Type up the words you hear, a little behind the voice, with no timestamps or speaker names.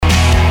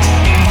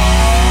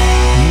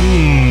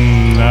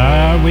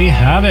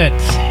have it.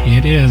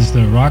 It is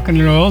the rock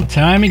and roll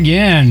time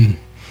again.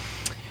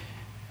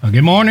 Well,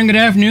 good morning, good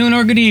afternoon,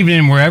 or good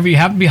evening, wherever you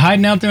happen to be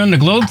hiding out there on the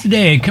globe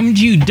today. Coming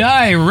to you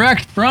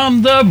direct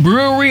from the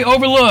Brewery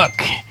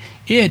Overlook.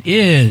 It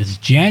is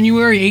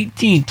January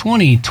 18th,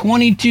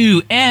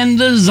 2022, and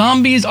the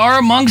zombies are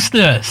amongst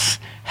us.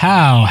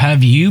 How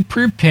have you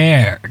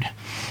prepared?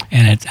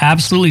 And it's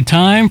absolutely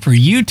time for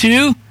you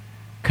to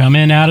come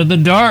in out of the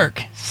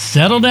dark,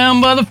 settle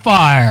down by the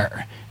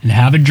fire, and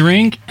have a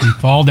drink and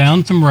fall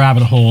down some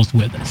rabbit holes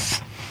with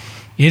us.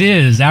 It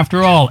is,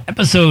 after all,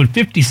 episode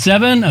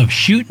 57 of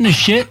Shooting the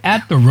Shit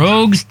at the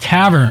Rogues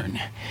Tavern.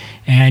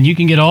 And you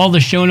can get all the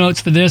show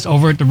notes for this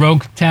over at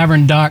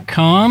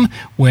theroguetavern.com,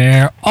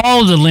 where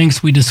all the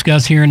links we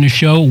discuss here in the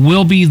show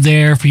will be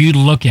there for you to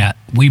look at.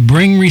 We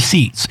bring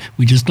receipts.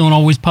 We just don't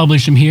always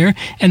publish them here.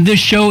 And this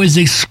show is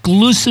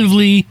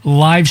exclusively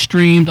live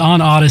streamed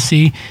on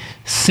Odyssey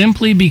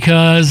simply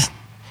because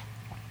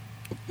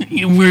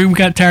we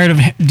got tired of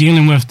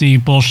dealing with the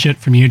bullshit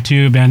from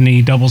YouTube and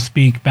the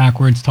doublespeak,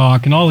 backwards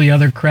talk, and all the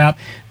other crap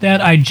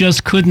that I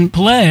just couldn't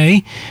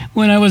play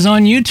when I was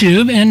on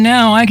YouTube, and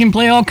now I can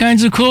play all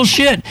kinds of cool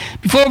shit.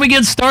 Before we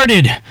get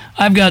started,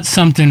 I've got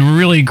something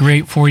really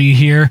great for you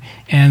here,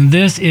 and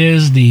this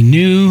is the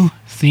new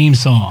theme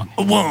song.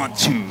 1,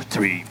 2,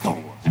 3,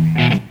 4.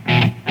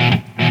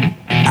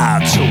 I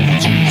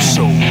told you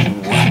so.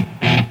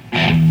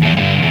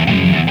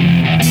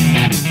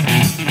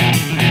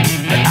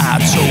 I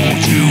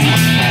told you.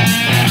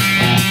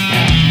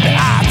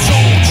 I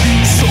told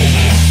you so.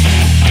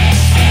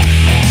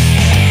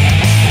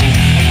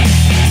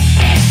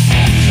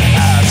 I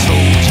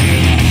told you.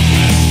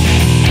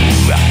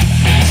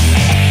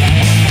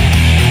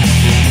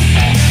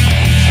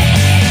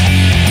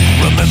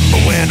 Remember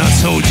when I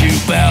told you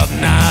about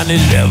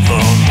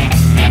 9/11?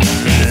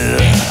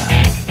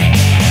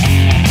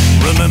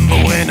 Remember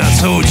when I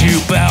told you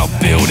about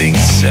Building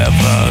 7?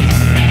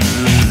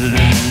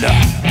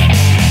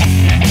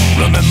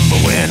 Remember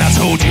when I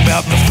told you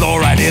about the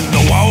fluoride in the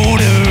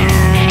water?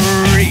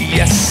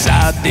 Yes,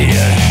 I did.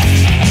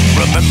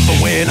 Remember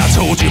when I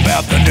told you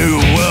about the New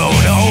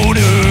World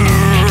Order?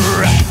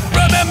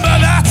 Remember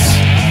that?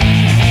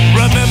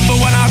 Remember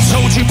when I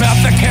told you about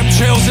the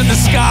chemtrails in the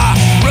sky?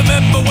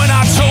 Remember when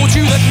I told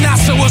you that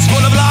NASA was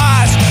full of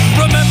lies?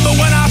 Remember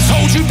when I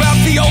told you about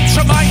the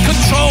ultra mind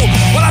control?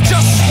 Well, I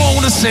just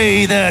want to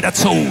say that I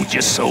told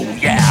you so,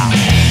 yeah.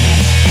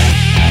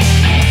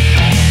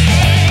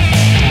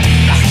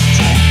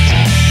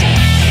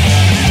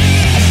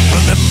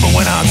 Remember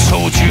when I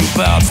told you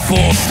about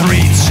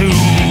 432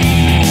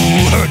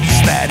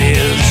 hertz, that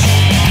is,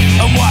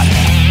 and what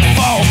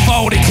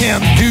 440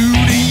 can do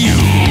to you?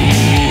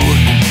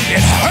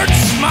 It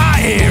hurts my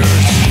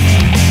ears.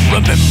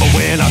 Remember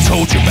when I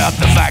told you about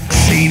the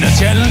vaccine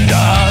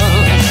agenda?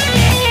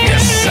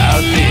 Yes,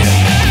 I did.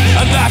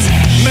 And that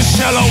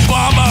Michelle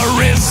Obama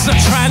is a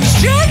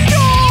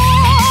transgender.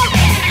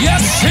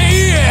 Yes,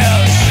 he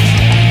is.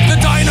 The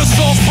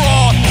dinosaur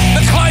fraud,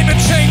 the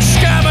climate change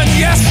scam, and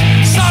yes,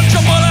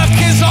 Sandra Bullock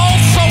is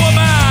also a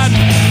man.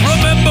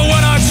 Remember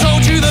when I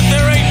told you that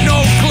there ain't no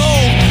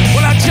globe?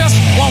 Well, I just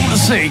want to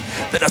say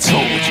that I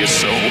told you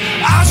so.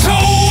 I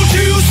told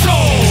you so.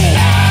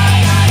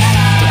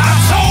 I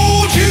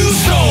told you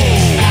so.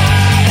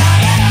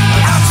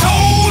 I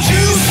told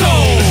you so.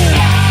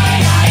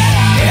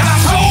 I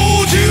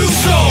told you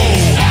so.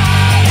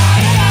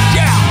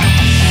 Yeah.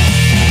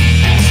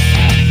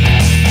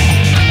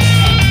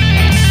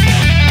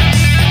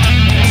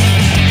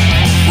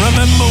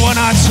 Remember when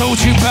I told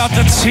you about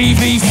the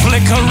TV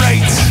flicker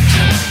rate?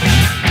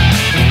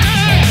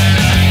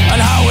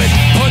 And how it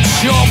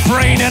puts your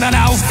brain in an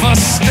alpha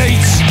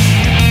state?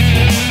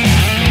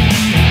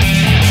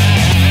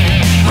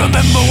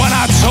 Remember when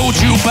I told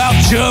you about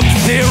germ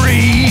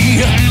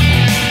theory?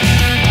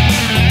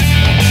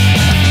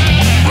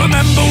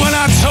 Remember when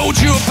I told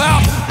you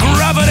about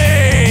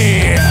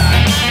gravity?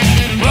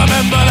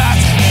 Remember that?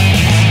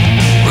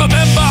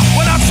 Remember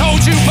when I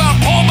told you about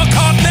Paul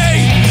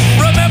McCartney?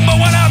 Remember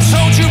when I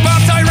told you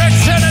about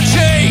direct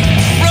energy?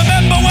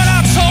 Remember when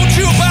I told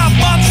you about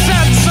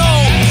Monsanto?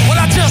 Well,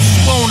 I just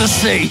want to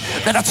say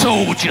that I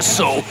told you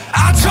so.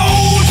 I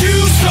told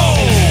you so.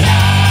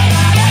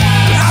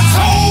 I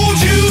told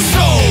you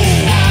so.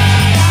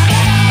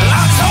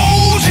 I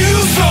told you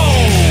so.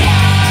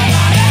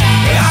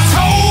 I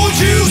told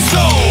you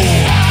so.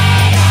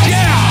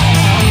 Yeah.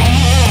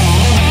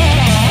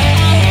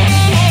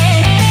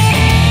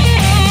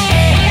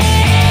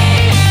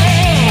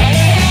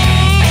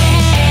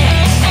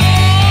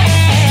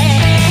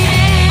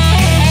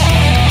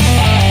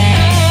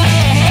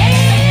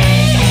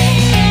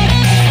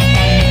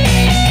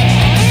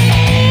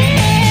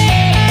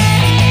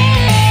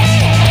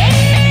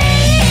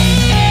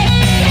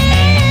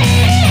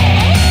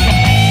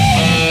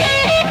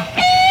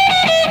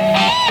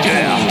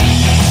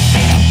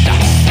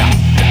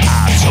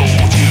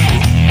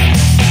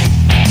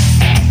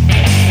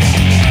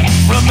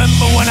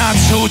 I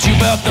told you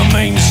about the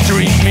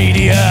mainstream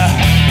media.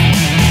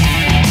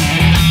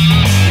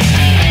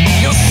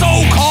 Your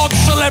so-called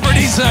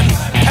celebrities and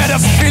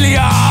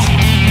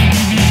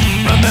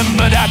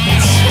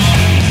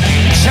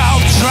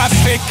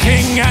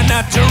king and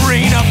that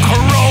reign of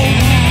chrome.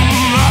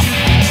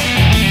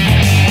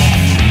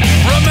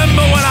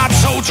 Remember when I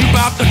told you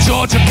about the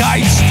Georgia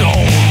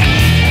Guidestone?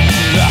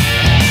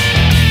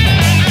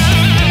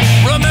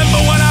 Remember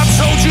when I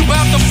told you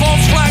about the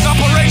false flag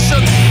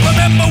operation?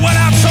 Remember when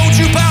I told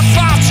you about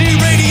 5G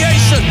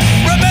radiation?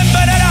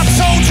 Remember that I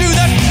told you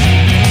that?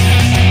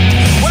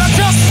 Well, I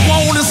just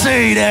want to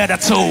say that I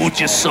told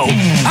you so.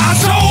 I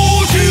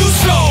told you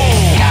so.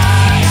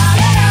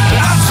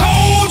 I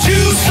told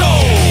you so.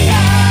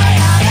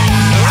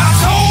 I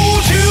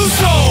told you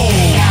so.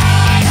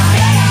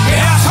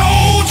 Yeah, I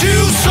told you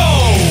so.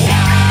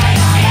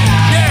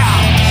 Yeah.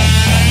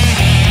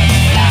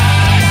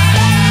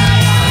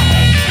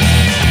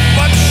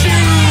 But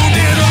you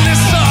didn't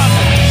listen.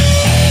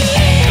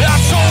 I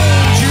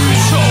told you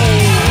so.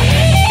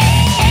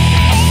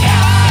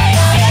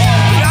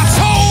 I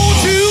told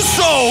you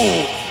so.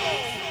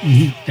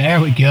 There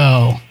we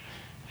go.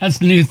 That's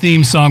the new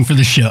theme song for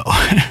the show.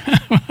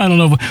 I don't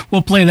know.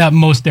 We'll play that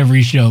most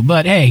every show,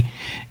 but hey,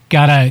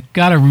 gotta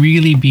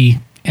really be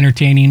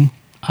entertaining.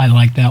 I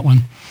like that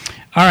one.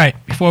 All right,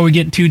 before we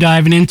get too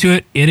diving into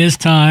it, it is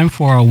time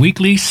for a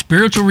weekly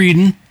spiritual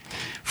reading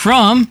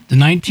from the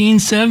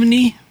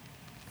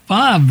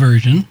 1975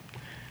 version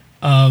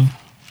of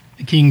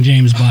the King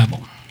James Bible.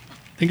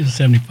 I think it's a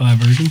 75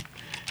 version.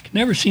 I can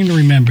never seem to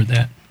remember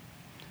that.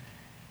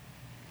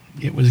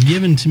 It was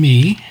given to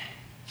me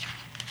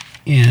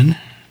in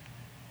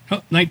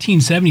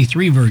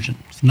 1973 version.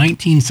 It's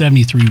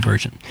 1973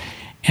 version.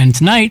 And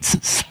tonight's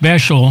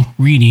special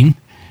reading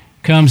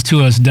comes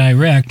to us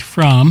direct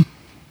from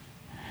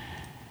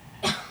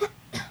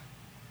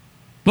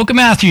Book of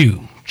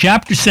Matthew,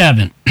 chapter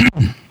 7,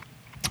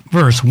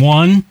 verse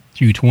 1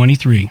 through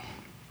 23.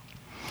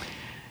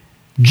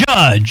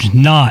 Judge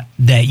not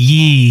that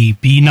ye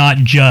be not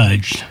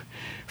judged.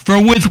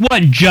 For with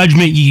what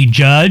judgment ye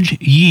judge,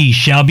 ye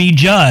shall be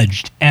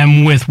judged,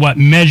 and with what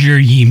measure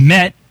ye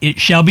met, it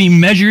shall be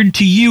measured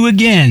to you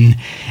again.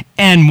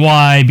 And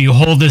why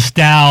beholdest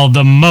thou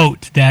the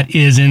mote that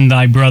is in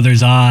thy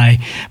brother's eye,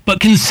 but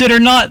consider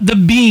not the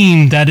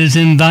beam that is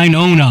in thine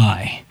own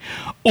eye?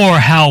 Or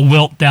how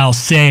wilt thou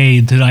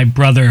say to thy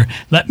brother,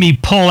 let me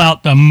pull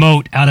out the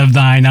mote out of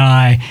thine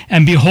eye,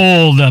 and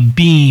behold, the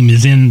beam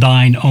is in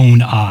thine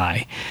own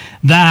eye?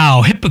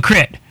 Thou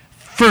hypocrite!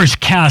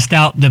 First cast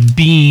out the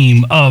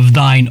beam of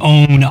thine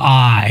own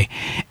eye,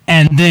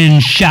 and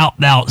then shalt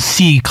thou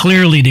see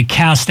clearly to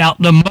cast out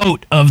the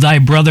mote of thy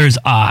brother's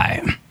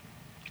eye.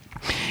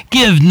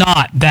 Give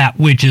not that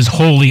which is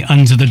holy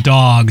unto the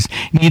dogs,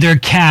 neither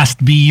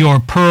cast be your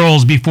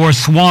pearls before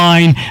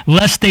swine,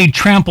 lest they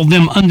trample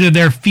them under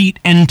their feet,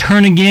 and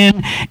turn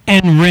again,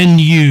 and rend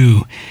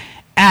you.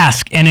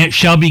 Ask, and it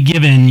shall be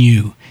given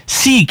you.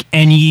 Seek,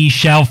 and ye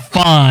shall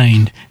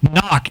find.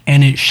 Knock,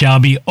 and it shall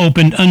be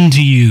opened unto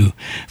you.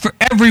 For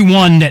every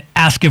one that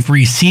asketh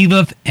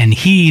receiveth, and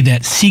he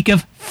that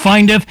seeketh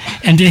findeth,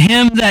 and to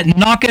him that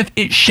knocketh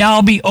it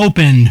shall be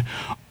opened.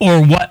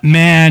 Or what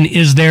man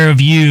is there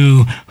of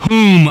you,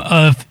 whom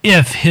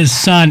if his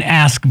son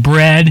ask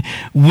bread,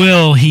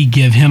 will he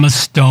give him a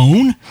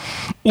stone?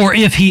 Or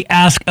if he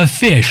ask a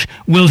fish,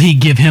 will he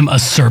give him a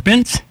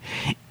serpent?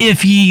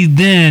 If ye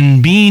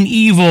then, being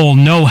evil,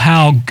 know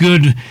how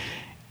good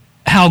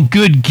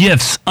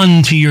gifts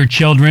unto your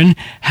children,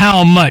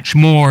 how much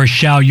more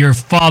shall your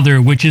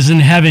Father which is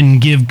in heaven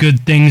give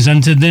good things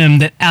unto them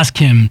that ask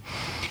him?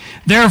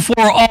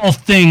 Therefore all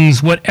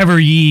things whatever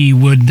ye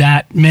would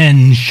that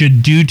men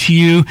should do to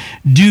you,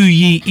 do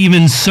ye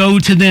even so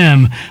to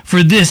them,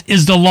 for this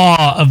is the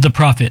law of the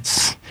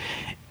prophets.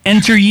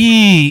 Enter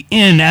ye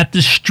in at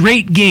the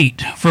strait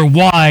gate, for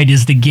wide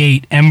is the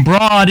gate, and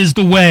broad is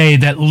the way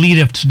that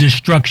leadeth to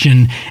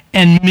destruction,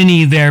 and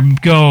many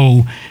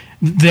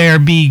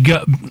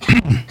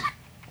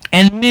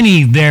and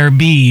many there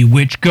be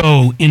which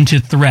go into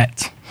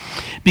threat.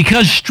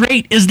 Because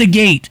strait is the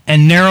gate,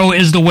 and narrow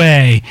is the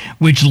way,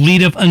 which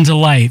leadeth unto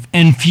life,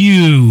 and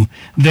few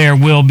there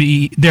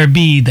be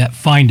that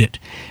find it.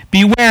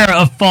 Beware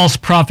of false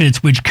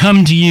prophets, which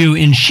come to you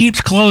in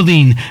sheep's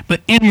clothing,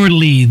 but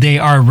inwardly they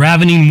are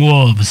ravening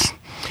wolves.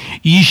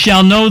 Ye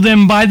shall know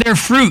them by their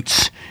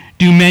fruits.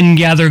 Do men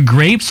gather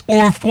grapes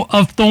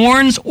of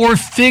thorns, or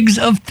figs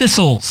of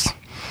thistles?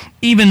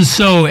 Even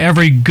so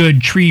every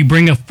good tree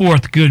bringeth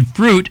forth good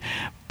fruit,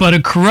 but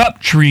a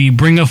corrupt tree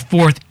bringeth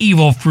forth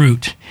evil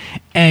fruit.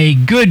 A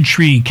good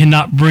tree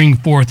cannot bring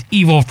forth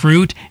evil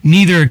fruit,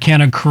 neither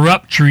can a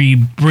corrupt tree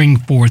bring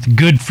forth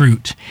good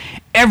fruit.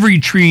 Every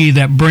tree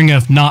that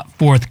bringeth not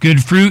forth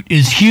good fruit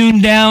is hewn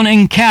down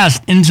and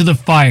cast into the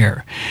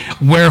fire.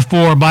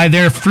 Wherefore by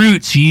their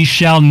fruits ye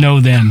shall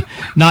know them.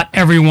 Not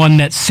every one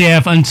that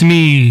saith unto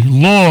me,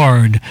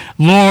 Lord,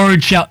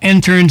 Lord, shall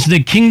enter into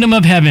the kingdom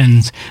of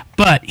heavens,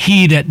 but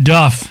he that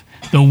doth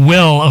the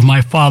will of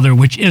my Father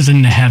which is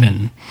in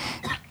heaven.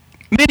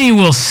 Many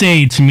will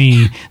say to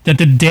me that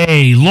the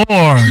day,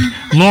 Lord,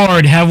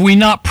 Lord, have we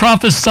not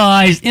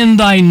prophesied in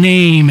thy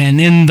name, and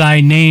in thy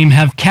name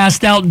have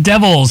cast out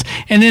devils,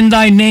 and in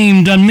thy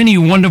name done many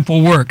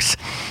wonderful works?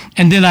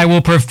 And then I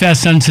will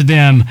profess unto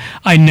them,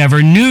 I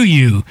never knew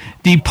you.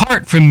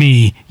 Depart from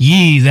me,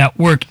 ye that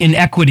work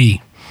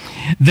iniquity.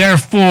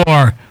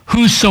 Therefore,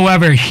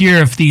 whosoever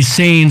heareth these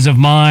sayings of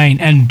mine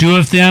and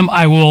doeth them,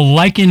 I will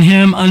liken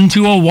him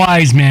unto a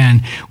wise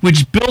man,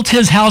 which built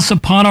his house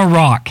upon a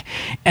rock.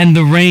 And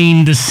the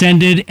rain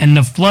descended, and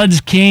the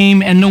floods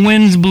came, and the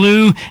winds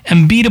blew,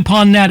 and beat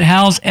upon that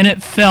house, and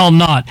it fell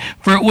not,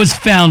 for it was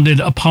founded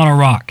upon a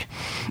rock.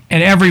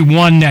 And every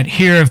one that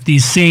heareth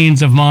these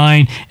sayings of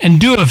mine, and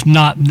doeth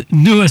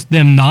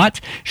them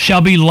not,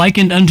 shall be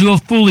likened unto a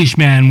foolish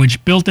man,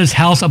 which built his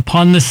house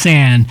upon the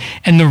sand.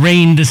 And the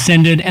rain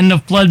descended, and the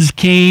floods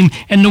came,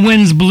 and the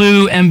winds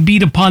blew, and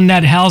beat upon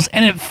that house,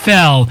 and it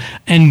fell,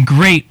 and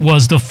great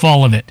was the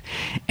fall of it.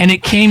 And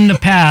it came to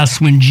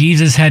pass, when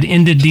Jesus had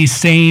ended these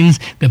sayings,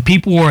 the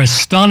people were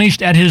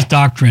astonished at his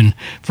doctrine,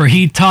 for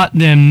he taught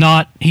them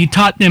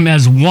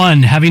as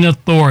one having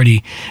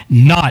authority,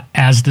 not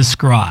as the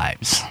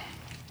scribes.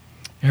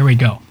 There we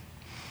go.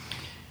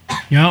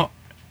 You know,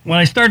 when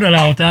I started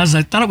out with that,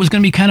 I thought it was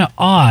going to be kind of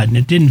odd and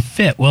it didn't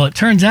fit. Well, it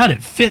turns out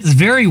it fits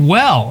very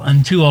well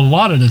into a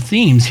lot of the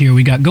themes here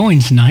we got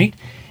going tonight.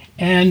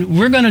 And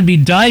we're going to be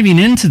diving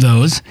into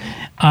those,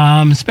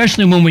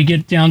 especially when we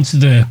get down to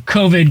the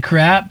COVID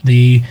crap,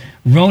 the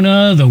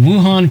Rona, the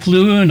Wuhan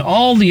flu, and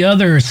all the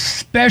other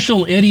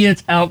special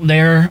idiots out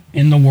there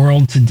in the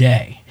world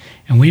today.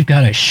 And we've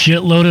got a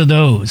shitload of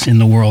those in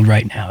the world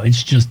right now.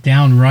 It's just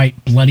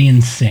downright bloody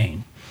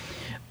insane.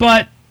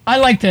 But I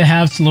like to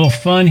have some little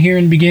fun here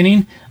in the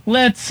beginning.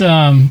 Let's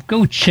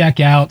go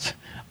check out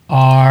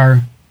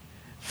our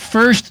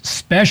first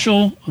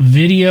special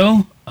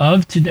video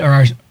of today.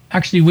 Or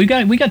actually, we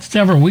got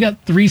several. We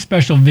got 3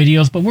 special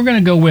videos, but we're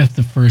going to go with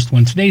the first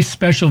one. Today's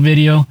special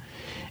video,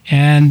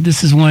 and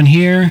this is one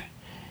here.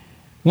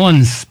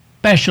 One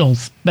special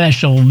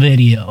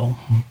video.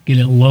 Get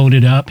it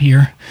loaded up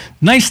here.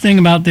 Nice thing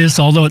about this,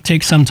 although it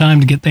takes some time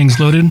to get things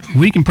loaded,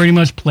 we can pretty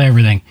much play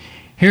everything.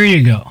 Here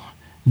you go.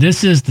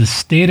 This is the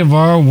state of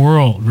our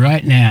world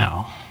right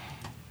now.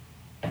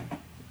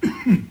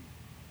 Warning,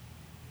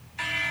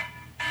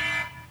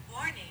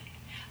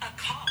 a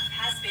cough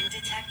has been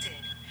detected.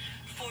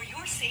 For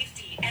your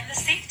safety and the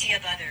safety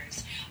of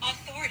others,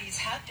 authorities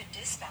have been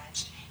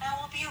dispatched and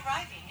will be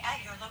arriving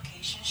at your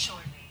location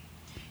shortly.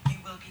 You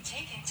will be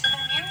taken to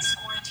the nearest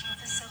quarantine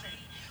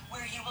facility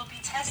where you will be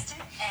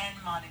tested and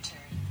monitored.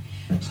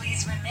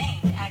 Please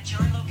remain at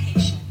your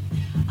location.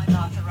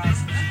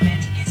 Unauthorized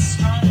movement is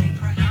strongly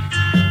prohibited.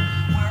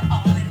 We're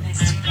all in this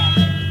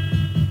together.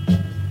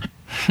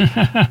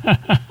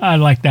 I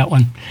like that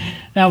one.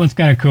 That one's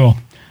kind of cool.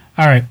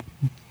 All right.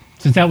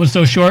 Since that was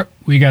so short,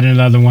 we got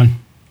another one.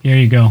 Here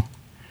you go.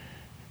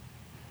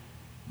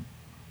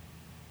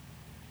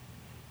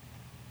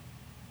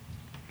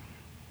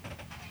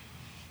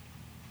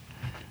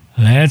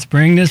 Let's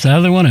bring this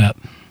other one up.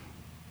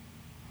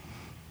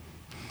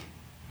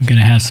 I'm going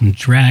to have some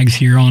drags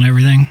here on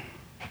everything.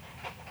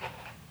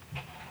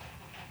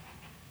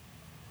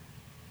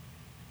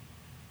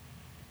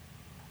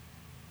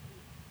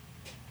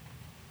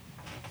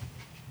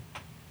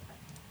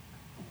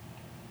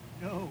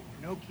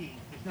 No keys.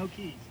 There's no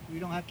keys. We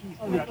don't have keys.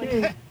 Oh, the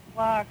keys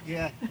locked.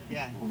 Yeah. Oh,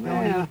 Don't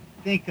yeah. even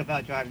think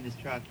about driving this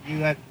truck. You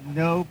have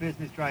no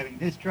business driving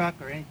this truck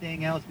or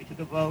anything else. We took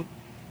a vote,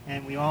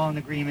 and we all in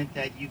agreement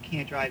that you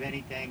can't drive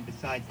anything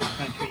besides the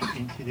country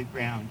into the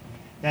ground.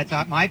 That's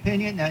not my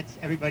opinion. That's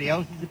everybody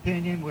else's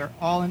opinion. We're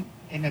all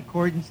in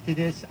accordance to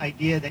this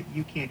idea that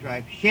you can't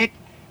drive shit.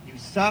 You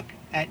suck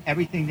at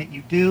everything that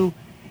you do.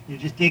 You're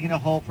just digging a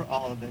hole for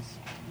all of us.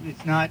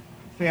 It's not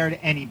fair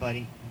to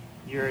anybody.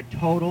 You're a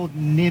total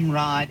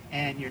Nimrod,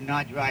 and you're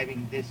not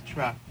driving this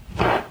truck.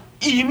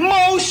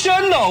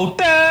 Emotional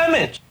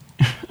damage.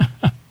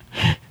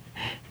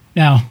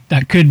 Now,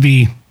 that could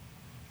be,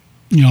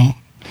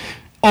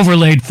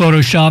 overlaid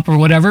Photoshop or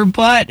whatever,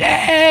 but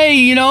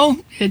hey,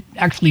 it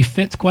actually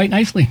fits quite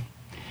nicely.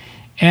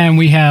 And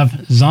we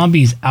have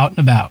zombies out and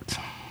about.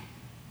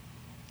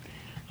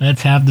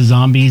 Let's have the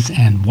zombies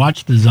and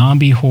watch the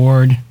zombie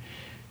horde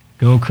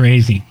go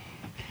crazy.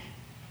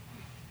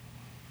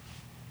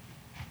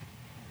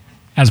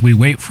 As we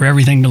wait for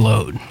everything to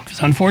load.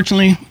 Because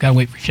unfortunately, we've got to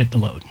wait for shit to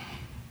load.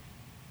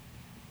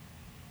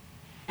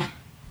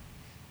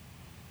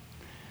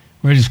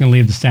 We're just going to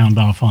leave the sound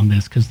off on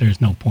this because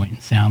there's no point in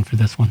sound for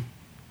this one.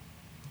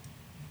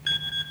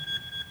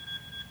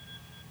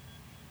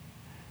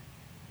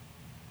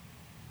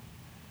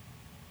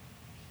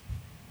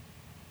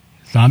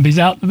 Zombies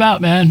out and about,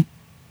 man.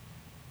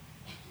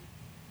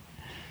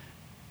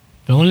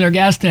 Filling their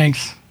gas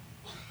tanks.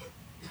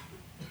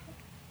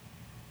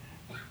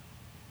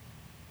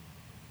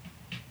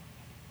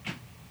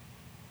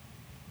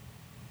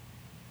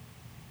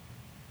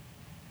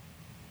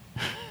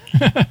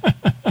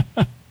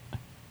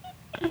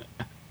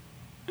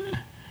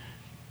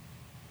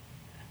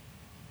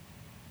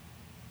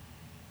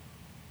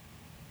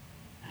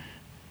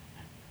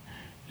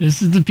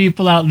 This is the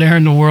people out there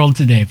in the world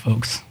today,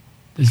 folks.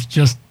 It's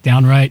just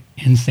downright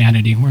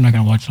insanity. We're not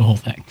going to watch the whole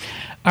thing.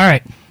 All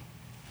right.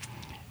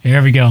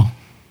 Here we go.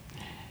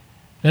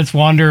 let's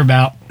wander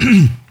about.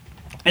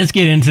 Let's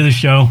get into the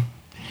show.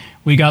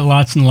 We got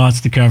lots and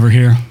lots to cover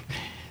here.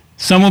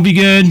 Some will be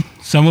good,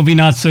 some will be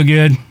not so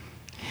good.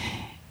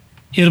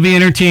 It'll be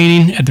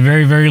entertaining at the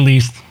very, very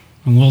least,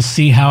 and we'll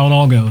see how it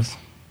all goes.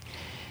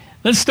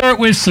 Let's start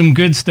with some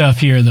good stuff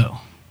here, though.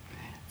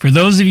 For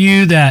those of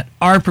you that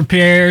are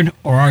prepared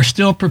or are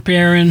still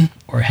preparing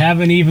or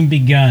haven't even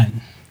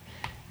begun,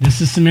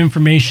 this is some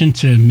information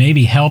to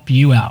maybe help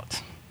you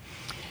out.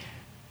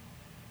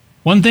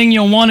 One thing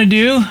you'll want to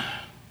do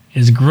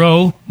is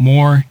grow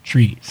more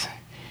trees.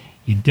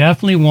 You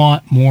definitely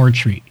want more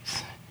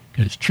trees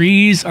because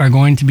trees are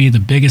going to be the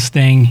biggest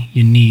thing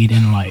you need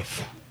in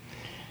life.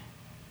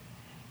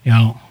 You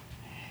know,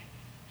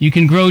 you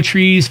can grow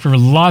trees for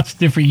lots of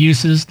different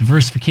uses,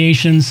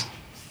 diversifications.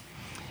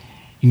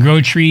 You can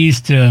grow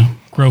trees to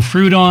grow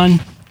fruit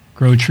on,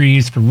 grow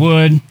trees for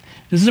wood.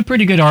 This is a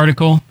pretty good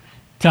article.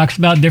 It talks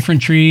about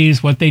different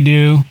trees, what they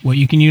do, what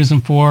you can use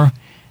them for,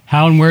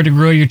 how and where to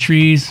grow your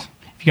trees.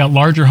 If you got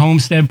larger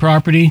homestead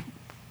property,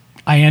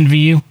 I envy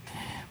you.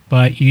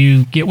 But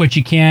you get what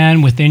you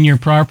can within your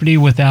property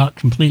without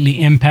completely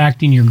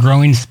impacting your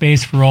growing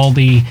space for all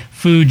the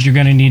foods you're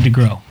going to need to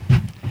grow.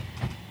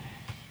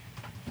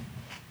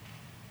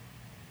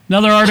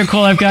 Another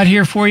article I've got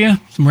here for you,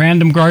 some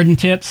random garden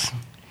tips.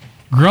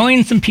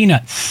 Growing some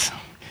peanuts.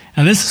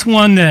 Now this is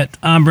one that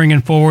I'm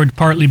bringing forward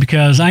partly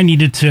because I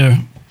needed to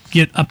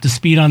get up to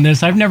speed on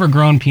this. I've never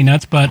grown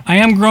peanuts, but I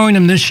am growing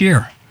them this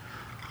year.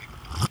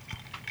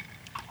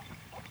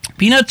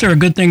 Peanuts are a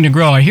good thing to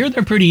grow. I hear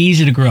they're pretty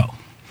easy to grow.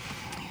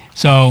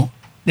 So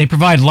they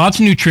provide lots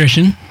of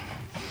nutrition.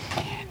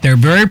 They're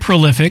very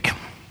prolific.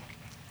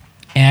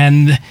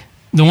 And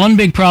the one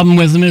big problem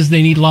with them is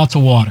they need lots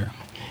of water.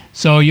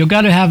 So you've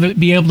got to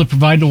be able to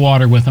provide the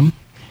water with them,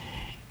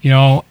 you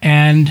know,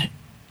 and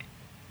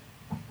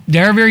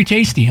they're very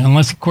tasty,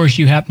 unless, of course,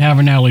 you happen to have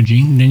an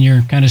allergy, and then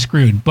you're kind of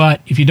screwed. But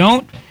if you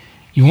don't,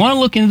 you want to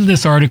look into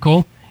this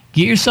article,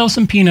 get yourself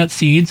some peanut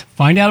seeds,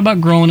 find out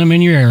about growing them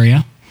in your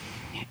area.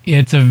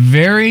 It's a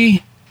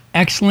very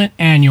excellent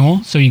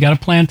annual, so you got to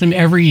plant them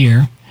every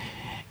year.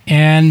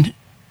 And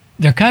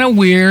they're kind of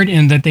weird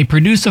in that they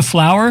produce a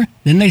flower,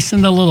 then they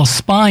send a little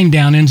spine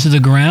down into the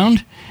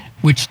ground,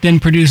 which then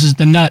produces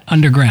the nut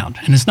underground.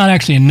 And it's not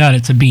actually a nut,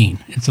 it's a bean.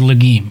 It's a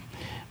legume.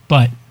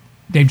 But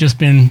they've just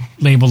been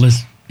labeled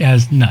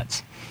as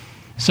nuts.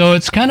 So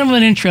it's kind of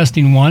an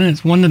interesting one.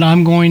 It's one that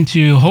I'm going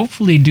to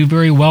hopefully do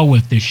very well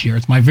with this year.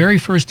 It's my very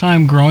first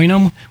time growing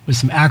them with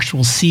some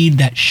actual seed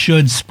that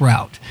should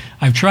sprout.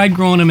 I've tried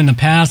growing them in the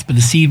past, but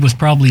the seed was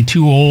probably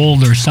too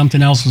old or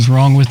something else was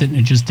wrong with it and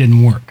it just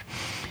didn't work.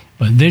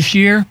 But this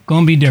year,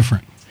 going to be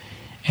different.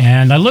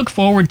 And I look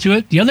forward to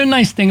it. The other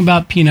nice thing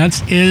about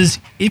peanuts is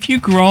if you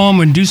grow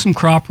them and do some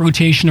crop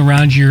rotation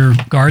around your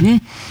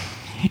garden,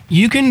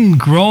 you can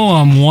grow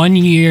them 1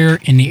 year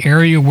in the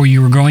area where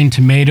you were growing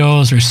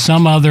tomatoes or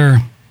some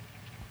other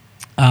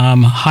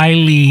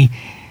highly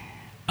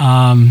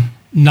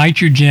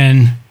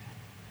nitrogen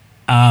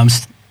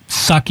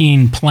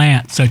sucking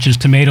plants such as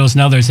tomatoes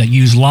and others that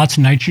use lots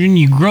of nitrogen.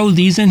 You grow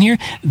these in here.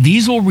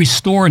 These will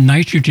restore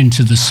nitrogen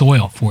to the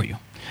soil for you.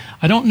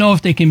 I don't know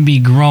if they can be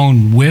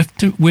grown with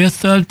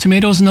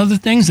tomatoes and other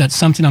things. That's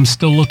something I'm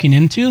still looking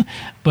into.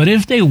 But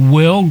if they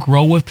will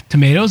grow with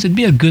tomatoes, it'd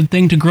be a good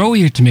thing to grow with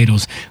your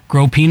tomatoes.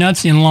 Grow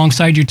peanuts in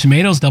alongside your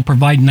tomatoes. They'll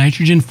provide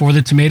nitrogen for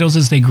the tomatoes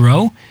as they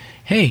grow.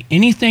 Hey,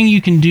 anything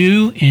you can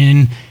do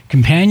in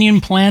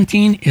companion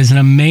planting is an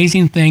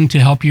amazing thing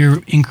to help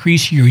you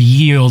increase your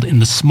yield in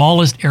the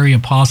smallest area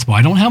possible.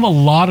 I don't have a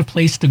lot of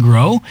place to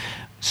grow,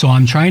 so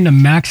I'm trying to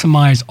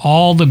maximize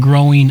all the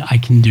growing I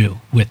can do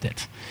with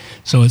it.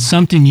 So it's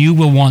something you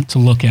will want to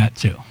look at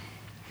too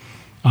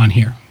on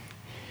here.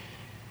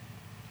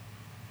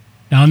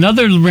 Now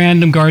another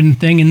random garden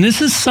thing, and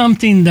this is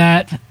something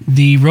that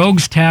the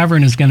Rogues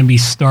Tavern is going to be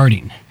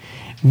starting.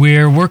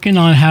 We're working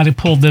on how to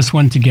pull this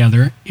one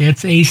together.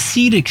 It's a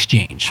seed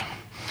exchange.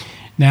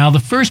 Now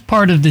the first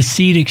part of the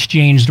seed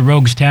exchange the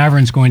Rogues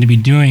Tavern is going to be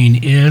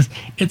doing is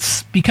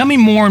it's becoming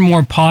more and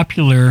more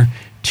popular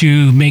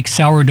to make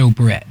sourdough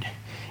bread.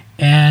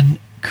 And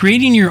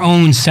creating your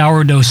own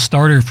sourdough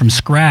starter from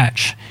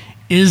scratch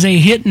is a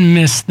hit and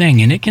miss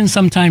thing, and it can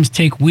sometimes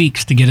take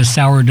weeks to get a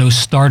sourdough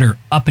starter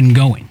up and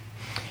going.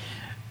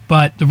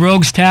 But the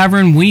Rogues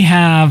Tavern, we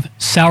have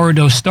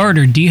sourdough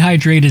starter,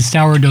 dehydrated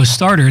sourdough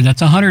starter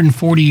that's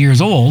 140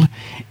 years old,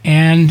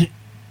 and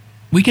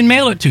we can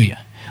mail it to you.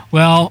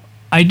 Well,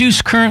 I do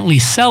currently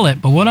sell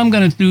it, but what I'm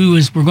going to do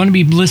is we're going to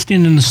be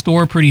listing in the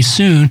store pretty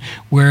soon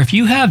where if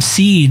you have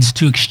seeds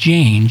to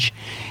exchange,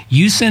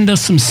 you send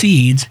us some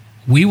seeds,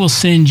 we will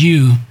send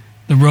you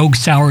the Rogue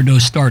sourdough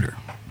starter.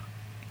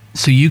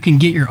 So you can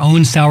get your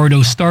own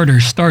sourdough starter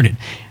started.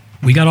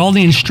 We got all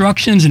the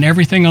instructions and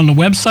everything on the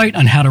website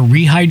on how to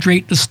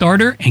rehydrate the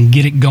starter and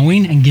get it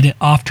going and get it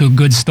off to a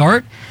good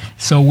start.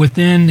 So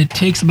it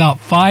takes about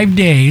 5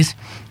 days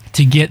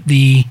to get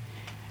the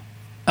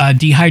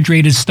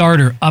dehydrated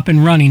starter up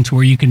and running to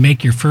where you can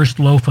make your first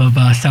loaf of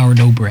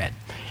sourdough bread.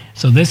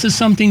 So this is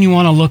something you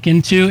want to look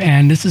into,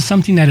 and this is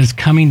something that is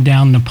coming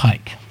down the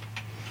pike.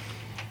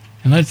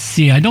 And let's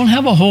see, I don't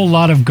have a whole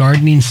lot of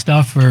gardening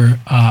stuff or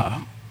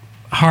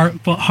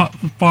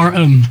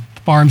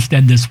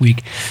farmstead this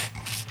week.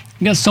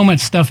 I got so much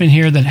stuff in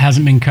here that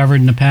hasn't been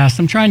covered in the past.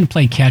 I'm trying to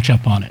play catch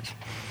up on it.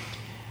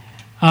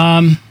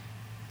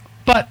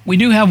 But we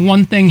do have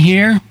one thing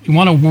here. You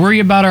want to worry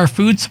about our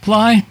food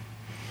supply?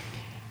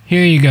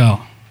 Here you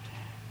go.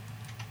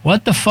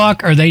 What the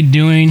fuck are they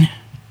doing?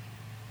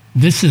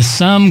 This is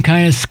some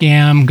kind of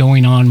scam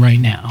going on right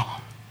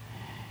now.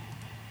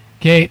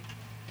 Okay.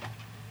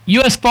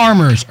 U.S.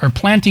 farmers are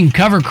planting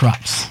cover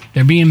crops.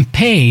 They're being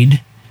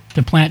paid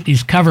to plant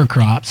these cover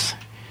crops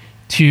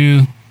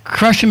to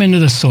crush them into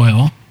the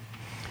soil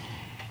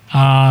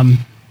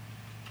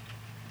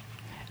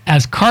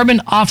as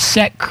carbon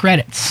offset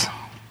credits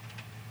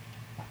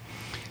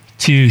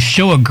to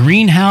show a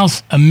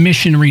greenhouse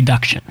emission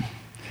reduction.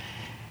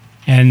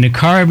 And the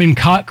carbon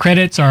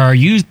credits are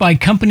used by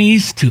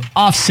companies to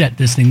offset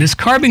this thing. This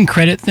carbon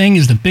credit thing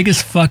is the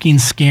biggest fucking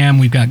scam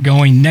we've got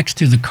going next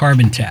to the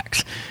carbon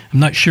tax. I'm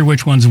not sure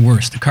which one's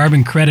worse, the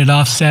carbon credit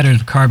offset or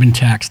the carbon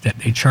tax that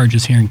they charge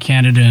us here in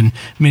Canada, and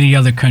many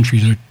other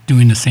countries are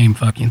doing the same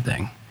fucking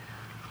thing.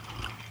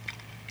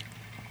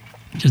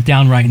 Just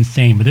downright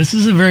insane. But this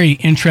is a very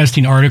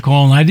interesting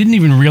article, and I didn't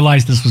even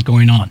realize this was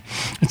going on.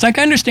 It's like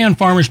I understand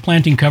farmers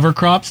planting cover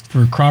crops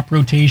for crop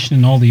rotation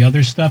and all the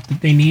other stuff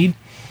that they need.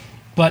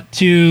 But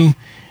to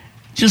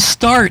just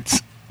start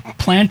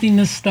planting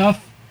this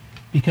stuff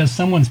because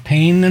someone's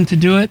paying them to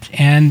do it,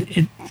 and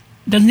it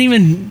doesn't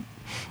even,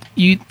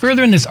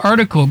 further in this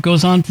article, it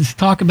goes on to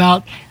talk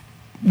about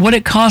what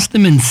it costs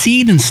them in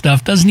seed and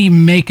stuff doesn't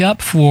even make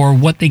up for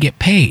what they get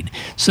paid.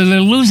 So they're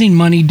losing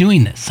money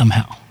doing this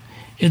somehow.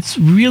 It's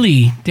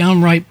really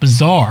downright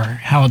bizarre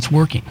how it's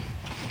working.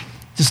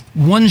 Just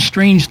one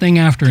strange thing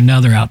after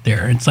another out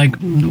there. It's like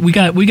we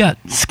got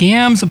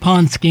scams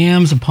upon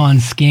scams upon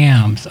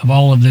scams of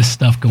all of this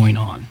stuff going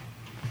on.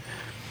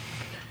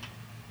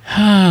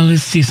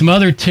 Let's see some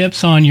other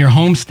tips on your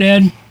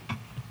homestead.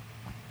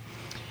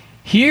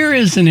 Here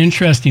is an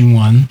interesting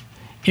one.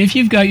 If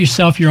you've got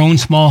yourself your own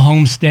small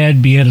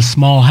homestead, be it a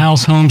small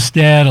house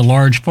homestead, a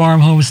large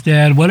farm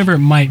homestead, whatever it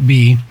might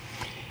be,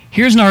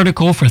 here's an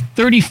article for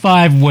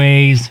 35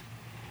 ways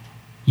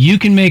you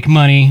can make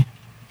money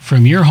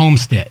from your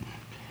homestead.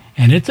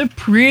 And it's a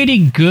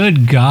pretty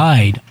good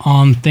guide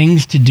on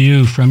things to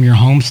do from your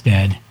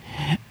homestead,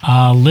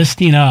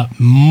 listing up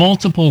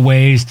multiple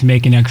ways to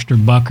make an extra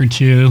buck or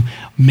two,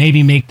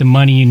 maybe make the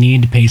money you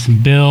need to pay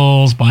some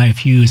bills, buy a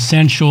few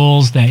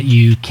essentials that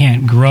you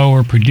can't grow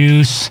or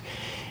produce,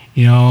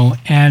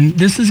 and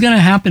this is going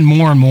to happen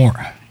more and more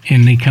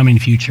in the coming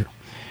future.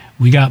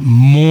 We got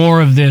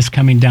more of this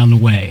coming down the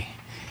way.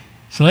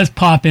 So let's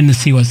pop in to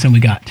see what's in we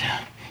got.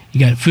 You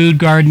got food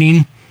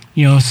gardening.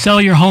 Sell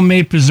your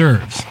homemade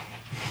preserves.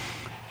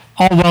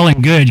 All well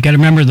and good. You got to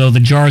remember, though, the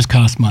jars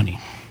cost money.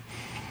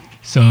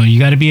 So you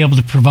got to be able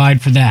to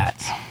provide for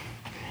that.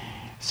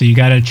 So you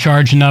got to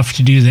charge enough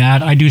to do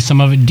that. I do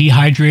some of it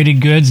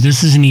dehydrated goods.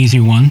 This is an easy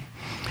one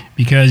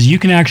because you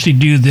can actually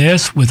do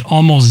this with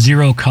almost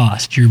zero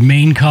cost. Your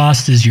main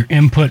cost is your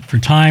input for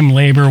time,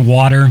 labor,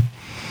 water,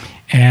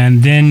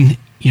 and then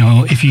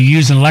if you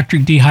use an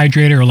electric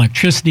dehydrator or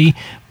electricity.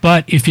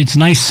 But if it's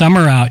nice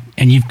summer out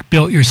and you've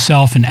built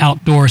yourself an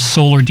outdoor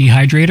solar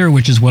dehydrator,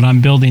 which is what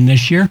I'm building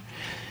this year,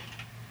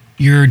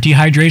 your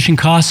dehydration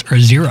costs are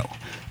zero.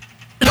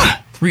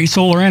 Free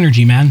solar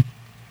energy, man.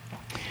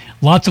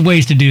 Lots of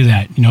ways to do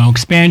that.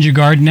 Expand your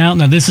garden out.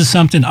 Now, this is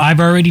something I've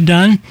already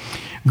done,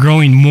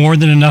 growing more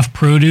than enough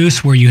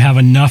produce where you have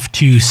enough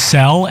to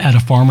sell at a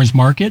farmer's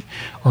market,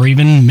 or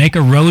even make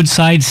a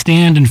roadside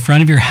stand in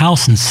front of your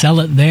house and sell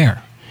it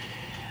there.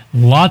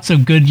 Lots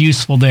of good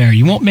useful there.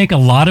 You won't make a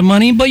lot of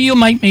money, but you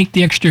might make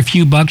the extra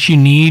few bucks you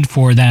need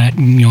for that,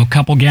 a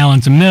couple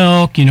gallons of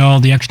milk,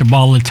 the extra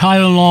bottle of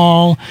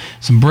Tylenol,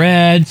 some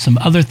bread, some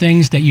other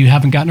things that you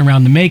haven't gotten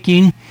around to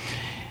making.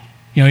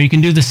 You can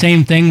do the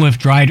same thing with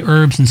dried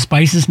herbs and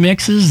spices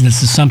mixes.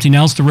 This is something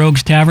else the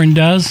Rogues Tavern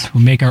does.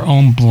 We make our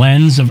own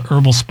blends of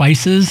herbal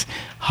spices,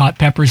 hot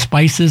pepper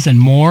spices, and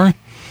more.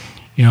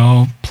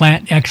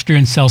 Plant extra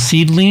and sell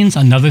seedlings,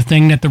 another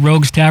thing that the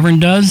Rogues Tavern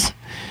does.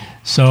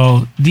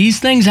 So these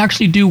things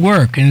actually do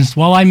work. And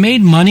while I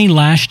made money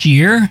last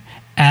year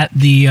at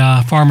the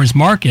farmers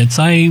markets,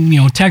 I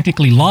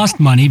technically lost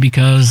money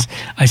because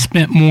I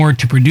spent more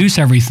to produce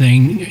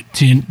everything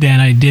than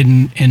I did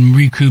in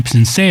recoups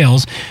and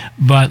sales.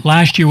 But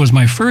last year was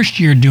my first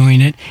year doing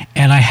it,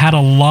 and I had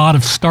a lot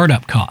of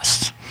startup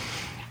costs.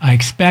 I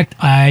expect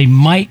I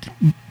might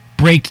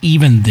break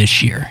even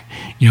this year.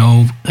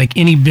 Like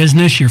any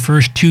business, your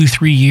first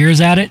 2-3 years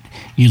at it,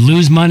 you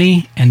lose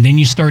money, and then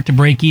you start to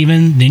break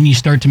even, then you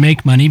start to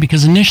make money,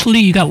 because initially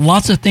you got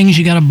lots of things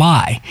you got to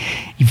buy.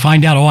 You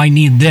find out, I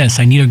need this,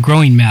 I need a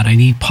growing mat, I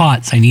need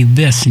pots, I need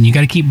this, and you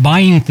got to keep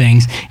buying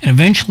things, and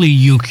eventually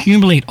you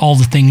accumulate all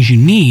the things you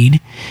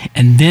need,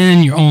 and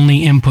then your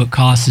only input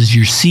cost is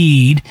your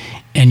seed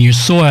and your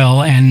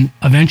soil, and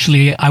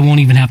eventually I won't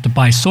even have to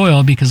buy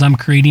soil because I'm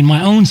creating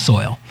my own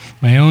soil,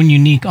 my own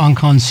unique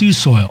Onconsu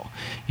soil,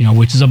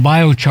 which is a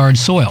biochar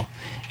soil.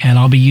 and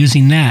I'll be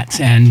using that.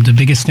 And the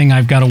biggest thing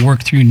I've got to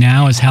work through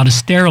now is how to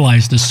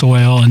sterilize the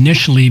soil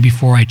initially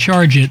before I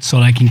charge it so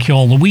that I can kill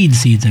all the weed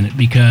seeds in it,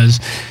 because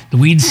the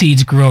weed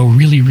seeds grow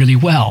really, really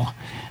well.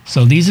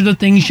 So these are the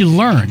things you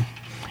learn.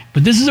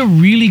 But this is a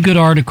really good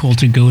article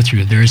to go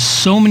through. There's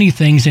so many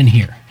things in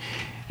here.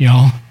 You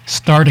know,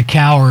 start a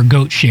cow or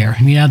goat share.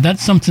 Yeah,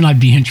 that's something I'd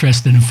be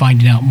interested in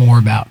finding out more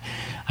about.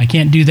 I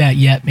can't do that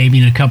yet,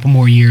 maybe in a couple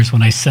more years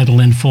when I settle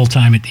in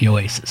full-time at the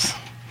Oasis.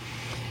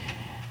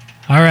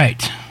 All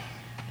right.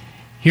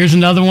 Here's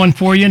another one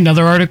for you,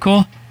 another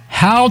article.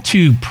 How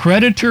to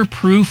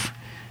predator-proof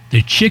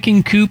the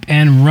chicken coop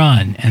and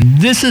run. And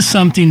this is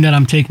something that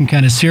I'm taking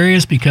kind of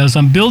serious because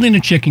I'm building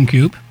a chicken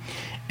coop,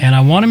 and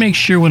I want to make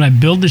sure when I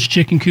build this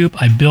chicken coop,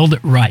 I build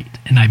it right,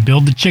 and I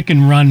build the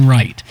chicken run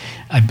right.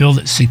 I build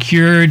it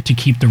secured to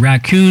keep the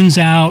raccoons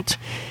out,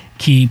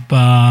 keep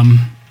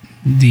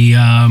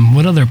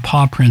what other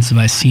paw prints have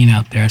I seen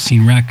out there? I've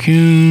seen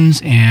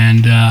raccoons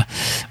and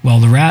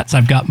the rats.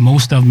 I've got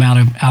most of them out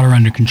or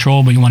under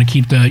control, but you want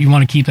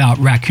to keep out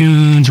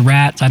raccoons,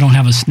 rats. I don't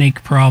have a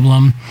snake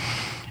problem.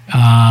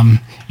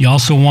 You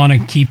also want to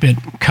keep it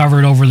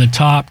covered over the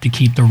top to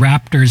keep the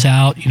raptors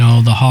out,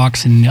 the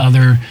hawks and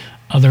other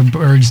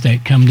birds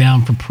that come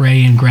down for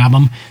prey and grab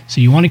them. So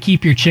you want to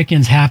keep your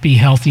chickens happy,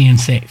 healthy, and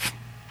safe,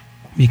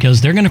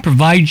 because they're going to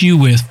provide you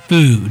with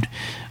food,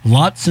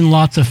 lots and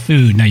lots of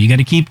food. Now you got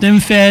to keep them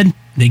fed.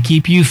 They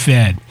keep you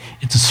fed.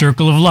 It's a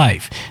circle of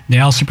life. They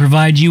also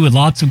provide you with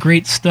lots of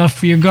great stuff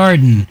for your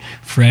garden,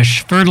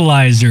 fresh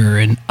fertilizer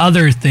and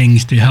other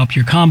things to help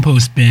your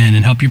compost bin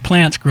and help your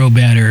plants grow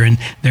better, and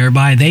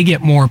thereby they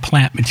get more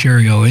plant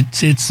material.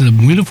 It's a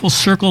beautiful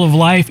circle of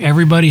life.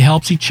 Everybody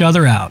helps each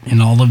other out in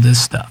all of this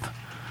stuff.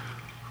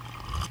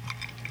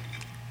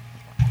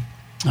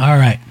 All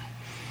right.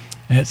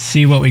 Let's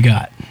see what we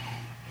got.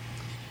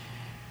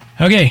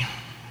 Okay.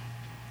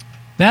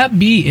 That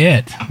be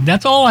it.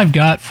 That's all I've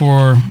got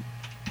for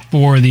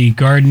the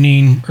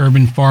gardening,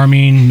 urban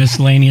farming,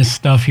 miscellaneous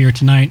stuff here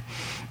tonight.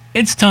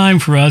 It's time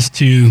for us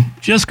to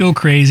just go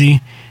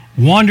crazy,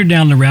 wander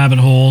down the rabbit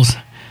holes.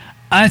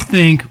 I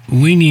think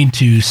we need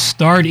to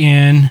start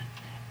in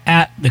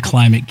at the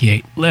Climate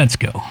Gate. Let's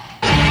go. To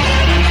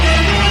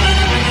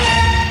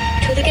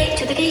the gate,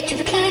 to the gate, to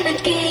the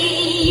Climate Gate.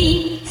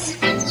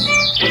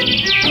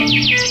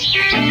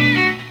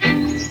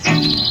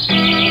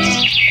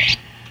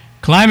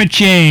 Climate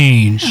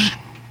change.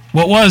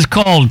 What was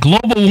called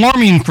global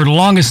warming for the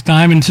longest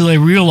time until they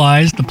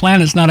realized the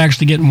planet's not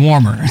actually getting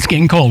warmer. It's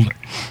getting colder.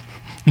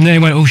 And then they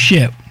went, oh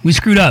shit, we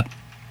screwed up.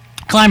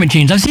 Climate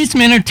change. I've seen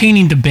some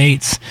entertaining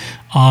debates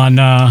on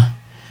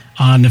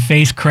the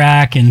Face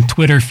Crack and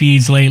Twitter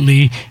feeds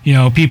lately.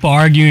 People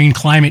arguing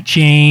climate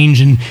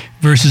change and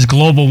versus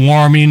global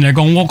warming. They're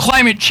going, well,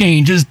 climate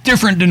change is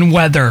different than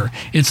weather.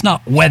 It's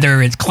not weather,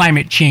 it's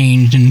climate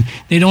change. And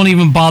they don't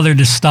even bother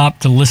to stop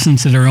to listen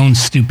to their own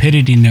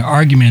stupidity in their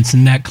arguments.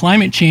 And that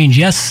climate change,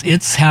 yes,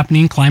 it's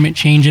happening. Climate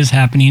change is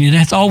happening. It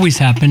has always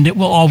happened. It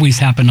will always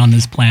happen on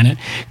this planet.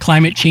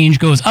 Climate change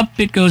goes up,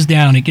 it goes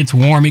down. It gets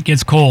warm, it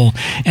gets cold.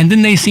 And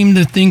then they seem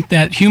to think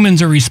that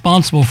humans are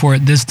responsible for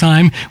it this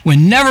time,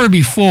 when never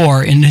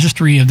before in the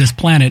history of this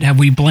planet have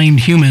we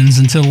blamed humans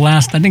until the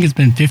last, I think it's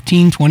been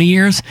 15, 20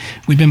 years.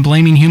 We've been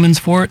blaming humans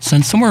for it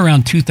since somewhere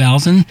around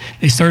 2000.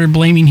 They started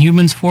blaming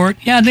humans for it.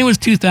 Yeah, I think it was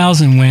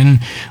 2000 when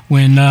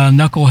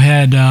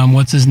Knucklehead,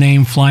 what's his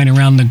name, flying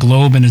around the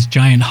globe in his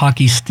giant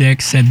hockey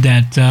stick, said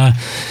that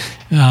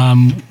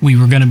we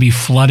were going to be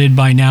flooded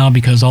by now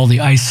because all the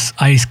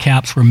ice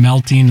caps were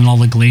melting and all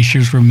the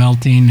glaciers were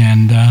melting,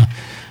 and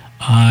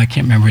I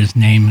can't remember his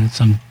name,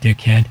 some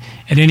dickhead.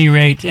 At any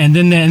rate, and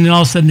then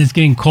all of a sudden it's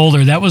getting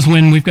colder. That was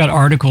when we've got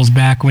articles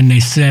back when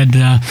they said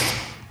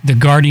The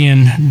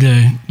Guardian,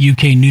 the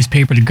UK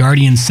newspaper, The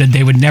Guardian, said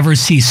they would never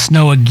see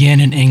snow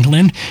again in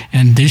England,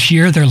 and this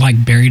year they're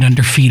like buried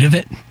under feet of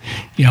it.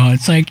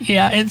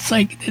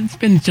 It's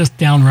been just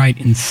downright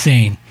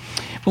insane.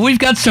 But we've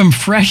got some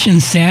fresh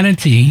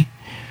insanity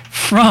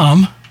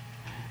from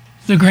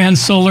the Grand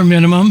Solar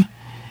Minimum,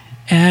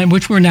 and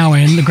which we're now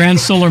in, the Grand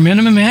Solar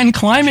Minimum and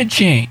climate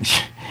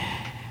change.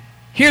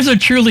 Here's a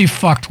truly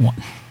fucked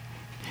one.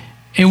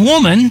 A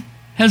woman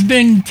has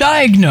been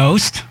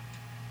diagnosed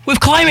with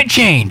climate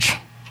change.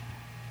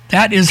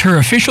 That is her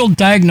official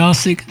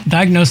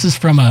diagnosis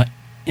from a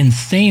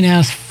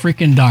insane-ass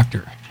freaking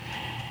doctor.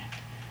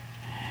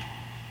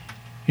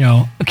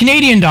 A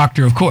Canadian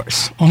doctor, of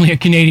course. Only a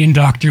Canadian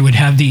doctor would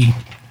have the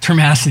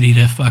tenacity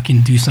to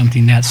fucking do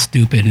something that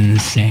stupid and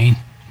insane.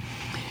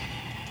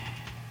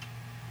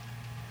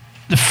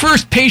 The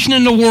first patient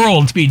in the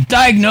world to be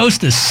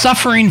diagnosed as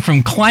suffering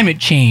from climate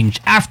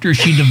change after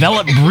she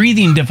developed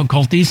breathing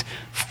difficulties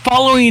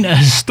following a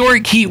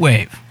historic heat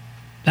wave.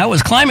 That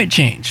was climate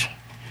change,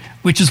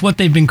 which is what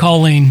they've been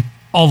calling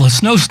all the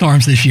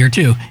snowstorms this year,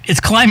 too. It's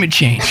climate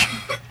change.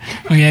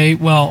 Okay,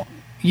 well,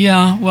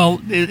 yeah,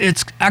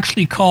 it's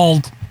actually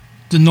called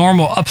the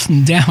normal ups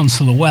and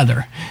downs of the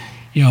weather.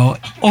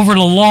 Over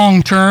the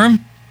long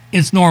term,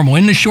 it's normal.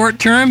 In the short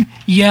term,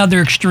 yeah,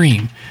 they're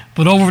extreme.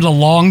 But over the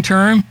long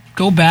term,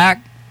 go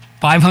back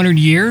 500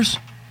 years,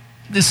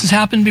 this has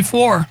happened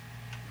before.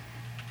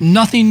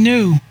 Nothing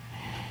new.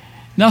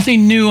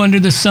 Nothing new under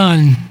the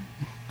sun,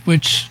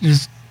 which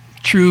is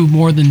true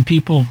more than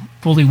people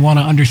fully want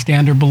to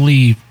understand or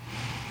believe.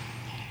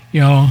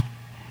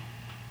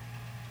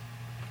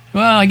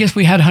 Well, I guess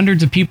we had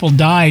hundreds of people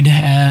died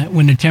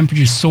when the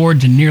temperature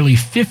soared to nearly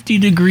 50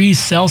 degrees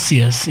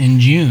Celsius in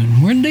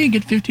June. Where did they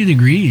get 50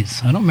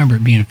 degrees? I don't remember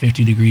it being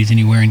 50 degrees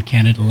anywhere in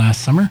Canada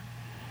last summer.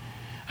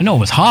 I know it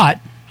was hot.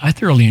 I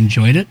thoroughly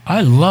enjoyed it.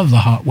 I love the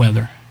hot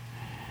weather.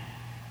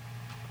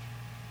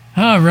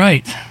 All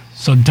right.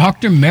 So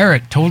Dr.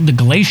 Merritt told the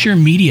Glacier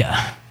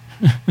Media.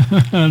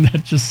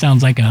 That just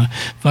sounds like a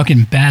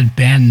fucking bad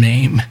band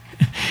name.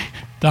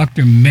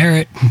 Dr.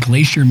 Merritt,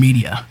 Glacier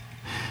Media.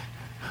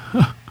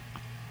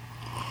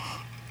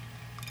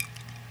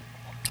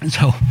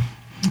 So,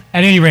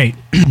 at any rate,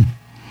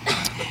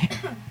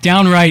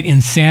 downright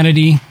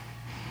insanity,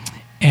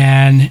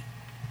 and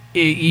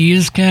you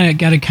just got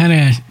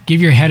to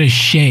give your head a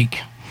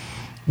shake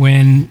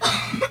when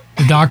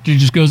the doctor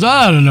just goes,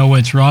 I don't know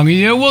what's wrong with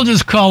you. We'll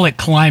just call it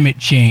climate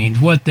change.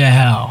 What the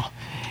hell?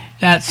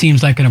 That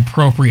seems like an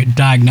appropriate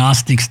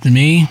diagnosis to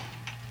me.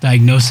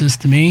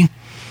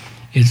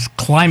 It's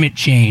climate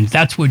change.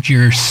 That's what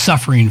you're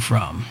suffering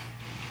from.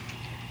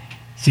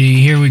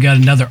 See, here we got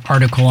another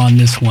article on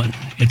this one.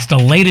 It's the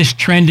latest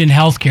trend in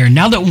healthcare.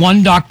 Now that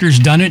one doctor's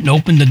done it and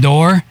opened the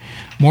door,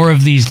 more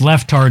of these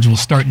leftards will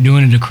start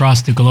doing it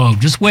across the globe.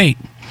 Just wait.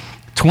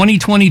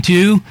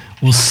 2022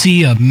 will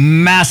see a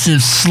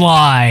massive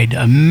slide,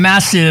 a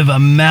massive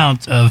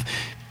amount of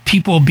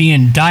people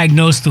being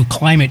diagnosed with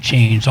climate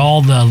change.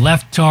 All the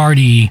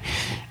leftardy,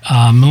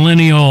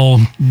 millennial,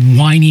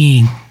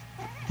 whiny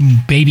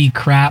baby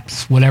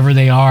craps, whatever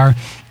they are,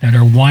 that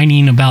are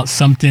whining about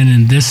something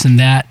and this and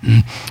that.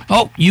 And,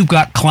 oh, you've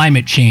got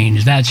climate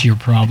change. That's your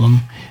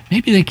problem.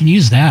 Maybe they can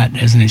use that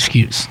as an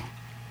excuse.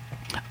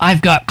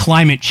 I've got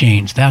climate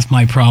change. That's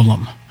my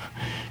problem.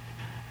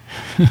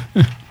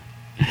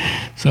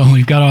 So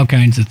we've got all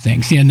kinds of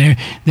things. Yeah, and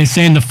they're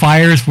saying the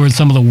fires were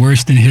some of the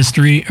worst in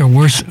history, or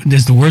worse,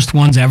 there's the worst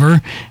ones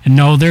ever. And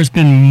no, there's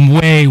been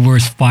way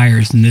worse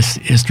fires in this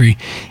history.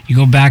 You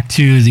go back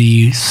to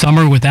the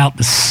summer without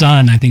the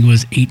sun, I think it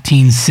was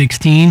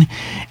 1816,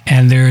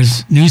 and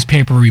there's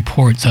newspaper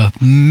reports of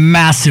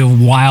massive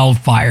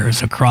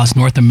wildfires across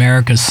North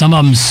America, some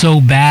of them so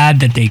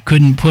bad that they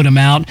couldn't put them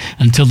out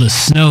until the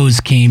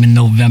snows came in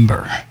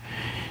November.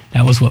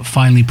 That was what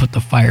finally put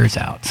the fires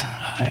out.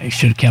 I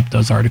should have kept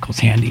those articles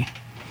handy.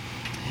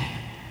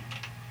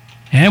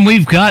 And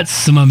we've got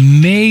some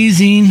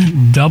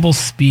amazing double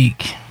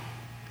speak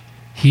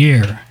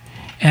here.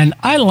 And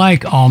I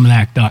like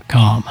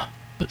almanac.com,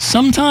 but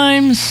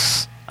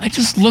sometimes I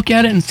just look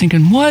at it and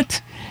thinking,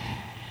 what?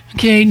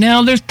 Okay,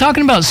 now they're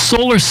talking about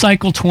solar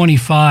cycle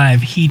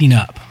 25 heating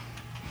up.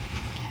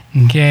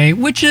 Okay,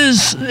 which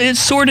is, it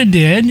sort of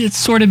did. It's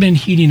sort of been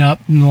heating up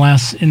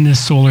in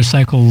this solar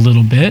cycle a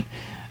little bit.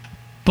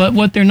 But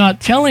what they're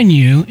not telling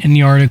you in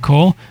the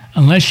article,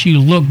 unless you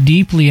look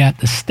deeply at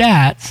the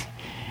stats,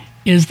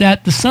 is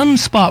that the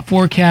sunspot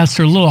forecasts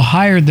are a little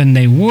higher than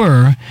they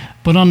were,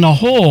 but on the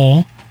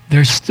whole,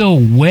 they're still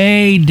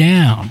way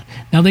down.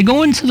 Now, they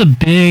go into the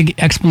big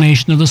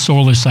explanation of the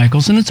solar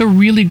cycles, and it's a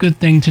really good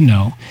thing to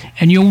know.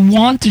 And you'll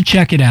want to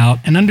check it out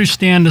and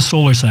understand the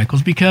solar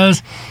cycles,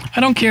 because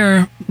I don't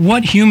care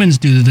what humans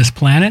do to this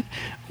planet,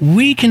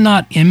 we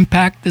cannot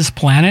impact this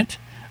planet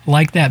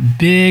like that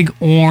big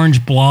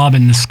orange blob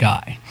in the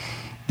sky.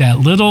 That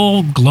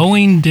little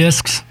glowing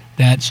discs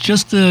that's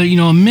just a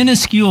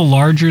minuscule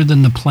larger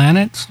than the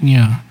planet.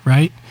 Yeah,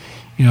 right?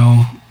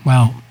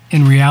 Well,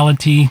 in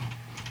reality,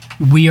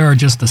 we are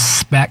just a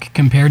speck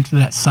compared to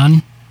that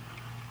sun.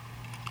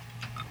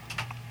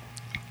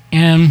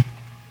 And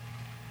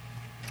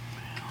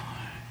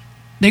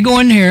they go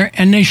in here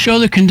and they show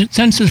the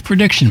consensus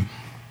prediction.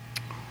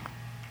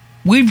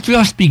 We've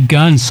just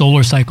begun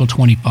solar cycle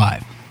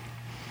 25.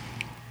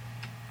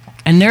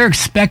 And they're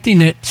expecting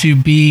it to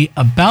be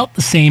about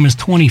the same as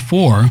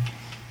 24,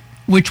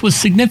 which was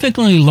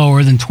significantly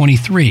lower than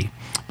 23.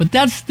 But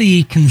that's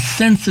the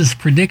consensus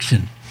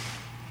prediction.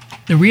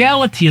 The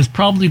reality is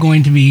probably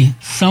going to be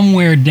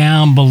somewhere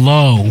down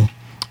below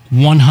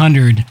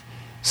 100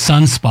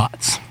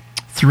 sunspots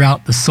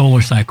throughout the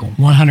solar cycle,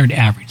 100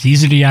 average.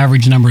 These are the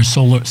average number of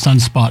solar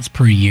sunspots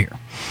per year.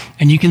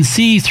 And you can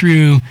see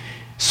through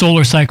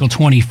solar cycle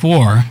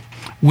 24,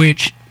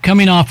 which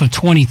coming off of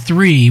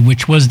 23,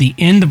 which was the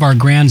end of our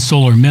grand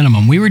solar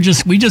minimum. We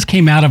just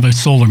came out of a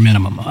solar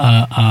minimum,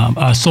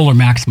 a solar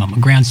maximum, a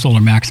grand solar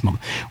maximum,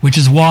 which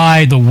is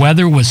why the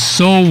weather was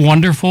so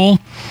wonderful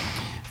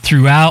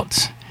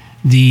throughout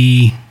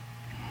the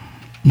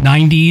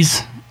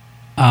 90s,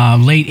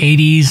 late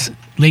 80s,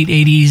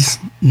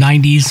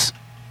 90s,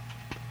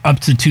 up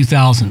to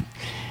 2000.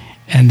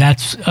 And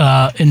that's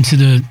into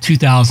the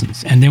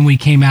 2000s. And then we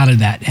came out of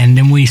that. And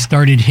then we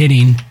started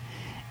hitting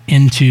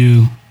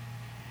into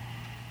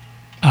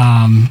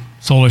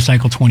solar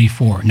cycle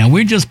 24. Now,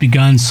 we've just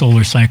begun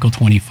solar cycle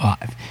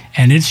 25,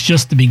 and it's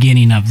just the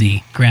beginning of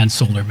the grand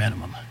solar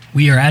minimum.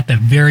 We are at the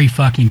very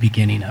fucking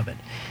beginning of it.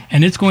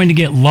 And it's going to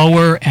get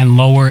lower and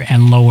lower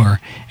and lower.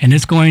 And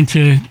it's going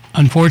to,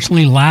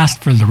 unfortunately,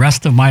 last for the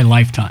rest of my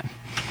lifetime.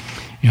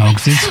 You know,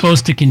 because it's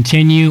supposed to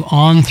continue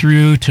on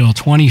through till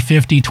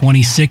 2050,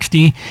 2060.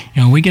 You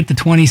know, we get to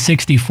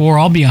 2064,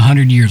 I'll be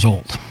 100 years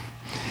old.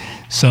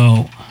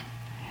 So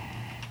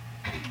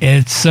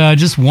it's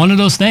just one of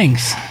those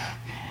things.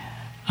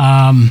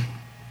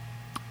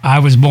 I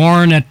was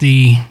born at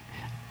the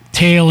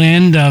tail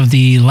end of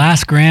the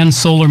last grand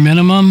solar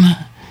minimum,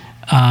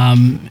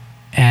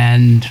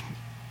 and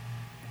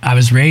I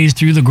was raised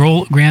through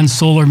the grand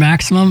solar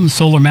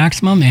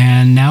maximum,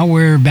 and now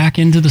we're back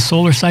into the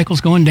solar cycles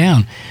going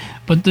down.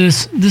 But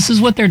this is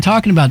what they're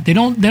talking about. They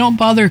don't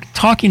bother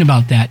talking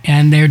about that,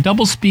 and their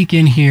doublespeak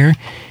in here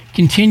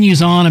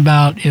continues on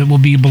about it will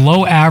be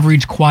below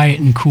average, quiet,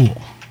 and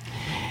cool.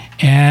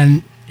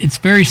 And it's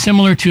very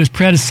similar to his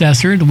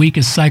predecessor, the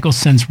weakest cycle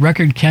since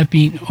record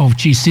keeping. Oh,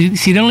 geez, see,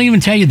 they don't even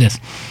tell you this.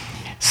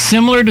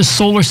 Similar to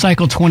solar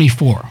cycle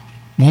 24,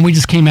 one we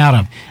just came out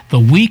of, the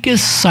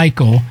weakest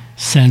cycle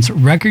since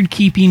record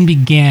keeping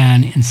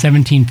began in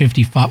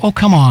 1755. Oh,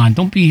 come on,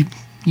 don't be.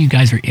 You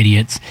guys are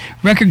idiots.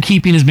 Record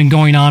keeping has been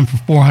going on for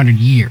 400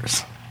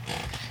 years,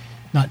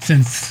 not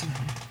since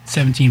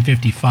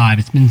 1755.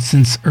 It's been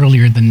since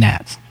earlier than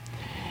that.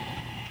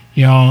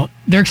 You know,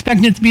 they're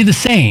expecting it to be the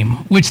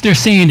same, which they're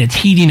saying it's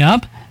heating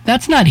up.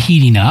 That's not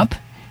heating up.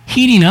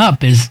 Heating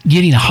up is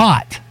getting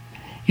hot.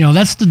 You know,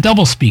 that's the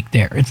doublespeak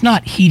there. It's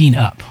not heating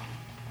up.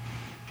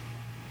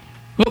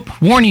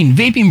 Oop, warning,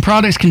 vaping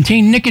products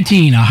contain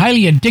nicotine, a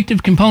highly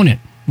addictive component.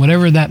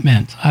 Whatever that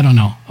meant. I don't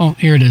know. Oh,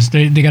 here it is.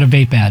 They got a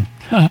vape ad.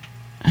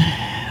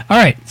 All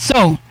right,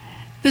 so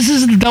this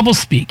is the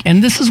doublespeak,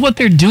 and this is what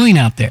they're doing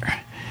out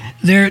there.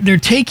 They're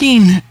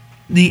taking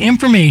the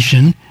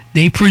information.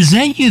 They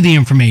present you the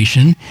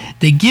information.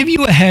 They give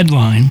you a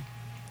headline.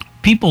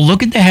 People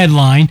look at the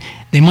headline.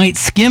 They might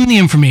skim the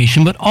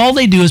information, but all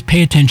they do is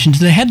pay attention to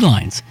the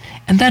headlines.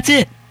 And that's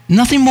it.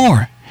 Nothing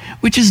more,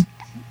 which is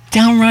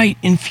downright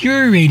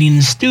infuriating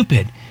and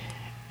stupid.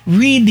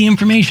 Read the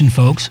information,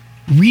 folks.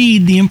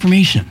 Read the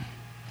information.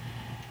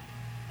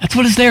 That's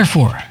what it's there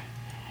for.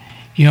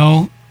 You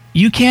know,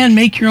 you can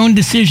make your own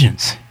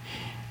decisions.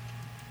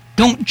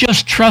 Don't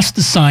just trust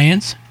the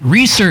science.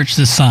 Research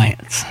the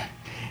science.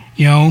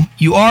 You know,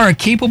 you are a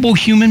capable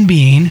human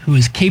being who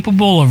is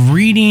capable of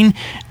reading,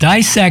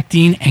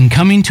 dissecting, and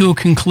coming to a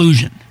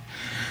conclusion.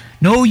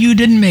 No, you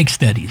didn't make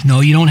studies.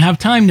 No, you don't have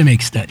time to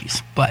make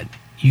studies. But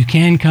you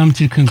can come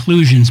to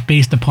conclusions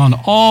based upon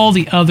all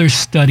the other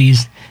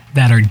studies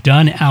that are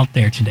done out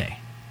there today.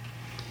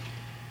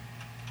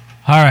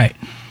 All right.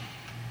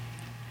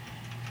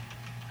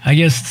 I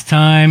guess it's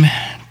time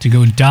to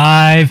go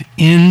dive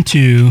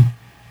into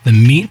the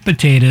meat and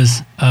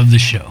potatoes of the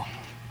show.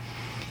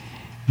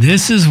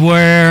 This is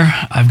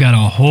where I've got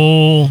a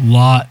whole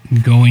lot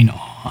going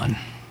on.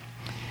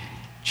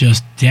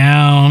 Just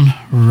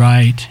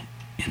downright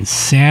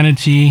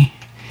insanity.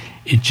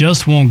 It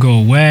just won't go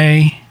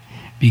away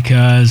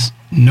because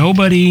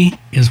nobody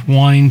is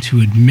wanting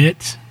to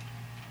admit,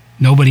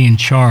 nobody in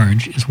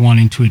charge is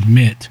wanting to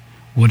admit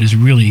what is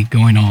really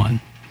going on.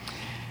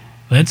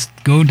 Let's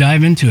go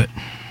dive into it.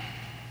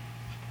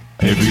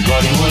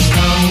 Everybody was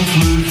kung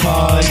flu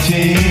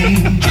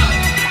fighting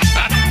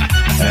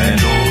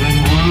and all in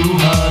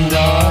Wuhan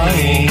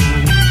dying,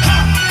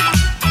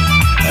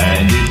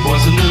 and it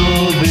was a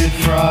little bit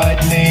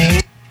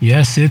frightening.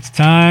 Yes, it's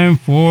time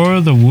for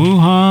the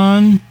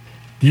Wuhan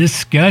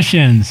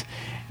discussions.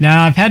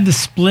 Now, I've had to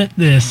split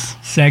this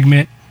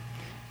segment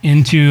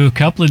into a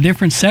couple of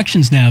different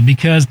sections now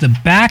because the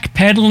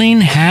backpedaling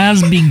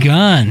has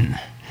begun.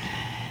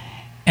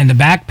 And the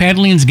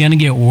backpedaling is going to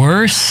get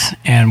worse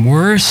and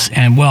worse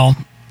and, well,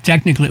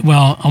 technically,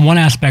 well, on one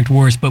aspect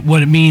worse, but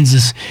what it means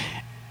is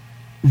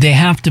they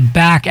have to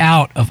back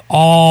out of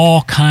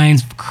all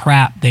kinds of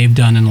crap they've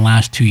done in the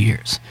last 2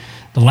 years.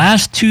 The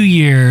last 2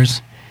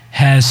 years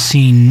has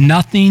seen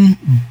nothing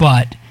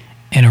but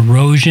an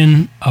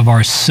erosion of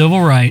our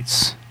civil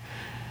rights,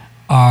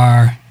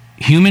 our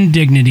human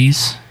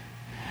dignities,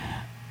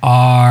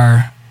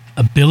 our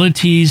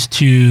abilities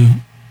to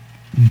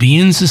be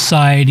in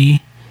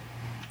society,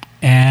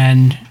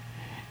 and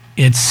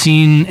it's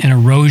seen an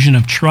erosion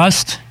of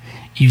trust.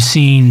 You've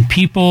seen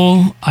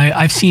people,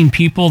 I've seen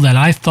people that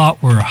I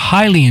thought were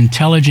highly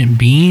intelligent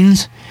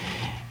beings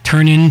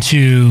turn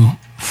into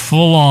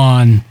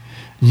full-on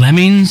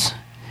lemmings,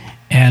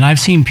 and I've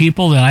seen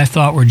people that I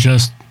thought were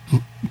just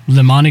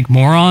lemonic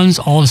morons.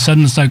 All of a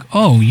sudden it's like,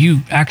 oh,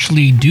 you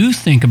actually do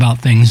think about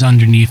things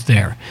underneath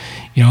there.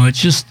 You know,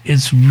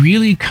 it's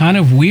really kind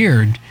of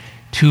weird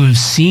to have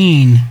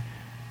seen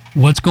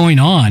what's going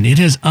on. It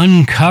has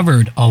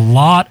uncovered a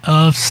lot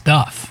of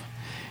stuff,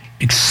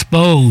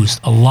 exposed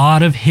a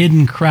lot of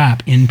hidden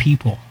crap in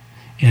people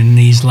in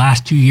these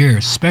last 2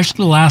 years,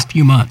 especially the last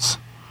few months.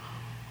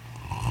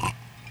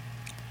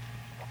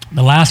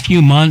 The last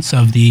few months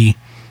of the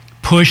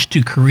push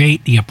to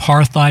create the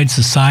apartheid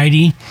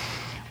society,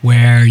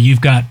 where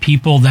you've got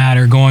people that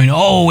are going,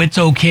 oh, it's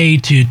okay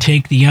to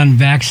take the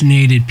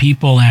unvaccinated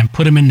people and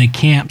put them in the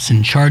camps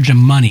and charge them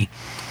money.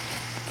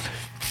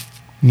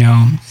 You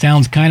know,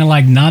 sounds kind of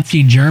like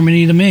Nazi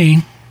Germany to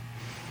me.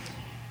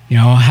 You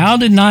know,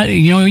 I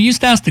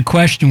used to ask the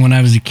question when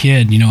I was a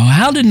kid, you know,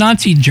 how did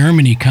Nazi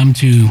Germany come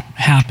to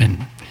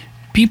happen?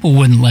 People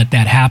wouldn't let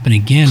that happen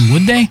again,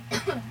 would they?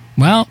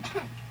 Well,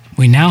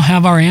 we now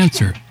have our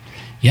answer.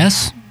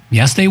 Yes,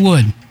 they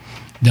would.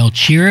 They'll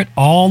cheer it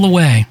all the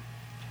way.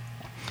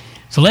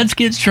 So let's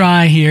get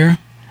try here.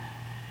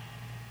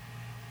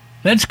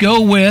 Let's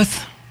go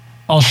with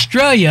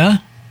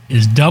Australia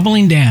is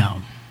doubling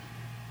down.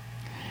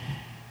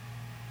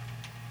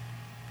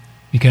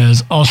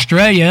 Because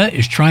Australia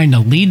is trying to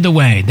lead the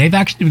way. They've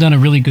actually done a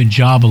really good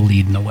job of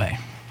leading the way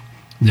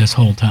this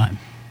whole time.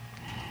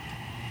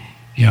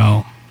 You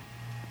know,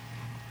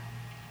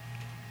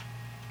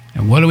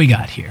 and what do we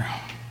got here?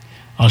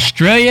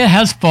 Australia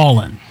has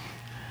fallen.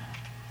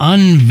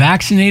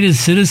 Unvaccinated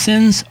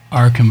citizens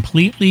are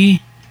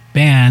completely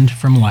banned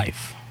from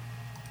life.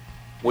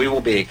 We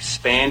will be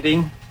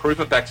expanding proof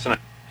of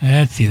vaccination.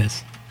 Let's see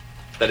this.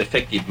 That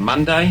effective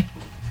Monday,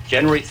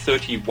 January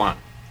 31.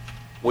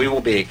 We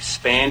will be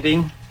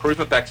expanding proof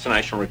of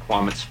vaccination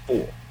requirements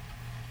for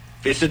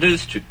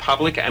visitors to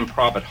public and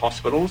private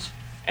hospitals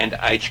and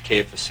aged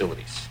care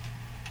facilities.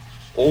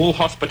 All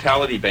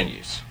hospitality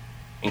venues,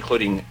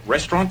 including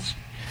restaurants,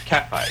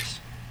 cafes,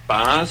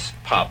 bars,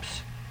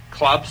 pubs,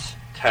 clubs,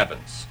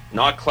 taverns,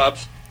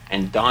 nightclubs,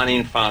 and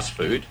dine-in fast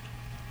food,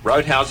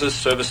 roadhouses,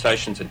 service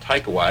stations, and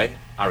takeaway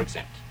are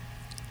exempt.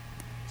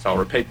 So I'll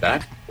repeat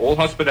that. All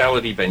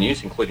hospitality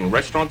venues, including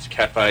restaurants,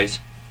 cafes,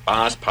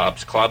 bars,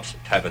 pubs, clubs,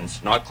 taverns,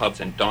 nightclubs,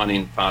 and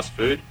dine-in fast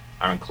food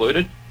are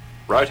included.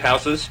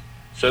 Roadhouses,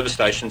 service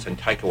stations, and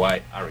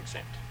takeaway are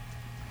exempt.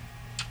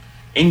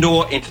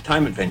 Indoor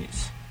entertainment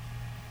venues,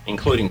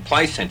 including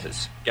play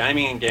centres,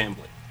 gaming and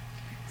gambling,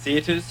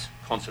 theatres,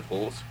 concert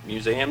halls,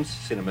 museums,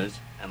 cinemas,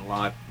 and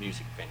live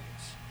music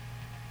venues.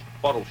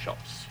 Bottle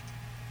shops,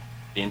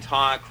 the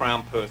entire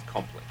Crown Perth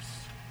complex,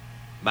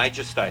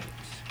 major stadiums.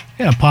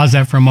 Yeah, pause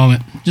that for a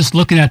moment. Just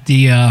looking at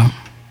the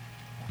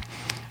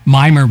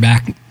mimer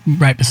back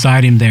right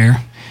beside him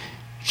there.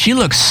 She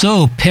looks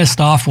so pissed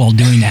off while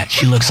doing that.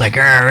 She looks like,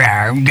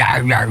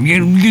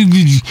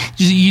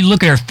 you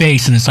look at her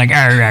face and it's like,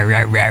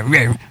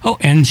 oh,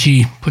 and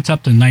she puts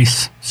up the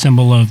nice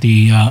symbol of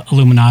the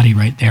Illuminati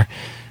right there.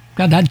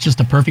 God, that's just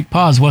a perfect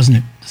pause, wasn't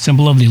it? The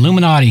symbol of the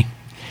Illuminati.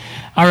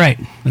 All right,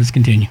 let's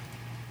continue.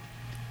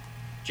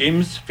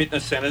 Gyms,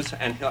 fitness centres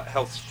and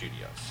health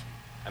studios,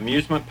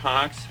 amusement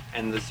parks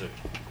and the zoo,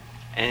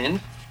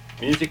 and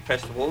music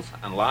festivals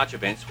and large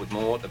events with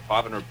more than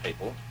 500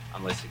 people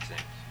unless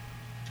exempt.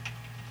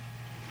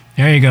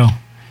 There you go.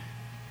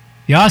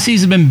 The Aussies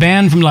have been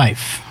banned from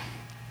life.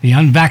 The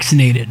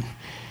unvaccinated.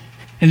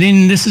 And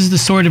then this is the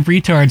sort of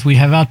retards we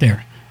have out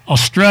there.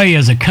 Australia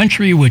is a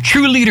country with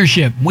true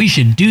leadership. We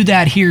should do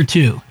that here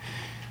too.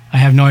 I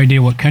have no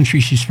idea what country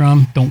she's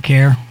from. Don't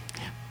care.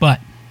 But,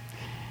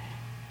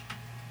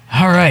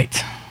 all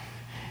right.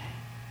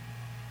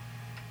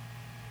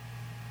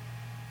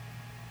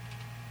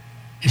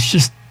 It's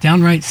just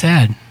downright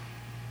sad.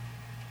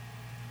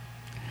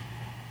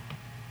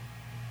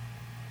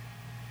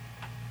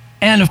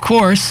 And of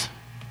course,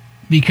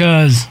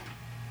 because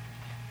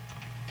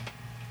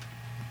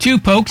 2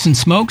 pokes and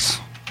smokes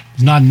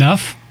is not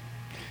enough,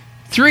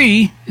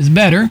 3 is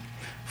better,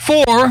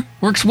 4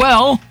 works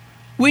well,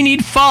 we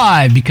need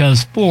 5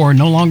 because 4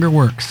 no longer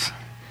works.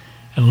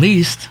 At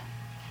least,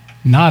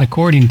 not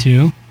according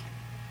to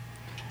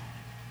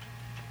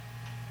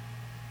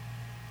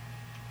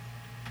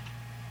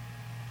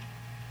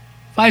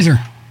Pfizer.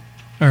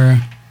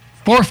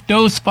 4th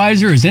dose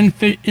Pfizer is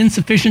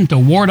insufficient to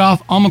ward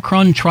off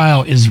Omicron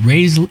trial,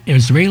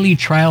 Israeli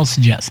trial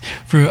suggests.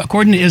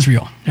 According to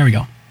Israel. There we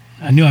go.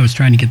 I knew I was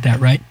trying to get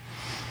that right.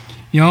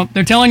 You know,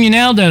 they're telling you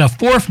now that a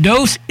 4th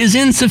dose is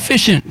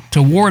insufficient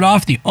to ward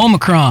off the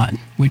Omicron,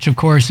 which of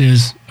course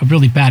is a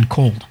really bad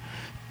cold.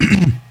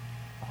 You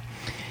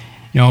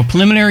know,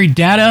 preliminary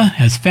data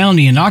has found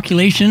the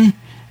inoculation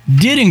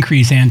did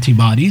increase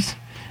antibodies.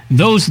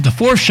 Those with the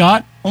 4th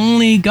shot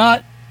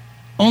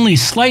only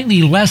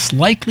slightly less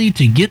likely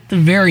to get the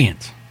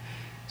variant.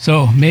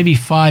 So maybe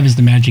 5 is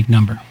the magic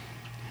number.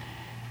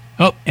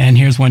 Oh, and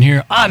here's one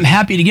here. I'm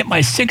happy to get my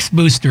 6th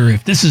booster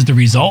if this is the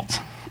result.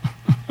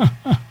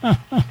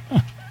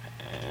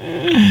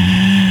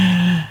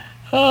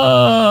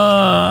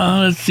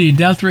 Let's see.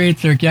 Death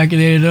rates are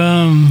calculated.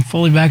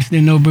 Fully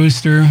vaccinated, no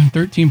booster.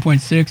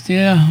 13.6.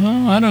 Yeah,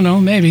 well, I don't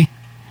know. Maybe.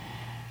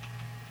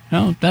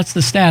 Well, that's the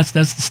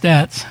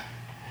stats.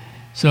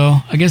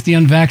 So I guess the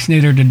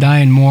unvaccinated are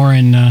dying more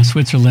in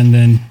Switzerland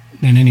than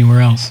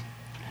anywhere else.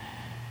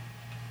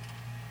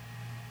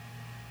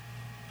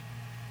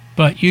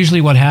 But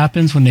usually what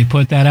happens when they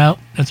put that out,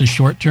 that's a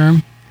short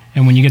term.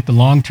 And when you get the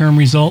long-term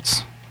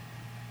results,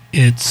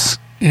 it's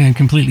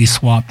completely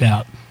swapped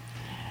out.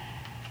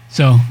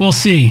 So we'll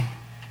see.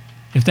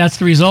 If that's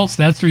the results,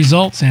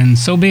 and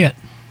so be it.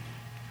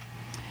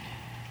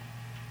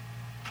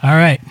 All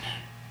right.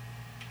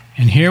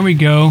 And here we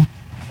go.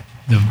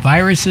 The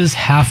virus's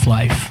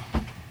half-life.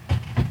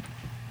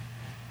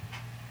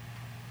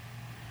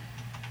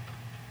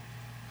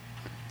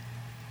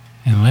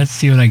 And let's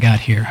see what I got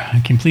here.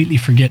 I completely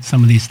forget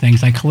some of these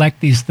things. I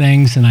collect these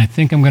things, and I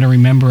think I'm going to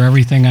remember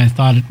everything I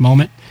thought at the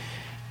moment.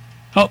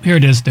 Oh, here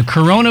it is. The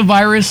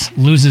coronavirus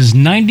loses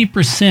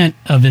 90%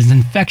 of its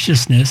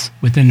infectiousness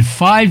within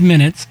 5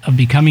 minutes of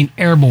becoming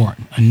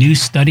airborne, a new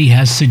study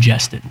has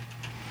suggested.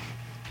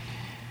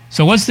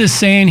 So what's this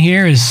saying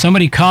here is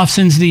somebody coughs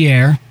into the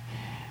air.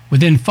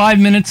 Within 5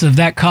 minutes of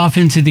that cough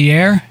into the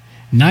air,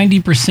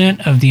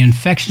 90% of the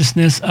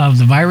infectiousness of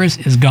the virus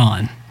is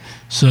gone.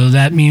 So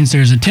that means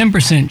there's a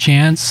 10%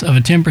 chance of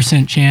a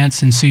 10%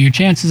 chance, and so your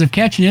chances of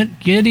catching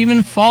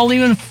it fall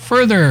even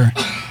further.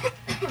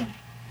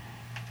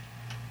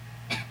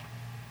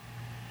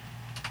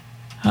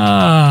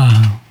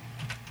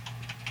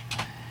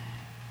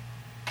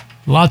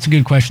 Lots of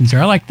good questions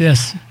there. I like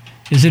this.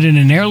 Is it in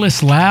an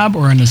airless lab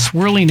or in the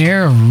swirling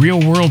air of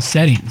real-world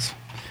settings?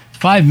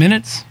 5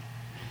 minutes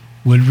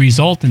would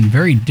result in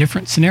very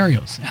different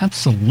scenarios.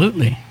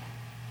 Absolutely.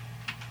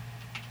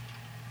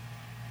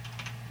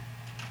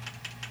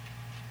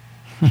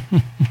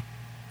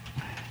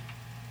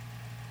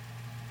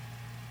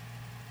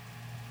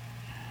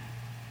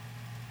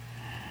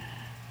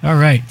 All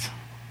right.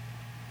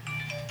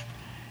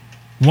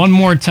 One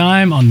more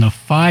time on the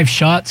 5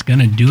 shots.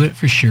 Gonna do it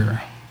for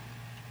sure.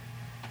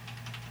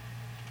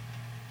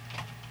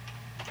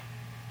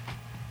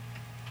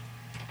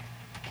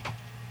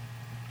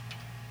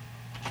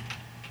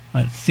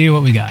 Let's see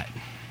what we got.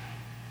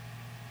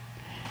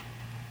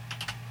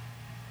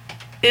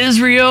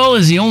 Israel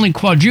is the only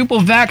quadruple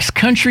vax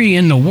country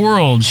in the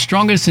world,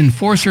 strongest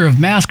enforcer of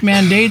mask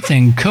mandates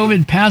and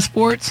COVID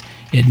passports.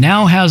 It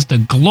now has the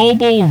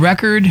global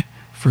record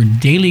for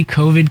daily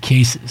COVID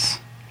cases.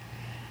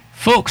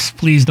 Folks,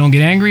 please don't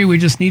get angry. We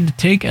just need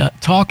to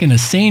talk in a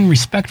sane,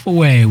 respectful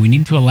way. We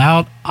need to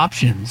allow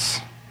options.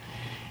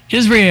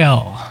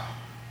 Israel,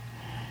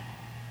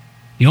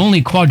 the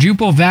only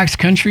quadruple vax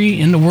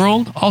country in the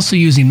world, also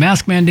using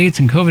mask mandates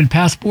and COVID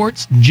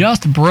passports,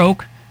 just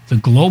broke the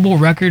global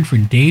record for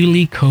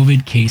daily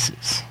COVID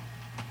cases,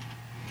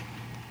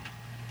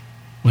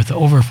 with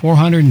over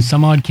 400 and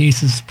some odd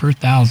cases per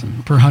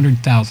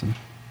 100,000.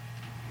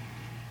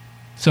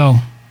 So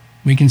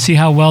we can see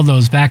how well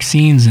those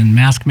vaccines and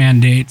mask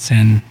mandates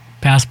and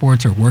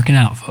passports are working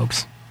out,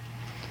 folks.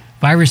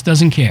 Virus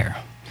doesn't care.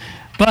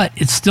 But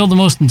it's still the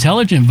most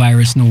intelligent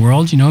virus in the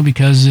world,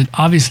 because it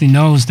obviously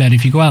knows that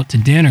if you go out to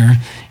dinner,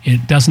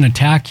 it doesn't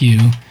attack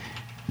you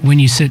when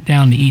you sit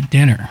down to eat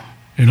dinner.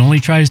 It only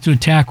tries to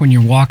attack when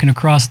you're walking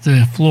across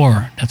the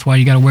floor. That's why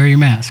you got to wear your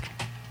mask.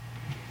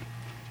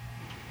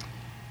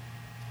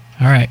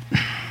 All right.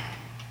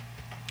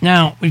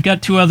 Now, we've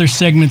got 2 other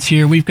segments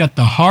here. We've got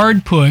the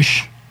hard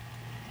push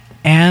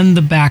and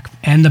the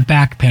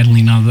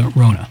backpedaling of the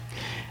Rona.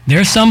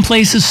 There's some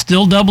places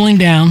still doubling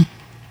down.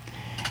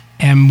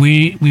 And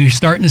we're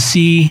starting to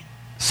see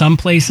some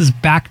places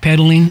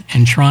backpedaling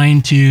and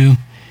trying to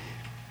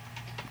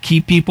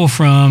keep people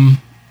from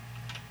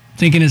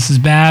thinking this is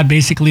bad.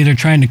 Basically, they're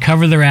trying to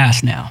cover their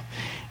ass now,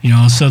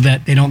 so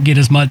that they don't get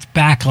as much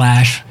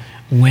backlash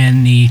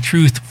when the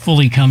truth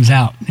fully comes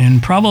out.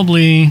 And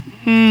probably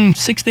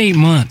 6 to 8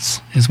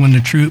 months is when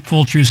the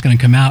full truth is going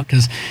to come out,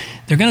 because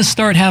they're going to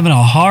start having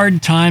a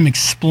hard time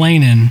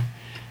explaining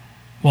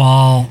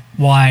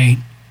why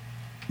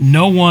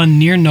no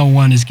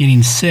one is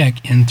getting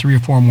sick in 3 or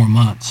 4 more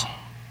months.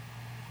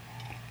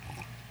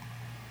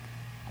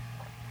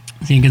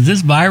 See, because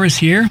this virus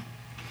here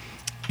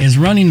is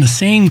running the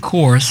same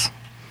course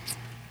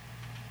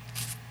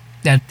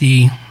that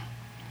the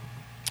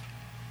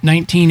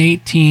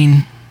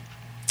 1918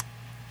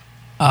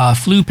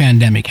 flu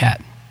pandemic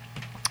had.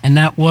 And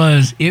that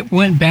was, it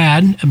went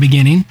bad at the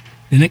beginning,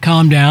 then it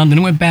calmed down, then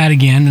it went bad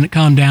again, then it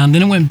calmed down,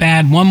 then it went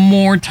bad one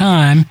more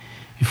time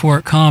before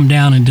it calmed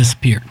down and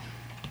disappeared.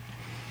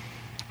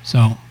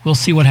 So we'll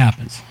see what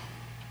happens.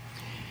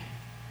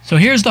 So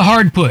here's the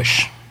hard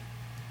push.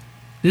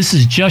 This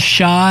is just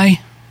shy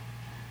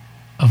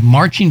of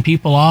marching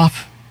people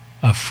off,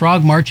 of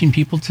frog marching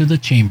people to the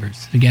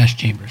chambers, the gas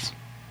chambers.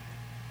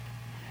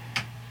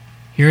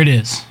 Here it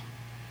is.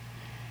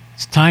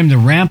 It's time to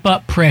ramp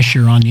up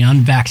pressure on the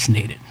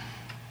unvaccinated.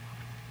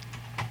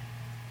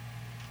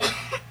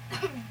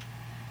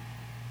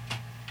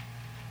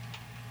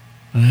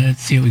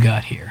 Let's see what we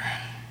got here.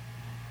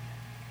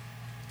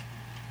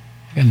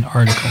 I got an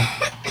article.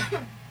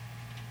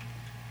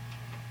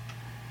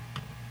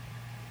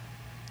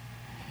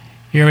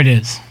 Here it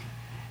is.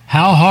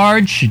 How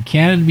hard should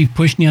Canada be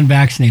pushing the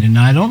unvaccinated?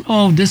 Now, I don't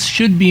know if this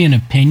should be an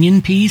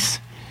opinion piece,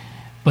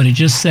 but it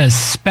just says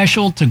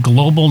special to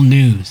global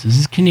news. This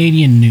is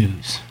Canadian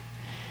news.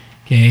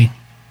 Okay.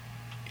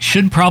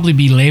 Should probably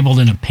be labeled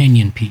an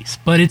opinion piece,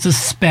 but it's a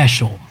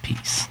special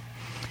piece.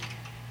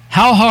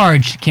 How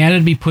hard should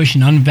Canada be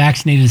pushing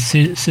unvaccinated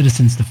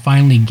citizens to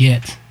finally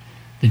get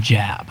the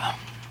jab?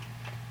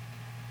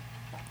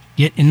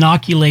 Get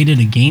inoculated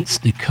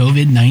against the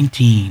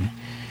COVID-19.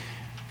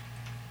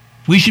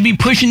 We should be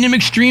pushing them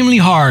extremely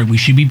hard. We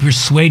should be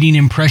persuading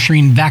and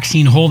pressuring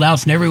vaccine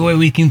holdouts in every way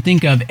we can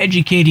think of,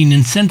 educating,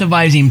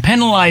 incentivizing,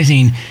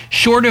 penalizing,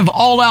 short of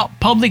all-out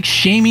public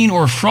shaming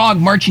or frog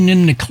marching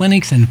into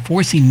clinics and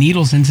forcing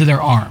needles into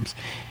their arms.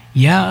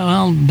 Yeah,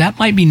 well, that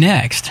might be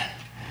next.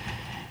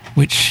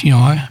 Which,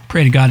 I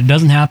pray to God it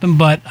doesn't happen,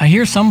 but I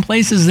hear some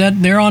places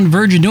that they're on the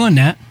verge of doing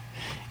that.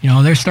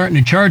 They're starting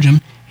to charge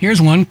them.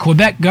 Here's one.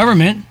 Quebec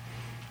government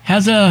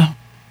has a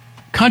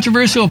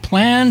controversial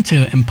plan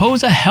to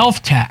impose a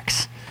health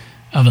tax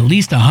of at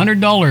least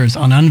 $100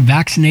 on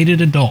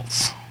unvaccinated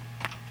adults.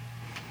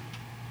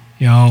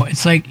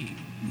 It's like,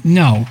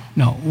 no.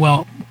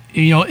 Well,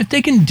 if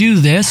they can do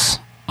this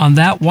on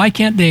that, why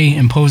can't they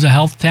impose a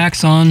health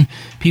tax on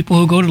people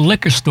who go to the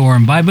liquor store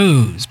and buy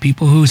booze,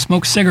 people who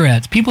smoke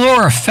cigarettes, people who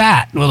are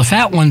fat? Well, the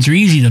fat ones are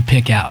easy to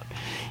pick out.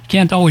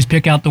 Can't always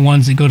pick out the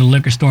ones that go to the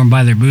liquor store and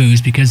buy their booze,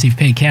 because if you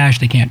pay cash,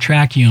 they can't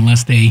track you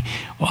unless they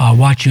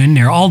watch you in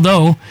there.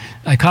 Although,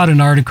 I caught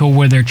an article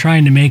where they're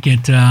trying to make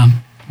it,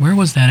 where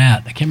was that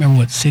at? I can't remember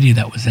what city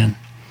that was in.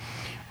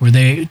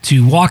 Where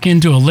to walk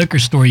into a liquor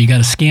store, you got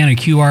to scan a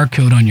QR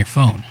code on your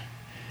phone.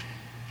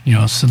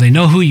 So they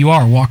know who you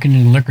are walking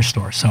into the liquor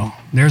store. So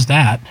there's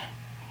that.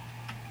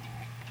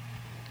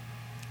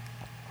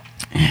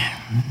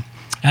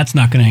 That's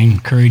not going to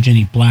encourage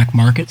any black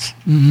markets.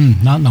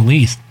 Not in the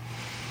least.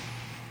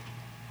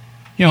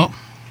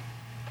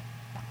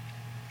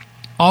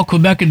 All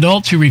Quebec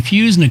adults who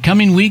refuse in the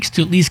coming weeks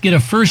to at least get a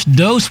first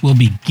dose will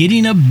be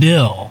getting a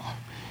bill.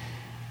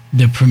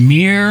 The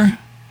Premier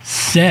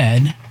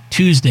said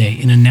Tuesday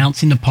in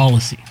announcing the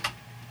policy.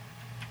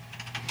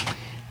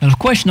 Now, the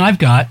question I've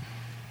got,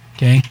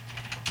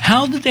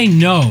 how do they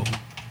know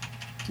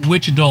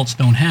which adults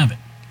don't have it?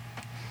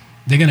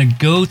 They're going to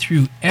go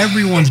through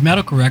everyone's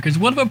medical records.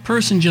 What if a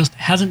person just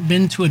hasn't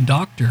been to a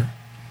doctor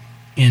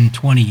in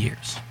 20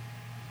 years?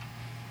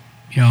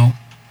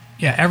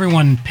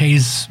 Everyone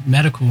pays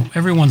medical,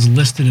 everyone's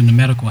listed in the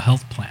medical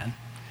health plan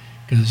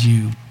because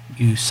you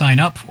sign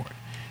up for it.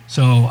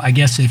 So I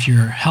guess if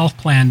your health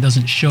plan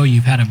doesn't show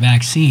you've had a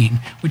vaccine,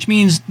 which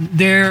means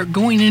they're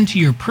going into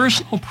your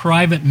personal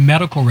private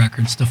medical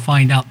records to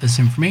find out this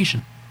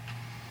information.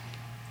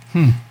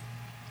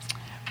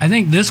 I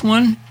think this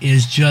one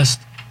is just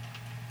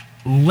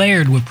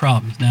layered with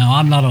problems. Now,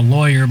 I'm not a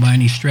lawyer by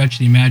any stretch of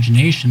the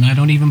imagination. I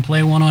don't even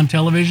play one on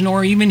television,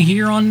 or even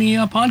here on the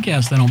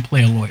podcast, I don't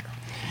play a lawyer.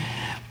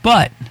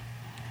 But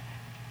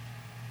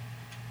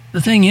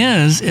the thing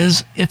is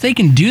if they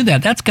can do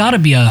that, that's got to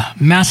be a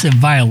massive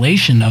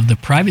violation of the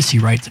privacy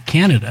rights of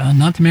Canada,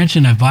 not to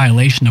mention a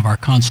violation of our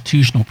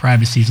constitutional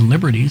privacies and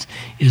liberties,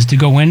 is to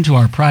go into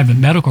our private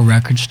medical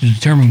records to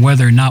determine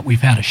whether or not we've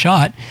had a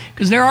shot,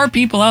 because there are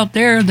people out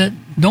there that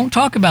don't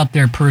talk about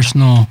their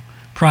personal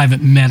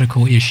private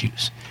medical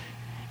issues,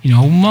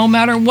 no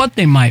matter what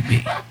they might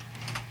be.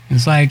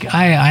 It's like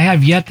I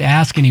have yet to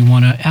have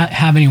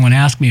anyone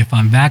ask me if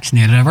I'm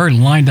vaccinated. I've already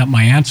lined up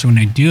my answer when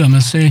they do. I'm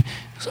going to say,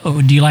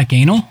 so do you like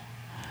anal?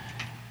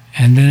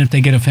 And then if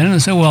they get offended, they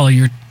say, well,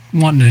 you're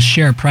wanting to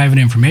share private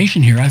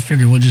information here. I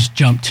figure we'll just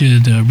jump to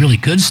the really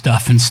good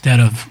stuff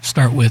instead of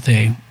start with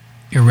a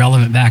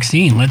irrelevant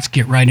vaccine. Let's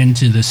get right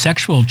into the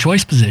sexual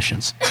choice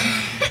positions.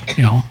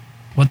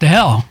 What the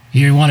hell?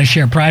 You want to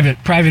share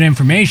private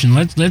information?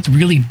 Let's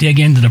really dig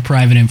into the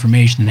private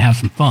information and have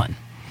some fun.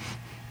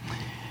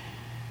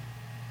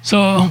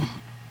 So,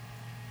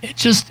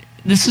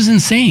 this is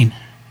insane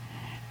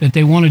that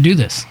they want to do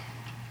this.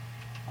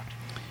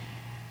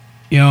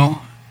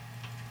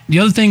 The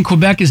other thing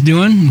Quebec is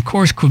doing, of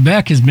course,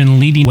 Quebec has been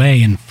leading the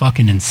way in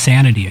fucking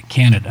insanity of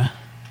Canada.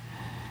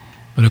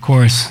 But of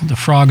course, the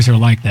frogs are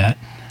like that.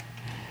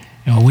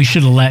 We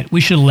should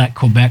have let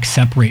Quebec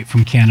separate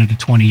from Canada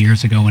 20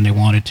 years ago when they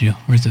wanted to.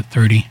 Or is it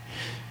 30?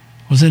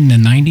 Was it in the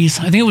 90s?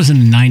 I think it was in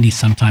the 90s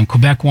sometime.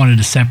 Quebec wanted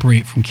to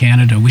separate from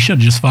Canada. We should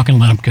have just fucking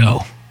let them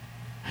go.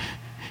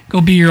 Go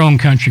be your own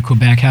country,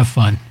 Quebec. Have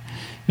fun.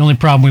 The only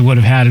problem we would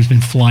have had is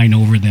been flying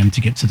over them to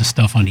get to the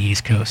stuff on the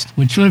East Coast,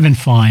 which would have been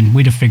fine.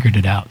 We'd have figured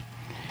it out.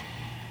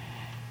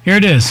 Here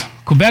it is.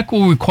 Quebec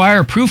will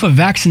require proof of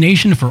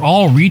vaccination for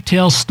all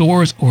retail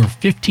stores over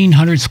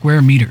 1,500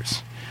 square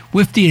meters,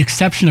 with the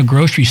exception of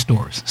grocery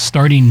stores,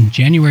 starting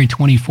January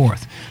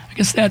 24th. I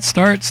guess that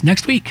starts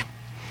next week,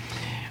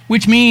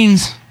 which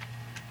means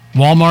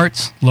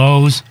Walmarts,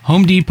 Lowe's,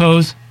 Home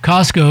Depots,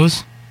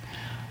 Costco's,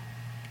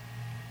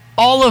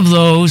 all of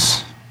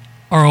those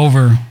are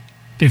over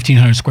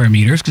 1,500 square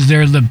meters because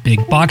they're the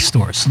big box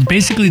stores. So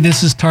basically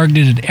this is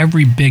targeted at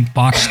every big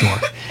box store,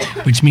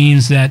 which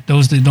means that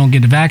those that don't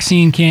get the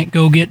vaccine can't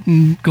go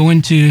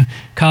into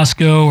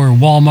Costco or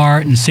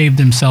Walmart and save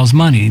themselves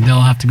money.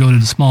 They'll have to go to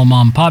the small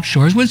mom and pop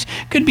stores, which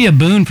could be a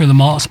boon for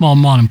the small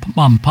mom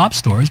and pop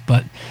stores,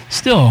 but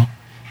still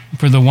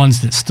for the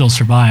ones that still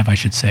survive, I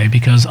should say,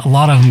 because a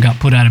lot of them got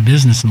put out of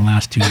business in the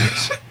last 2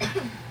 years.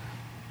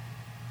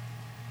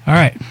 All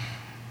right.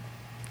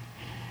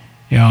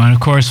 And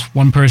of course,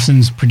 one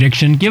person's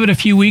prediction, give it a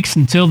few weeks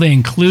until they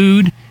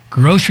include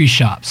grocery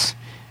shops.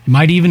 It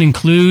might even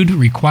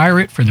require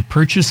it for the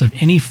purchase of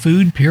any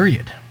food,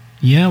 period.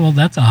 Yeah, well,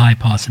 that's a high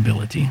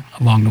possibility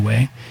along the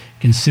way,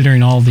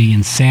 considering all the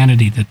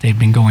insanity that they've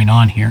been going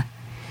on here.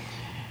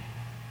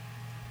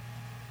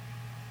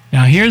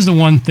 Now, here's the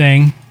one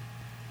thing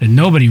that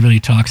nobody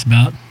really talks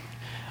about.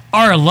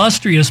 Our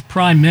illustrious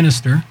prime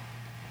minister,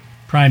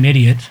 prime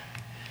idiot,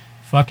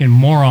 fucking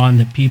moron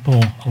that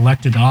people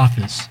elected to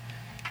office.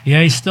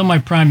 Yeah, he's still my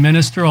prime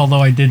minister,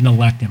 although I didn't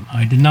elect him.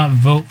 I did not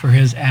vote for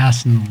his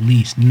ass in the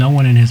least. No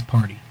one in his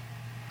party.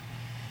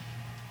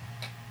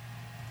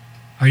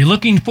 Are you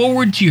looking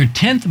forward to your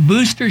 10th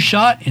booster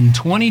shot in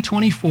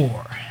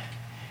 2024?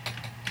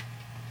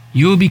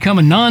 You will become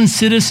a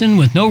non-citizen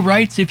with no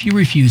rights if you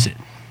refuse it.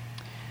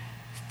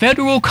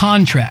 Federal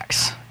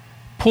contracts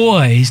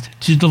poised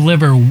to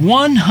deliver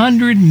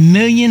 100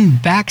 million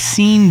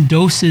vaccine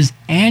doses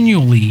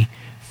annually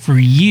for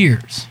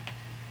years.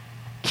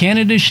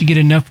 Canada should get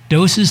enough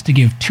doses to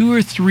give 2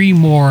 or 3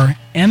 more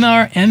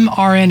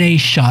mRNA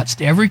shots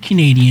to every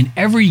Canadian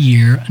every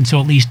year until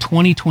at least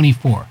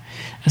 2024. Now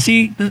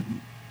see,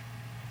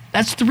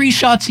 that's 3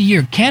 shots a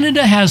year.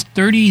 Canada has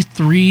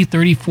 33,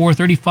 34,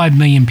 35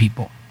 million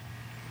people.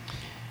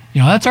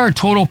 You know, that's our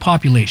total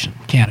population,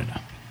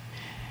 Canada.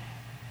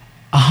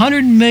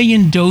 100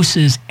 million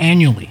doses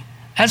annually.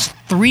 That's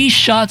 3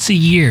 shots a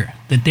year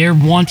that they're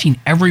wanting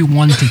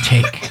everyone to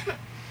take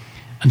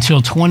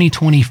until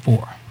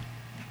 2024.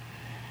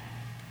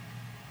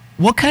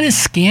 What kind of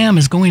scam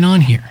is going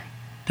on here?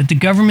 That the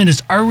government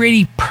has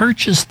already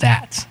purchased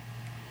that.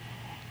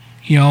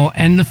 You know,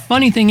 and the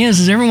funny thing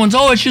is everyone's,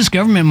 oh, it's just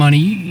government money.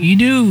 You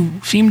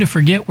do seem to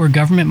forget where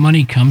government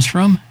money comes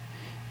from.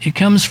 It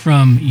comes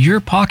from your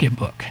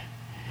pocketbook.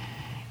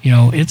 You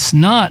know, it's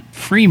not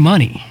free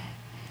money.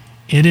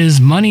 It is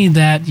money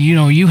that, you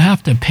know, you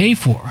have to pay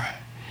for,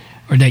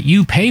 or that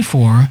you pay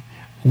for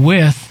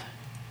with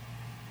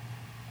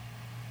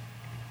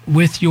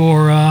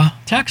your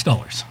tax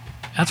dollars.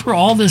 That's where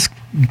all this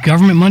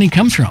government money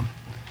comes from.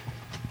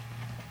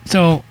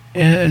 So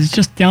it's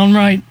just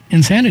downright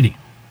insanity.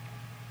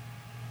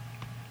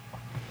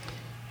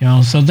 You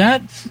know, so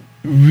that's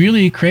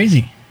really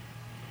crazy.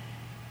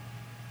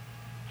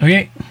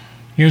 Okay,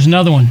 here's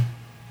another one.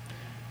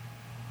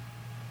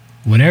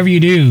 Whatever you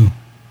do,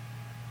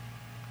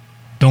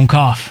 don't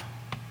cough.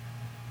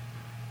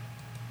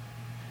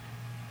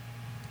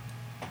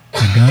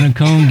 They're gonna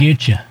come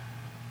get you.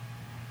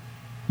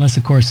 Unless,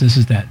 of course, this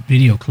is that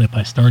video clip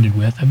I started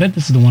with. I bet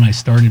this is the one I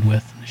started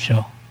with in the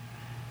show.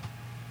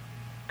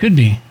 Could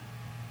be.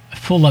 I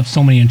pulled up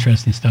so many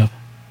interesting stuff.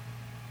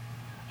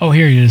 Oh,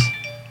 here it is.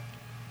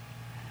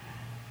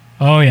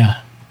 Oh,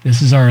 yeah.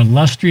 This is our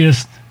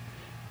illustrious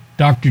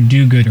Dr.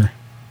 Do-Gooder.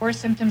 Or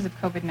symptoms of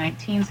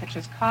COVID-19, such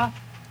as cough.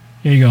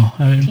 Here you go.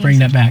 Bring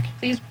that back.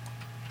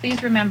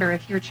 Please remember,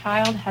 if your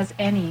child has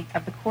any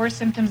of the core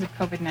symptoms of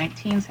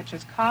COVID-19, such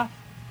as cough,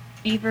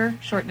 fever,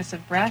 shortness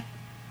of breath,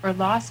 or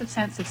loss of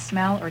sense of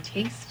smell or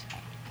taste,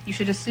 you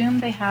should assume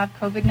they have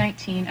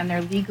COVID-19 and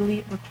they're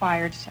legally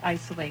required to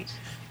isolate.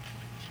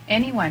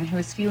 Anyone who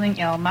is feeling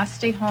ill must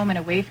stay home and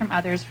away from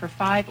others for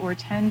 5 or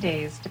 10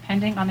 days,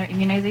 depending on their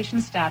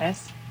immunization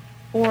status,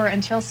 or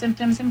until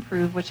symptoms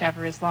improve,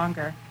 whichever is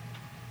longer.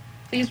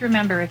 Please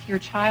remember, if your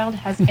child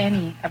has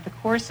any of the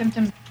core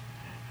symptoms...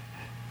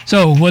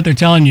 So what they're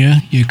telling you,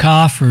 you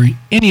cough or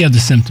any of the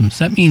symptoms,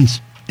 that means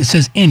it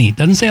says any. It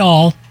doesn't say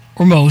all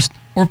or most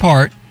or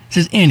part. It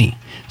says any.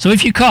 So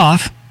if you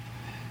cough,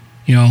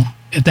 you know,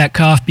 if that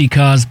cough be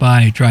caused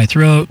by dry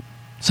throat,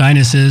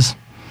 sinuses,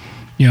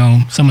 you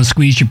know, someone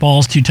squeezed your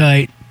balls too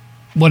tight,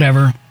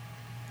 whatever,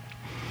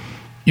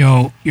 you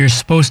know, you're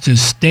supposed to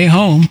stay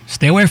home,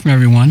 stay away from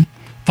everyone.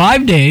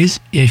 5 days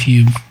if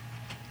you've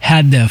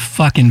had the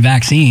fucking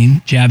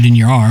vaccine jabbed in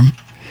your arm.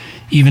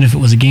 Even if it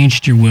was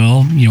against your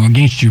will, you know,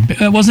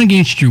 it wasn't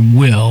against your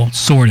will,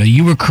 sort of.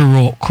 You were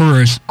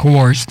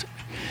coerced.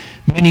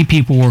 Many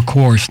people were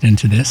coerced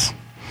into this,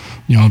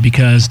 you know,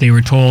 because they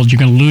were told you're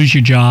going to lose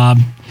your job.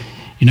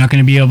 You're not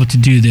going to be able to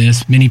do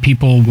this. Many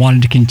people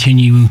wanted to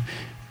continue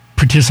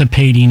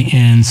participating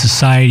in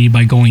society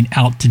by going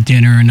out to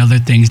dinner and other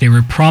things. They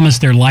were promised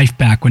their life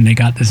back when they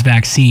got this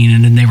vaccine,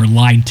 and then they were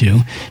lied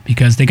to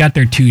because they got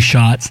their 2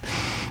 shots.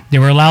 They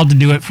were allowed to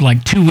do it for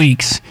like 2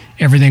 weeks.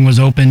 Everything was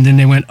open. Then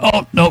they went,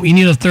 oh, no, you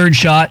need a 3rd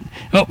shot.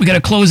 Oh, we got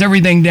to close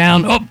everything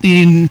down. Oh,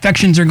 the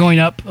infections are going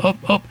up.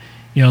 Oh.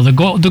 You know, the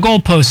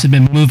goalposts have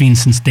been moving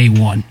since day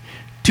 1.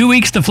 2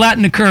 weeks to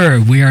flatten the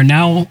curve. We are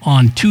now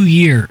on 2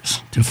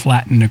 years to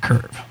flatten the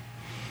curve.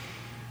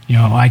 You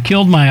know, I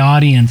killed my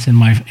audience in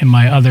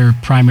my other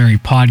primary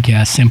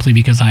podcast simply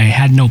because I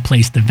had no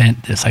place to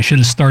vent this. I should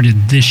have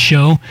started this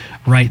show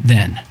right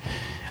then.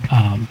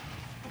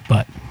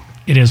 But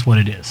it is what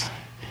it is.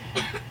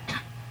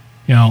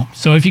 You know,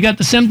 so if you got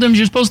the symptoms,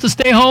 you're supposed to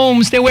stay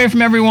home, stay away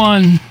from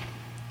everyone.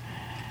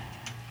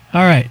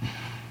 All right.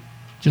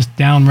 Just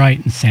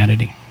downright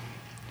insanity.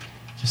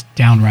 Just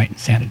downright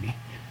insanity.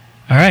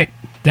 All right.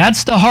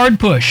 That's the hard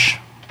push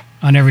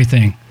on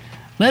everything.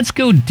 Let's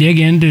go dig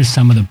into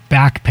some of the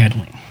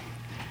backpedaling.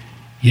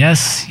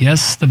 Yes,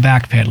 the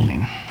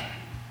backpedaling.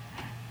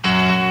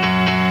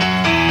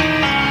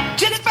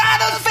 Just buy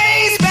those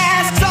face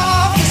masks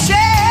off the shelf.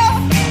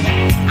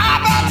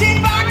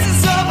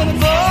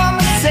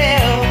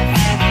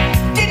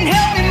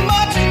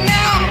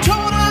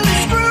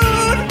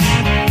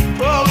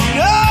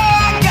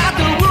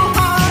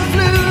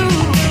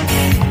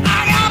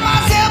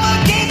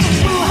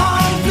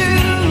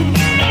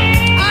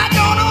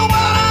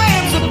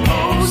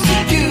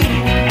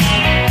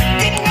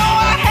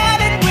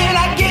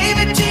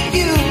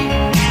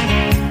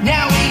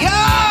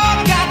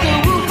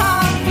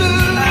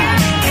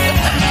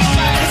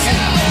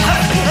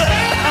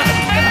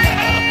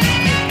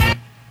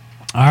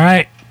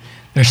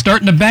 They're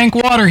starting to bank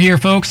water here,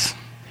 folks.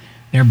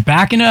 They're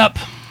backing up.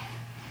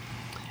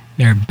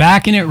 They're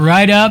backing it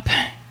right up,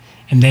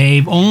 and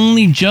they've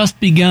only just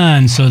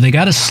begun, so they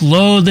got to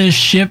slow this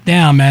ship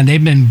down, man.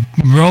 They've been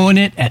rowing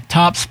it at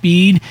top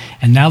speed,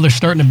 and now they're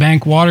starting to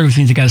bank water, which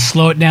means they got to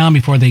slow it down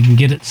before they can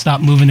get it stop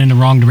moving in the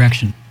wrong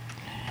direction.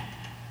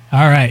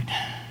 All right.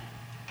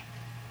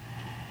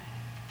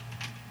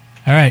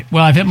 All right.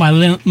 Well, I've hit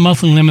my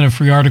monthly limit of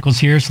free articles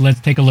here, so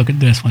let's take a look at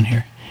this one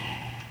here.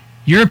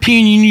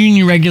 European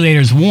Union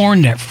regulators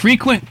warn that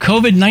frequent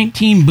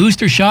COVID-19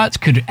 booster shots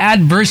could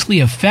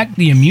adversely affect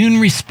the immune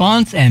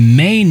response and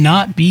may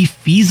not be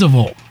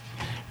feasible.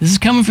 This is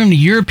coming from the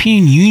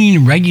European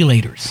Union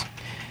regulators.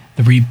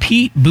 The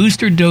repeat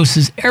booster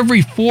doses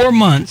every 4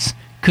 months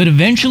could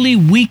eventually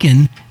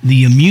weaken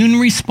the immune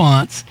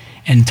response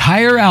and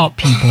tire out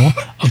people,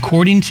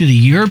 according to the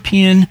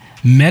European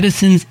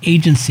Medicines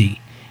Agency.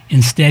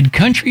 Instead,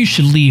 countries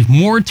should leave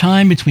more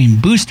time between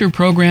booster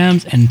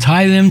programs and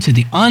tie them to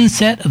the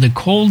onset of the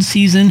cold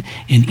season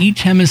in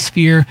each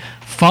hemisphere,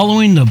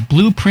 following the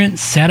blueprint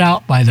set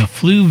out by the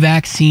flu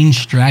vaccine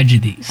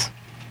strategies.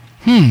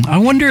 I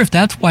wonder if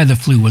that's why the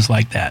flu was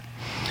like that.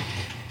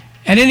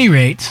 At any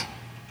rate,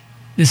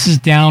 this is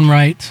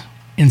downright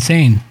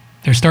insane.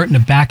 They're starting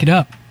to back it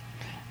up.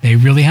 They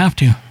really have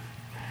to.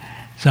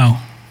 So,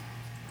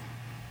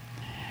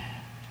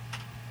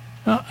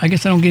 well, I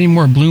guess I don't get any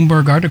more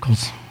Bloomberg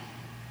articles.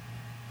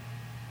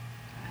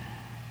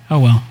 Oh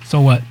well, so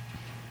what?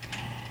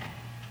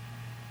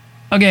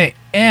 Okay,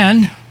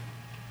 and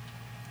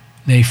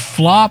they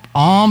flop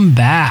on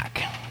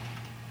back.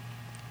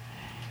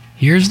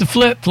 Here's the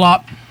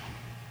flip-flop.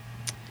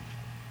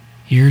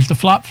 Here's the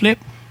flop-flip.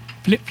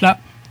 Flip-flop.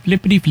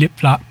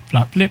 Flippity-flip-flop.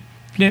 Flop-flip.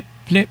 Flip,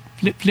 flip,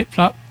 flip,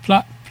 flip-flop.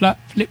 Flop, flop,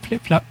 flip,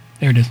 flip-flop.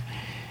 There it is.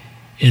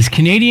 Is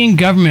Canadian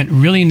government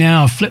really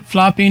now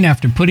flip-flopping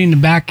after putting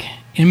back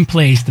in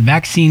place the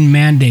vaccine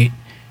mandate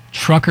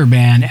trucker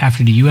ban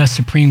after the U.S.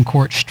 Supreme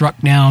Court struck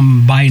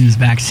down Biden's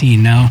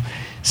vaccine? Now,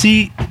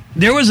 see,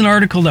 there was an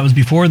article that was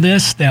before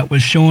this that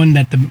was showing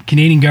that the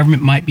Canadian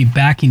government might be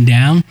backing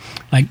down.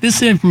 Like,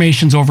 this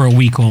information's over a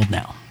week old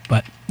now.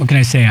 But what can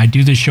I say? I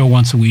do this show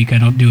once a week. I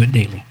don't do it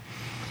daily.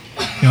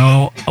 You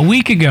know, a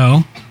week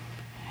ago,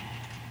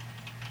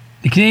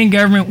 the Canadian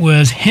government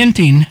was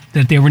hinting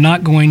that they were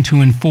not going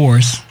to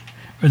enforce,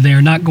 or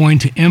they're not going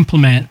to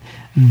implement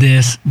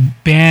this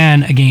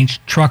ban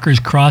against truckers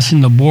crossing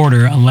the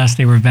border unless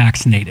they were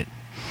vaccinated.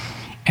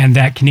 And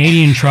that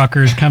Canadian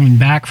truckers coming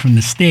back from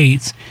the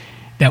States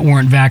that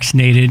weren't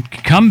vaccinated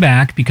could come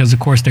back because, of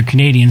course, they're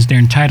Canadians. They're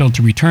entitled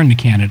to return to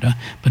Canada,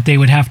 but they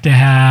would have to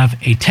have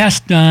a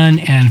test done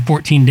and a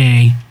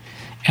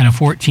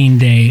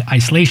 14-day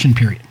isolation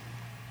period.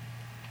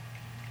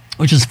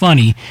 Which is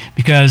funny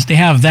because they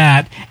have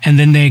that, and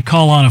then they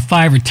call on a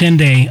 5 or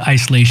 10-day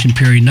isolation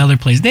period in other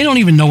places. They don't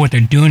even know what they're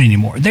doing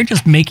anymore. They're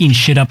just making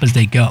shit up as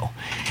they go.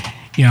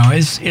 You know,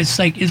 it's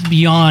like it's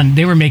beyond.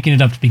 They were making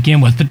it up to begin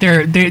with, but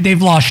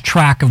they've lost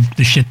track of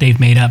the shit they've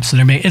made up. So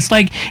it's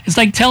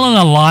like telling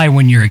a lie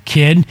when you're a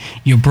kid.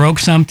 You broke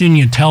something,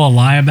 you tell a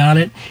lie about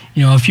it.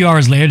 You know, a few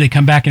hours later they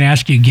come back and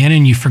ask you again,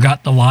 and you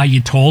forgot the lie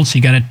you told, so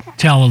you got to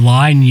tell a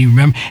lie, and you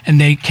remember, and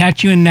they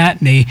catch you in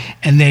that,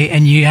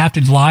 and you have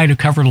to lie to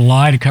cover the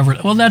lie to cover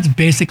it. Well, that's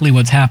basically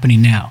what's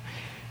happening now.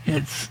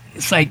 It's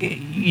like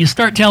you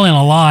start telling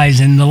lies,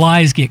 and the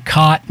lies get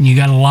caught, and you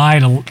got to lie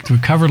to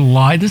cover the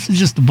lie. This is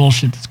just the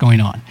bullshit that's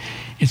going on.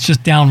 It's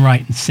just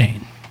downright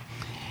insane.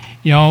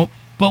 You know,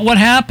 but what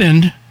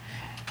happened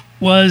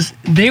was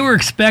they were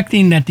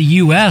expecting that the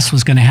U.S.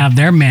 was going to have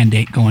their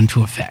mandate go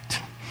into effect.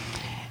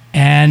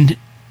 And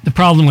the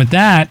problem with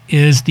that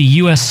is the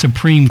U.S.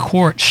 Supreme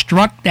Court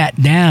struck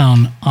that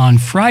down on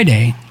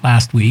Friday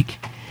last week.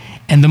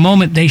 And the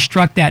moment they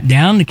struck that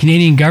down, the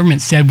Canadian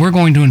government said, we're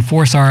going to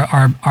enforce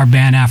our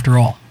ban after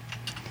all.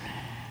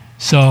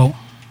 So,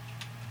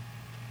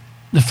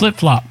 the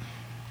flip-flop.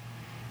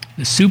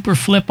 The super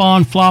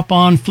flip-on,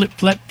 flop-on,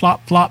 flip-flip,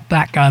 flop-flop,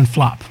 back-on,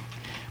 flop.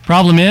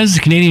 Problem is,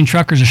 the Canadian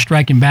truckers are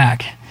striking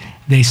back.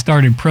 They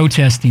started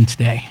protesting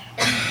today.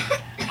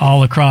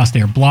 All across.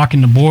 They're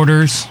blocking the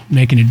borders,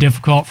 making it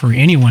difficult for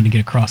anyone to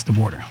get across the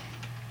border.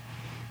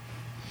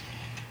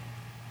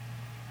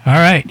 All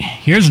right,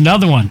 here's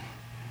another one.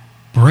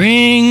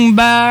 Bring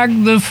back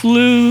the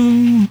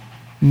flu.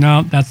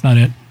 No, that's not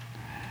it.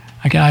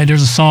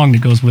 There's a song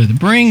that goes with it.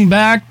 Bring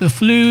back the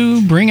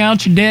flu. Bring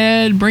out your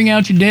dead. Bring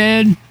out your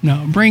dead.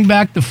 No, bring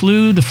back the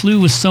flu. The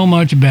flu was so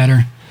much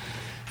better.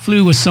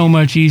 Flu was so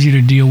much easier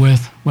to deal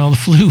with. Well, the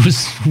flu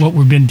was what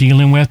we've been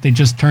dealing with. They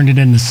just turned it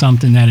into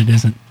something that it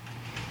isn't.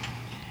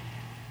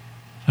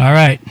 All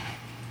right.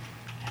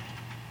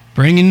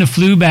 Bringing the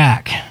flu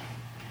back.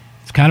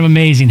 It's kind of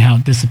amazing how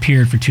it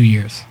disappeared for 2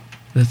 years.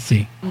 Let's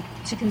see.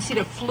 To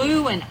consider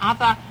flu and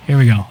other... Here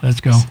we go. Let's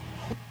go.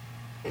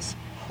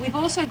 We've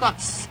also got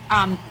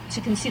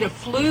to consider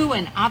flu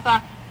and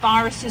other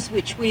viruses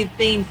which we've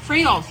been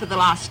free of for the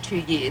last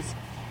 2 years.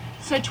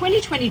 So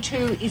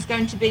 2022 is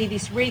going to be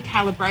this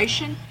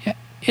recalibration. Yeah.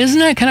 Isn't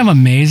that kind of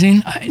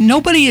amazing?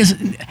 Nobody is...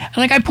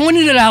 Like, I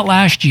pointed it out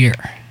last year.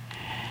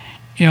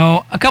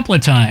 a couple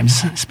of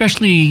times,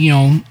 especially,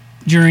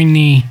 during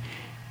the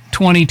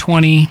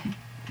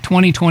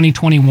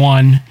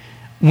 2020-21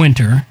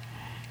 winter,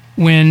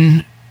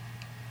 when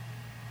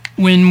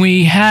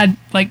we had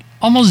like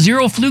almost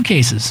zero flu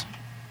cases.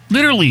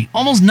 Literally,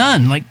 almost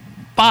none, like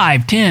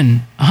 5,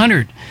 10,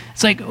 100.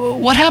 It's like,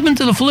 what happened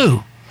to the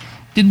flu?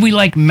 Did we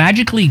like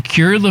magically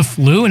cure the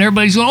flu? And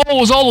everybody's going, oh, it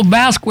was all the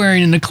mask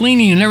wearing and the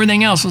cleaning and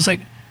everything else. It's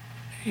like,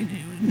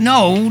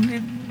 no.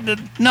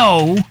 The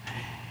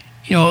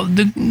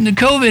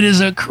COVID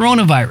is a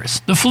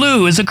coronavirus. The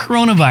flu is a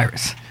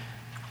coronavirus.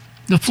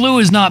 The flu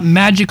is not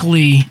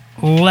magically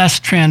less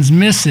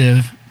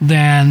transmissive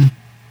than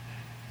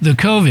the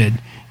COVID.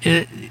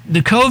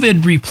 The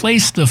COVID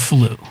replaced the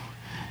flu.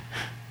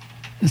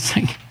 It's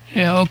like,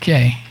 yeah,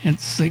 okay.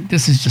 It's like,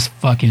 this is just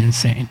fucking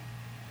insane.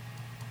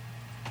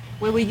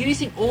 Where we're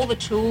using all the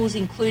tools,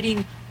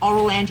 including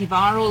oral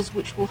antivirals,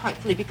 which will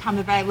hopefully become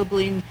available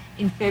in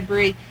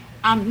February.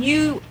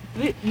 New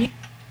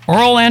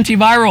oral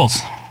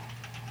antivirals.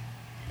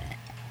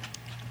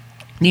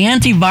 The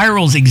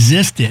antivirals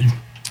existed.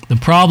 The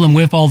problem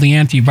with all the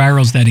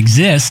antivirals that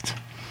exist,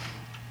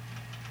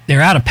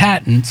 they're out of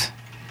patent.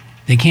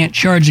 They can't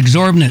charge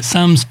exorbitant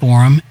sums for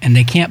them, and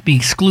they can't be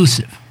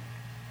exclusive.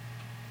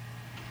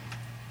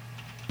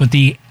 But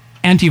the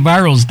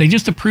antivirals, they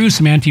just approved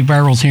some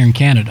antivirals here in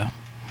Canada.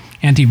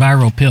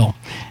 Antiviral pill.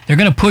 They're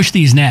going to push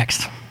these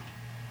next.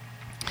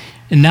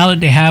 And now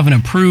that they have an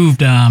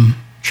approved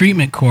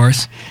treatment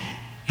course,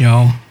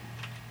 who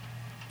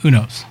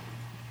knows?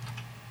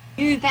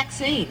 New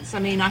vaccines. I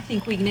mean, I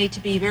think we need to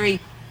be very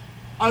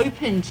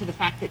open to the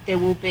fact that there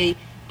will be,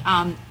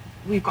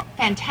 we've got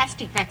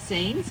fantastic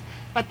vaccines,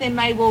 but there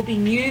may well be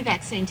new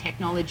vaccine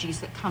technologies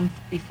that come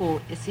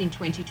before us in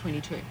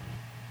 2022.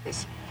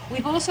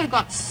 We've also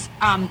got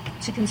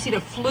to consider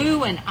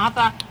flu and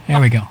other...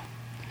 There we go.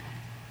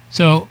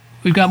 So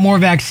we've got more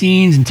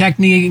vaccines and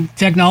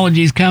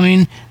technologies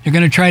coming. They're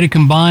going to try to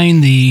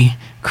combine the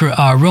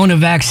Rona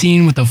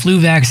vaccine with the flu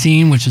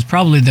vaccine, which is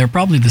probably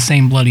the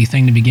same bloody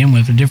thing to begin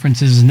with. The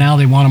difference is now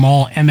they want them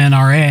all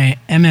mRNA,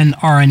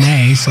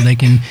 so they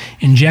can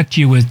inject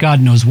you with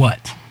God knows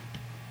what.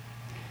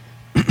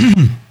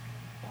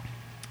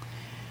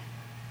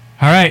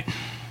 All right.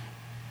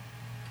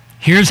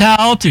 Here's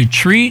how to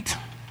treat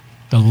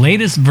the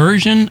latest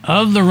version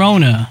of the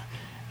Rona,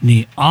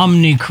 the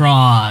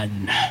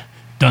Omicron.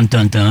 Dun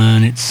dun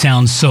dun, it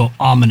sounds so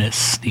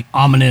ominous. The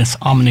ominous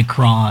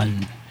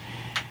Omicron.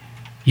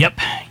 Yep,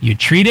 you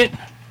treat it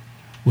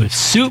with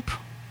soup,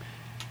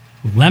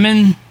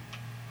 lemon,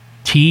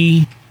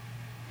 tea,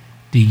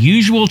 the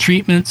usual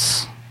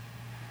treatments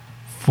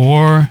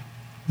for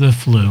the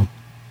flu.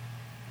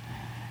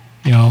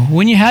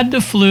 When you had the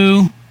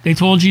flu, they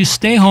told you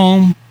stay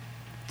home,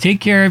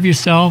 take care of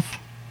yourself,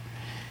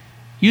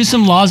 use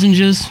some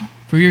lozenges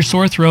for your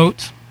sore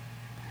throat,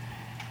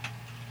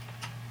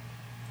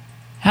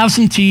 have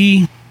some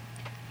tea,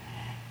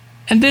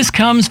 and this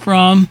comes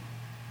from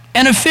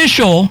an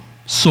official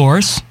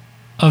source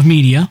of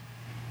media,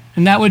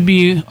 and that would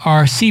be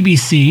our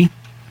CBC.ca,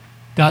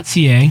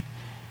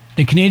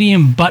 the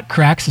Canadian Butt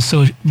Cracks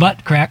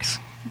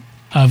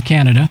of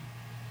Canada.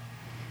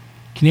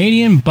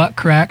 Canadian Butt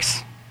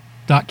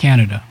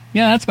Cracks.Canada.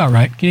 Yeah, that's about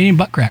right. Canadian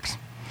Butt Cracks.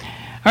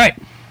 All right.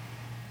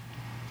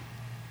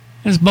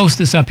 Let's boast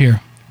this up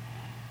here.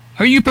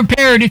 Are you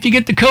prepared if you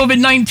get the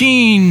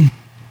COVID-19?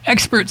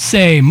 Experts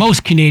say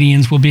most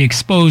Canadians will be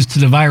exposed to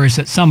the virus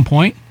at some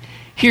point.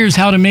 Here's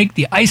how to make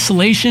the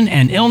isolation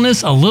and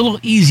illness a little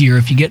easier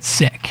if you get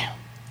sick.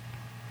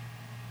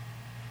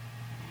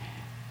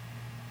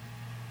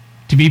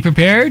 To be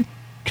prepared,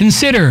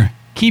 consider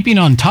keeping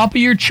on top of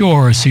your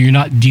chores so you're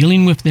not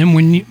dealing with them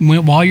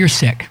while you're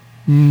sick.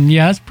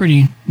 Yeah, that's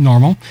pretty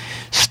normal.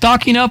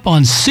 Stocking up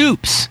on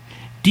soups,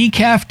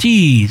 decaf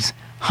teas,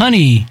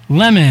 honey,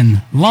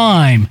 lemon,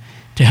 lime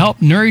to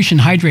help nourish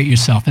and hydrate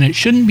yourself. And it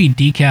shouldn't be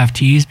decaf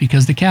teas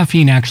because the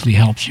caffeine actually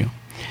helps you.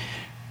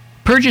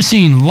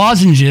 Purchasing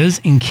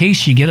lozenges in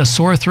case you get a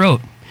sore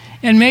throat.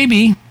 And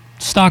maybe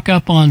stock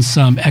up on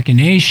some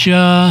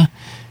echinacea,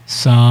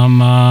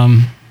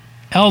 some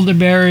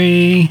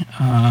elderberry,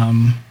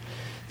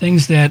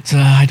 things that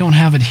I don't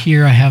have it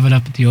here. I have it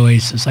up at the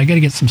Oasis. I got to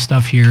get some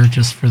stuff here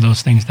just for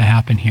those things to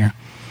happen here.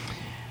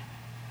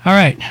 All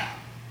right.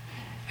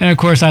 And of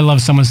course, I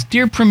love someone's,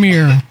 Dear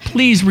Premier,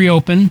 please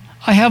reopen.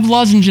 I have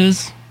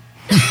lozenges.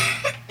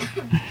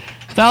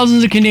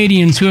 Thousands of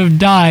Canadians who have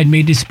died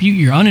may dispute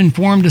your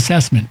uninformed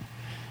assessment.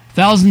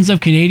 Thousands of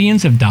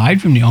Canadians have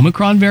died from the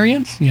Omicron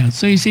variants. Yeah,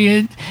 so you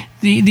see,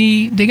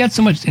 they got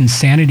so much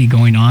insanity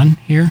going on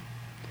here.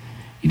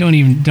 You don't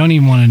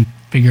even want to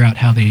figure out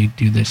how they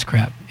do this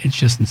crap. It's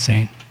just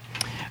insane.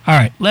 All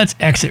right, let's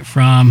exit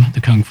from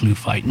the Kung Flu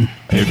fighting.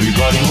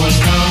 Everybody was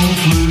Kung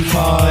Flu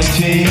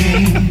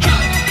fighting,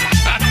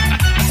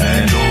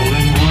 and all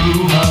in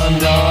Wuhan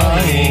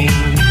dying,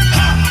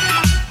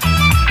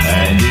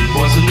 and it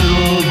was a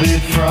little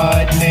bit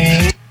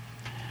frightening.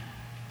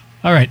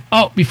 All right.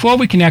 Oh, Well, before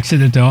we can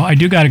exit it, though, I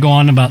do got to go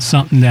on about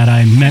something that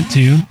I meant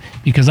to,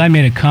 because I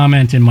made a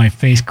comment in my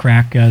face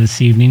crack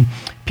this evening.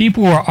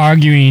 People were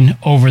arguing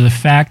over the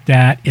fact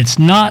that it's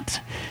not,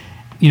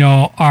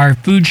 our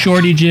food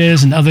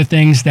shortages and other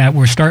things that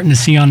we're starting to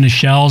see on the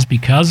shelves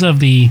because of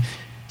the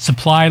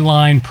supply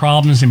line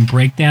problems and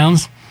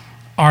breakdowns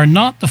are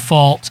not the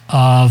fault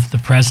of the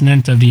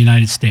President of the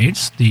United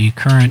States, the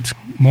current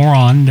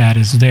moron that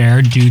is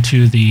there due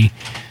to the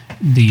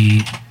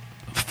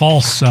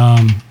false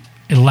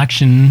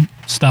election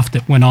stuff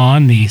that went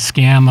on, the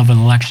scam of an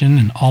election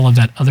and all of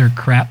that other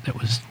crap that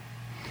was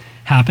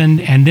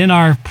happened. And then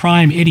our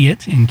prime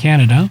idiot in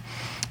Canada,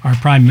 our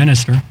prime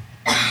minister,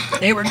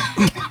 they were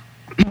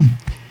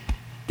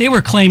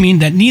claiming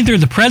that neither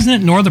the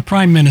president nor the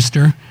prime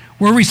minister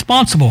were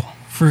responsible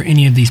for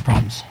any of these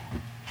problems.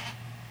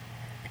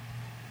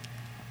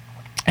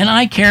 And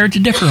I care to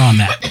differ on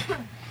that,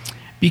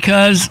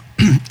 because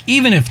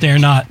even if they're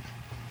not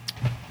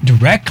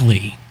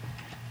directly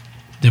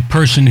the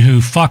person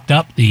who fucked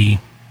up the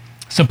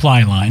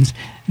supply lines,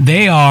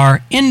 they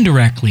are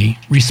indirectly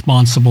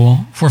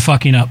responsible for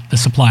fucking up the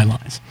supply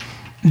lines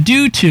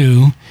due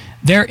to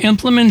their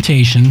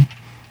implementation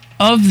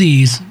of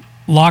these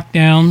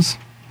lockdowns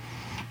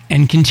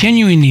and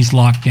continuing these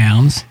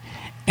lockdowns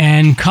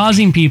and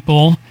causing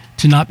people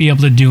to not be able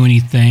to do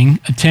anything,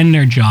 attend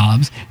their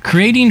jobs,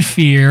 creating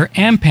fear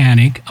and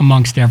panic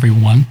amongst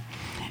everyone,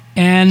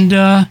 and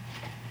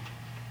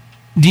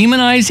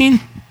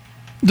demonizing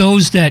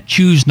those that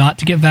choose not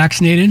to get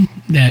vaccinated,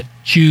 that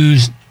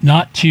choose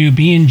not to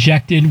be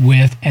injected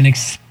with an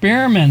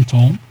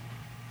experimental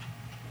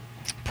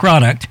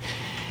product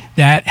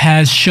that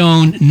has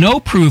shown no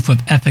proof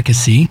of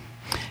efficacy,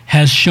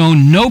 has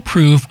shown no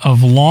proof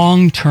of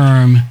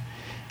long-term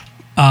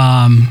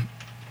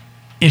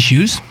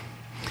issues,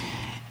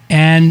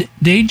 and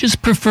they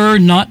just prefer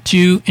not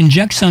to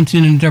inject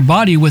something into their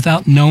body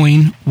without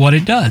knowing what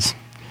it does.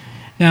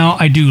 Now,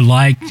 I do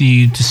like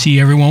to see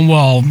everyone,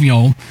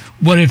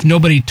 what if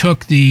nobody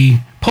took the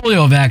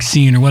polio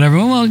vaccine or whatever?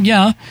 Well,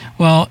 yeah.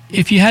 Well,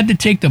 if you had to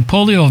take the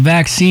polio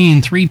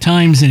vaccine 3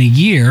 times in a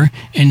year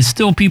and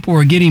still people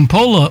were getting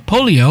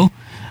polio,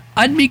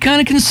 I'd be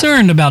kind of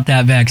concerned about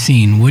that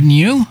vaccine, wouldn't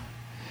you?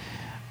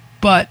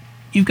 But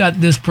you've got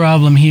this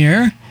problem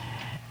here,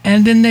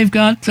 and then they've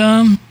got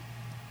the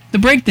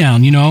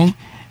breakdown,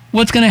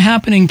 What's going to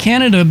happen in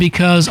Canada,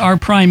 because our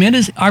prime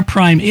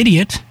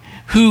idiot,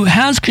 who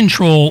has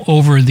control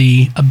over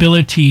the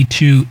ability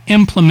to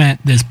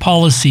implement this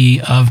policy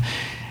of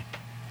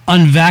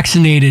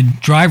unvaccinated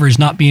drivers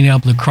not being able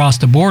to cross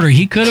the border,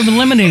 he could have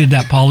eliminated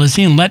that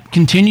policy and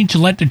continued to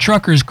let the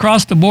truckers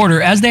cross the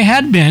border as they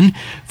had been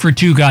for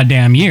 2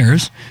 goddamn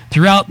years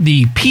throughout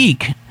the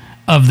peak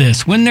of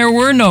this, when there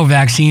were no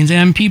vaccines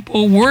and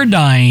people were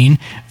dying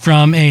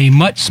from a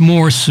much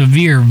more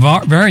severe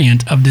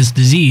variant of this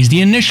disease.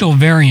 The initial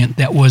variant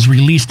that was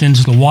released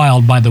into the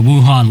wild by the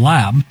Wuhan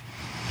lab,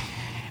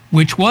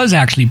 which was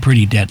actually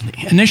pretty deadly.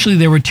 Initially,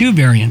 there were 2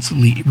 variants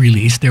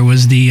released. There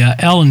was the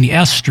L and the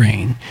S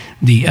strain,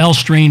 the L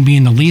strain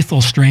being the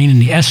lethal strain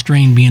and the S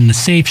strain being the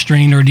safe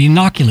strain or the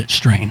inoculate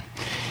strain.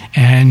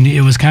 And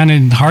it was kind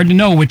of hard to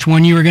know which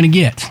one you were going to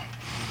get.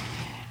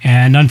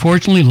 And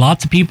unfortunately,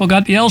 lots of people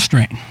got the L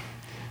strain.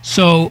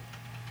 So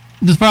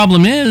the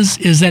problem is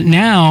that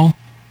now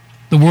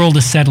the world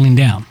is settling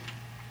down.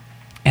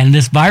 And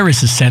this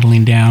virus is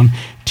settling down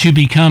to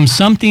become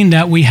something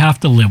that we have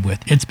to live with.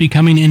 It's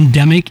becoming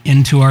endemic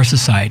into our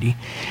society.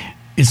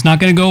 It's not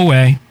going to go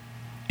away.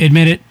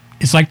 Admit it.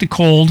 It's like the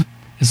cold.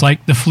 It's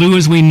like the flu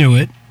as we knew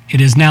it.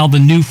 It is now the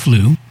new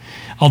flu.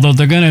 Although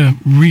they're going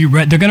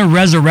to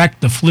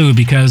resurrect the flu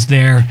because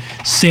their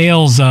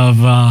sales of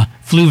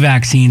flu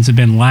vaccines have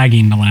been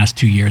lagging the last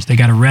 2 years. They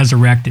got to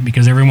resurrect it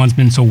because everyone's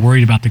been so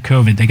worried about the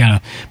COVID. They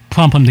got to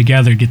pump them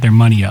together to get their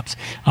money up.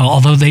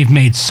 Although they've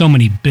made so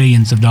many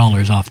billions of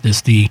dollars off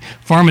this, the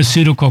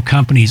pharmaceutical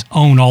companies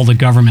own all the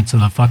governments of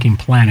the fucking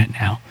planet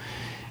now.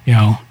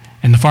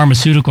 And the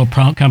pharmaceutical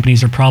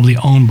companies are probably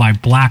owned by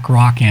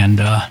BlackRock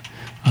and I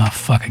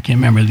can't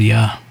remember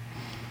the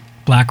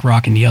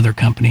BlackRock and the other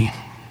company.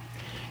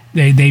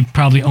 They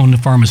probably own the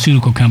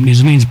pharmaceutical companies.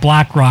 It means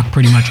BlackRock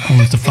pretty much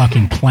owns the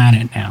fucking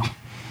planet now.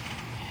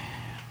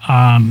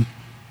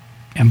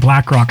 And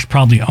BlackRock's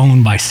probably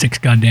owned by 6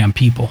 goddamn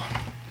people.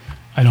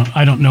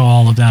 I don't know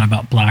all of that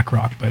about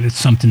BlackRock, but it's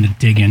something to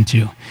dig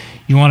into.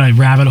 You want a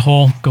rabbit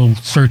hole? Go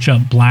search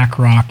up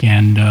BlackRock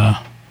and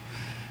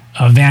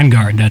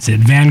Vanguard. That's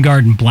it.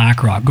 Vanguard and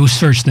BlackRock. Go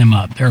search them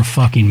up. They're a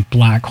fucking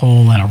black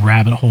hole, and a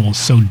rabbit hole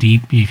so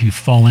deep, if you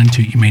fall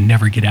into it, you may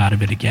never get out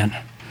of it again.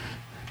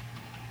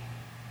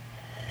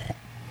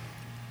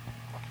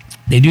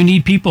 They do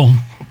need people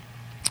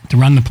to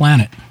run the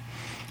planet.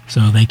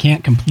 So they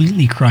can't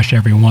completely crush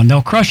everyone.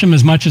 They'll crush them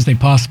as much as they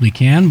possibly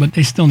can, but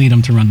they still need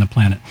them to run the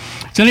planet.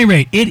 So at any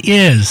rate, it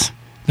is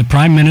the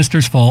Prime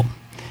Minister's fault,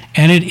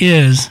 and it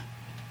is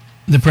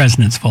the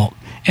President's fault.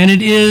 And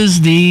it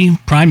is the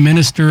Prime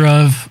Minister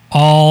of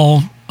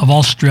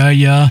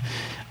Australia,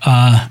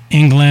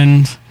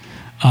 England,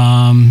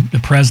 the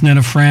president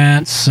of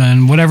France,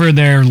 and whatever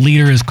their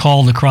leader is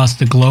called across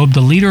the globe,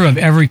 the leader of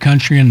every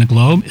country in the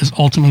globe is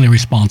ultimately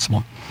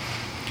responsible.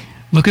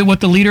 Look at what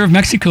the leader of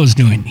Mexico is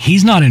doing.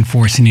 He's not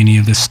enforcing any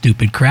of this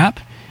stupid crap,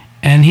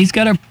 and he's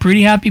got a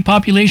pretty happy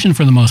population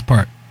for the most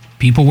part.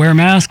 People wear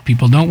masks,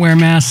 people don't wear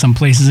masks, some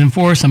places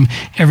enforce them.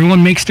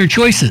 Everyone makes their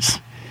choices,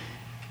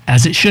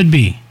 as it should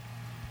be.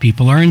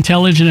 People are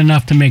intelligent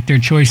enough to make their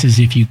choices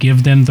if you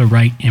give them the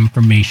right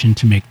information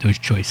to make those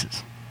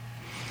choices.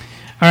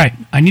 All right,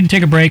 I need to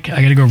take a break.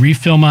 I got to go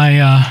refill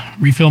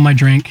my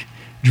drink,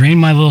 drain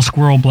my little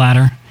squirrel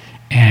bladder,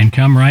 and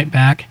come right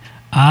back.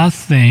 I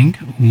think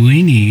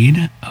we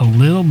need a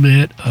little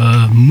bit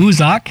of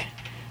Muzak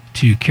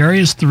to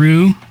carry us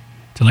through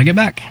till I get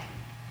back.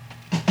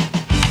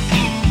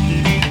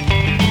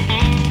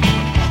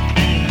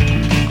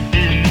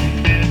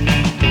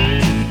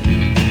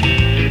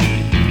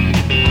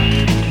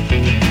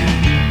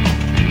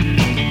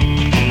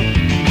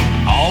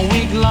 All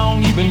week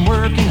long you've been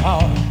working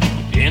hard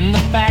in the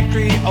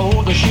factory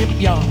or the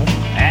shipyard.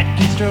 At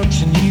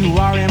construction you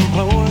are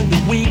employed.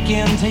 The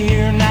weekend's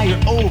here, now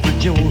you're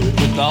overjoyed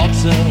with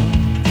thoughts of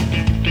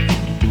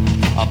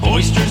a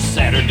boisterous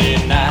Saturday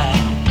night.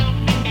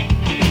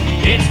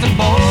 It's the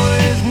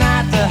boys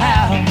not the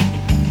house,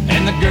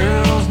 and the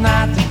girls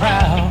not the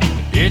crowd.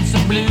 It's the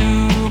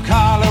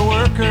blue-collar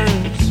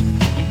workers,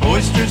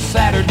 boisterous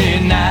Saturday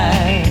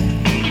night.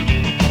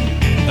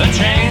 A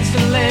chance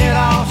to let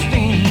off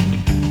steam,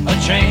 a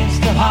chance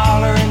to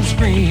holler and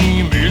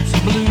scream. It's the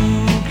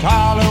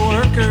blue-collar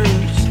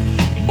workers,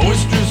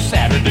 boisterous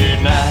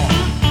Saturday night.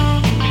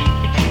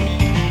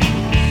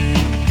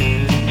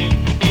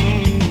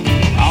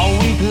 All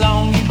week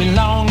long you've been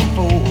longing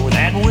for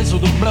that whistle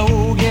to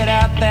blow, get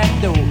out that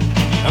door,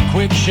 a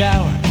quick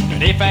shower,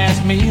 and if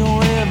ask me,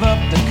 rev up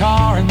the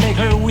car and make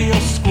her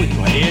wheels squeal,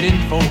 heading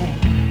for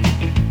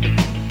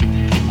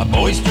a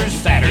boisterous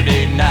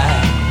Saturday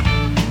night.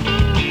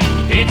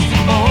 It's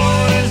the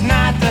boys,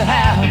 not the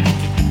house,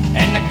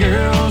 and the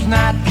girls,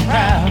 not the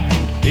crowd.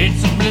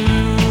 It's the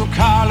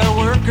blue-collar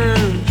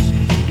workers,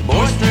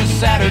 boisterous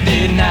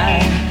Saturday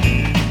night.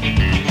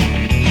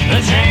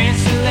 A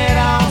chance to let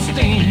off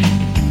steam,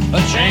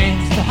 a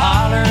chance to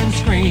holler and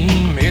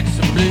scream. It's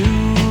the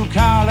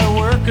blue-collar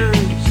workers,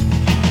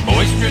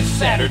 boisterous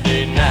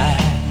Saturday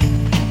night.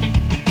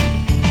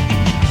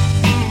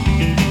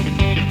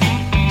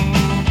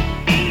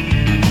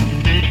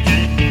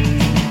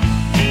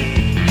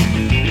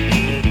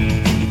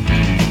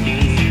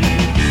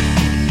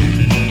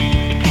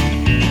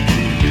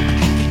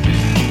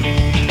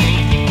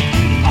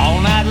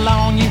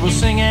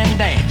 Sing and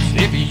dance.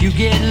 If you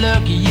get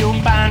lucky, you'll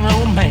find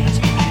romance.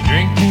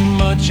 Drink too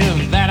much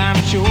of that,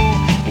 I'm sure.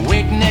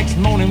 Wake next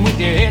morning with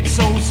your head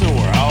so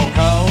sore, all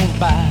caused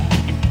by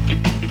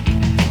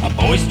a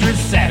boisterous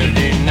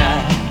Saturday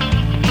night.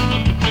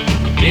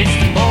 It's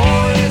the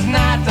boys,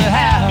 not the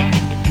house,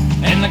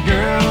 and the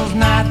girls,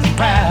 not the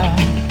crowd.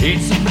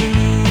 It's the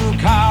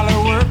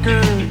blue-collar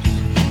workers,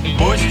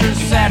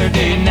 boisterous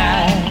Saturday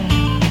night.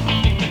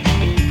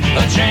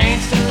 A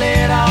chance to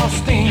let off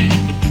steam,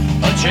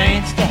 a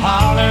chance to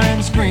holler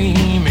and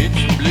scream. It's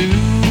the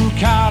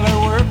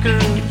blue-collar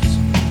workers,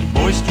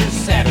 boisterous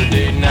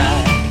Saturday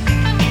night.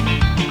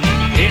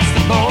 It's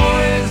the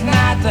boys,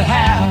 not the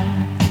house,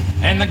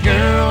 and the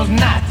girls,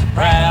 not the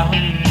proud.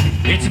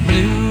 It's the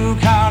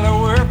blue-collar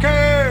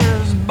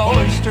workers,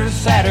 boisterous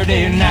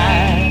Saturday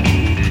night.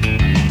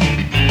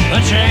 A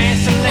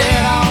chance to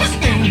let off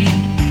steam,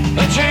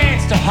 a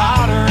chance to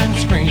holler and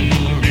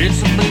scream.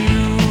 It's the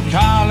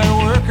blue-collar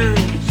workers,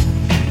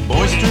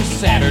 boisterous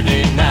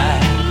Saturday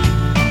night.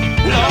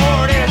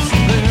 Lord, it's the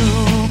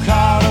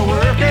blue-collar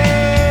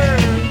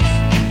workers,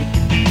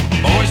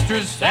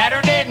 boisterous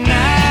Saturday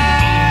night.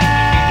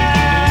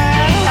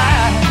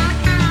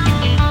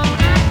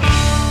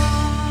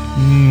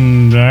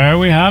 There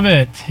we have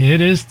it.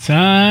 It is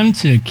time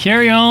to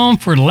carry on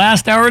for the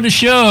last hour of the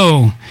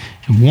show.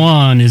 And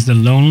one is the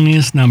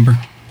loneliest number.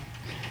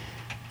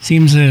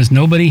 Seems there's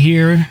nobody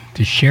here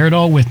to share it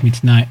all with me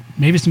tonight.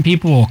 Maybe some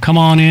people will come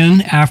on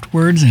in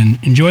afterwards and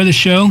enjoy the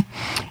show.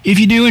 If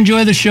you do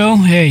enjoy the show,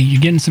 hey,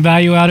 you're getting some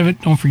value out of it.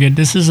 Don't forget,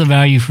 this is a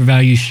value for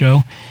value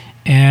show.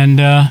 And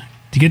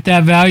to get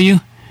that value,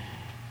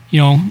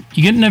 you're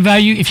getting the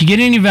value. If you get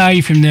any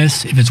value from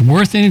this, if it's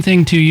worth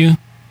anything to you,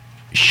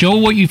 show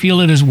what you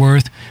feel it is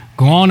worth.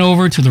 Go on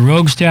over to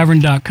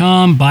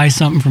theroguestavern.com, buy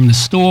something from the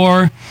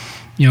store.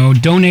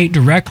 Donate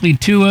directly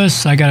to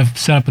us. I got to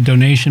set up a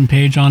donation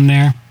page on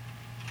there.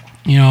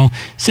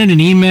 Send an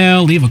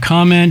email, leave a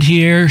comment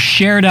here,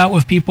 share it out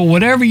with people,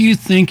 whatever you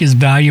think is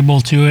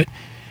valuable to it.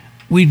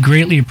 We'd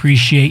greatly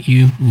appreciate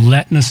you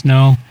letting us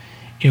know.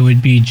 It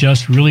would be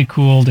just really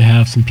cool to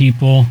have some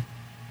people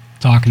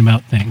talking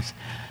about things.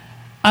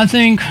 I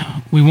think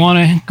we want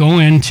to go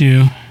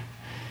into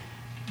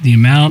the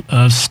amount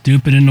of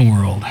stupid in the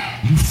world.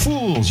 You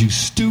fools, you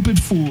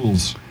stupid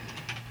fools.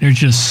 There's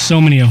just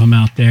so many of them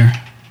out there.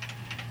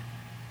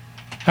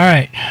 All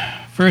right,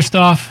 first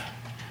off,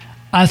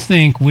 I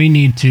think we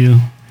need to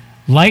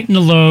lighten the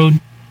load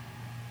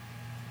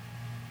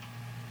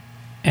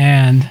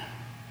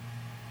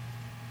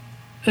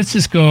let's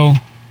just go.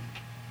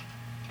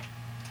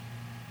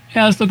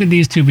 Yeah, let's look at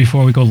these two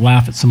before we go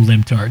laugh at some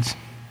libtards.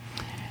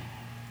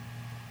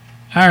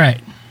 All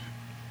right.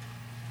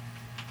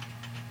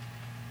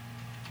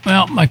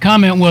 Well, my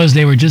comment was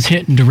they were just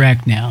hitting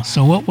direct now.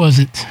 So what was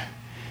it?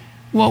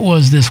 What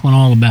was this one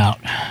all about?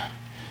 I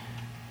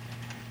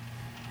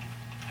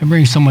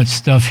bring so much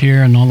stuff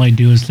here, and all I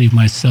do is leave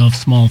myself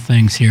small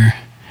things here.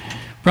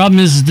 Problem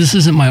is, this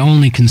isn't my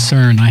only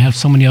concern. I have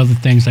so many other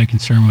things I'm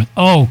concerned with.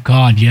 Oh,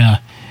 God, yeah.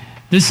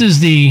 This is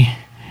the...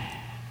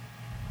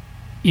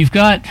 You've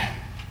got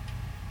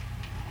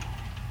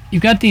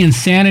the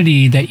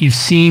insanity that you've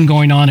seen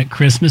going on at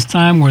Christmas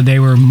time where they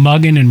were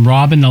mugging and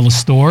robbing all the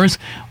stores.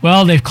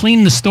 Well, they've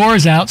cleaned the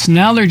stores out, so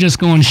now they're just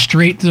going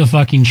straight to the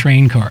fucking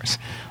train cars.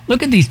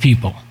 Look at these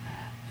people.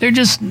 They're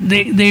just,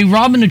 they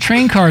robbing the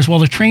train cars while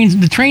the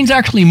train's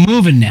actually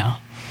moving now.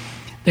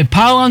 They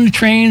pile on the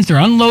trains, they're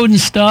unloading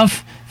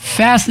stuff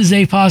fast as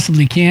they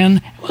possibly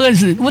can. What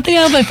the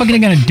hell are they fucking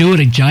gonna do at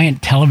a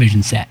giant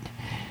television set?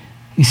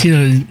 You see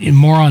the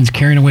morons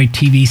carrying away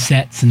TV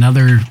sets and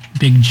other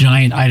big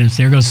giant items.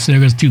 There goes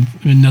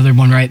another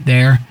one right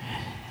there.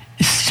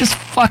 It's just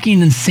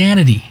fucking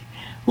insanity.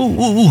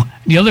 Ooh.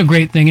 The other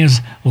great thing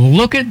is,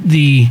 look at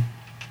the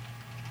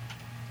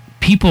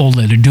people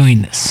that are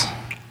doing this.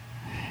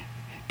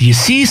 Do you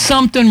see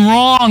something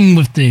wrong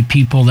with the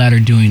people that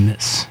are doing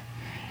this?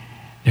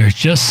 There's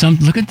just some...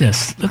 Look at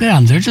this. Look at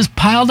them. They're just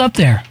piled up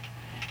there.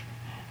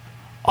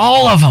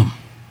 All of them.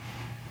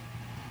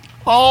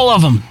 All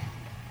of them.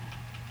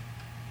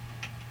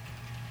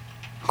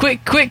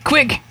 Quick.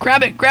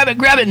 Grab it.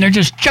 And they're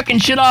just chucking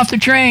shit off the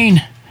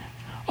train.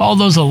 All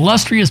those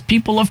illustrious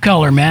people of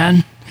color,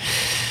 man.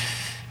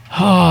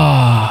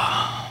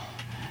 Oh,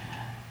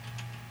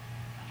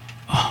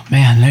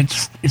 man.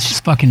 It's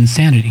just fucking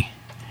insanity.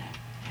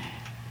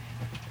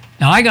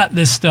 Now, I got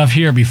this stuff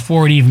here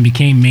before it even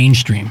became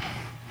mainstream.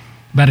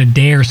 About a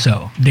day or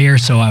so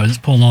I was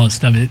pulling all this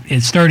stuff.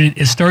 It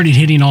started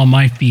hitting all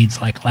my feeds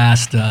like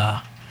last,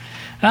 I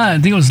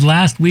think it was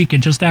last week,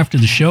 and just after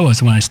the show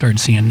is when I started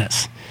seeing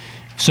this.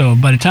 So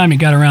by the time it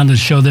got around to the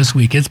show this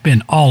week, it's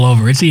been all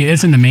over. It's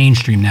in the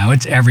mainstream now.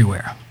 It's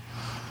everywhere.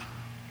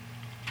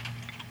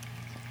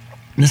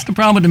 And this is the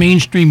problem with the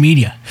mainstream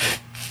media.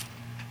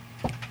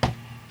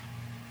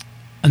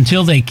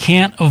 Until they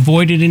can't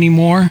avoid it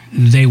anymore,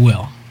 they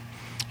will.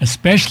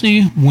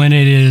 Especially when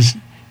it is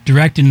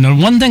directed. And the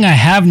one thing I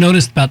have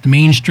noticed about the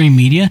mainstream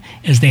media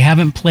is they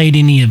haven't played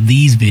any of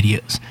these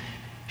videos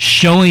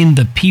showing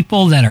the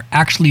people that are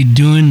actually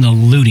doing the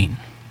looting.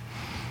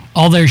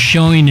 All they're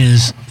showing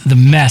is the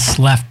mess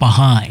left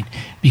behind,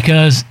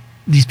 because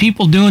these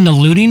people doing the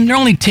looting, they're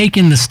only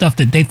taking the stuff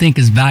that they think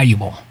is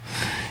valuable.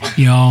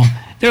 You know,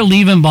 they're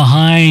leaving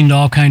behind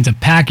all kinds of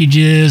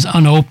packages,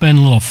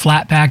 unopened little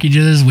flat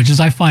packages, which is,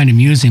 I find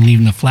amusing,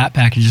 leaving the flat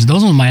packages.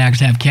 Those ones might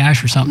actually have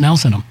cash or something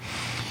else in them.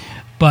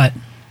 But,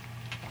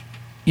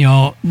 you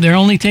know, they're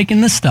only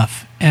taking this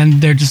stuff,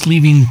 and they're just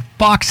leaving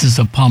boxes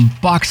upon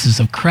boxes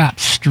of crap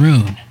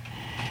strewn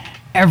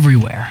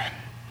everywhere.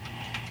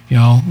 You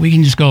know, we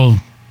can just go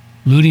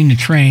looting the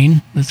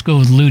train. Let's go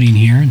with looting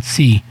here and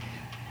see.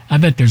 I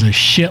bet there's a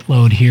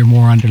shitload here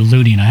more under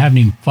looting. I haven't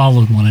even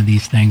followed one of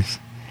these things.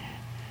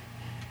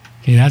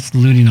 Okay, that's the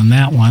looting on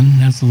that one.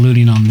 That's the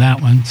looting on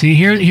that one. See,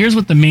 here's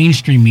what the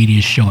mainstream media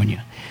is showing you.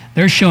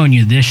 They're showing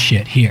you this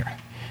shit here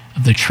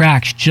of the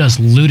tracks just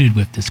looted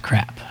with this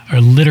crap,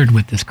 or littered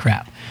with this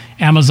crap.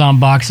 Amazon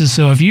boxes.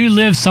 So if you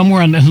live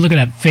somewhere on, look at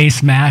that,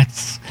 face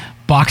masks,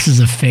 boxes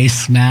of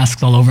face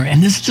masks all over,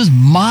 and this is just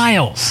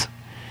miles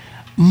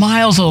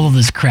all of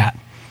this crap.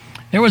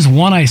 There was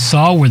one I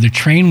saw where the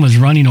train was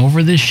running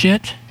over this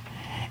shit,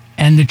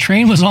 and the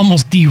train was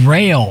almost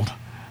derailed,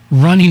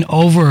 running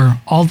over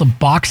all the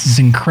boxes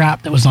and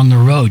crap that was on the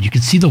road. You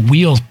could see the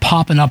wheels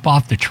popping up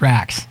off the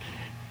tracks.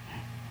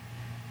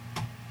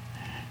 You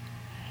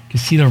could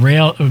see the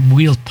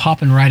wheels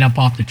popping right up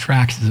off the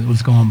tracks as it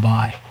was going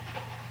by.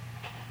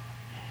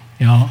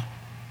 You know,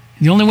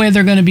 the only way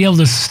they're going to be able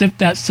to sift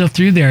that stuff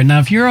through there.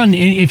 Now,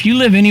 if you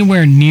live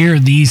anywhere near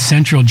these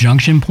central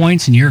junction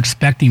points and you're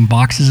expecting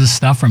boxes of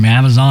stuff from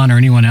Amazon or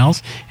anyone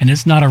else, and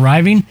it's not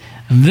arriving,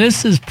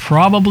 this is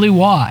probably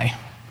why.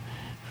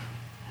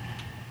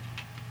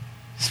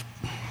 It's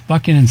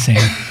fucking insane.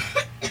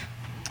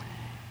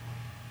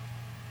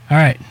 All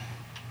right.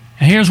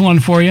 And here's one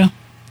for you.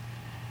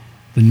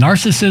 The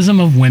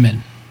narcissism of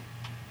women.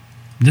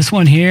 This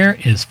one here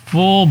is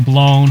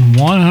full-blown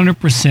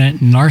 100%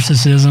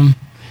 narcissism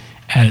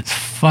at its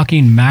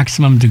fucking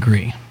maximum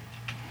degree.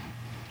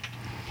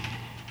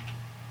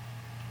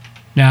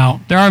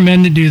 Now, there are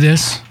men that do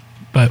this,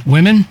 but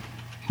women,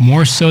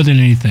 more so than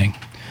anything.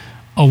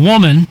 A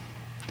woman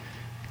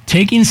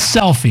taking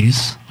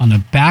selfies on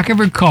the back of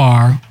her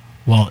car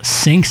while it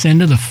sinks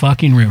into the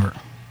fucking river.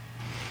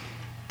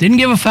 Didn't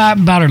give a fuck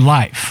about her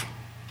life.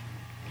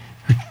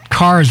 Her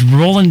car is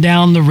rolling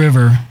down the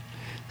river,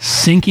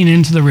 sinking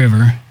into the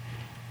river,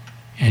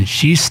 and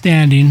she's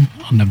standing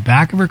on the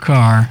back of her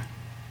car.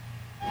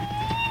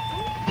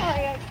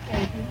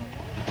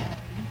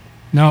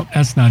 Nope,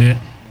 that's not it.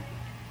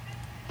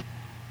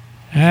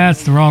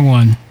 That's the wrong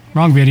one.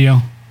 Wrong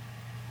video.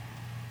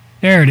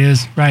 There it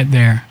is, right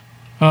there.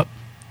 Oh,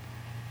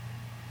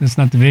 that's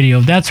not the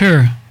video. That's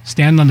her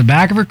standing on the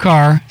back of her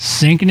car,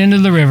 sinking into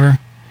the river,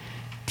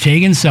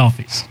 taking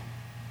selfies.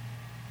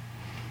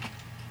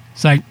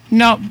 It's like,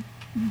 no,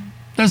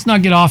 let's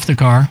not get off the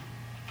car.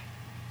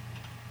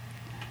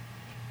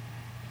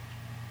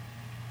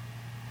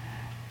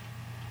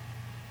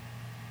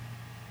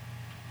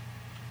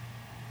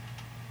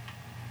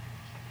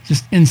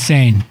 Just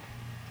insane.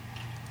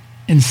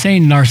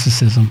 Insane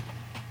narcissism.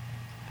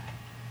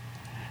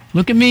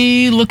 Look at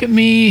me.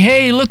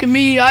 Hey, look at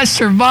me. I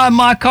survived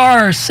my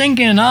car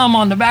sinking. I'm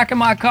on the back of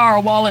my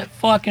car while it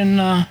fucking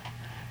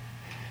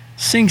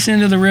sinks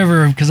into the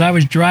river because I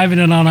was driving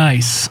it on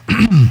ice.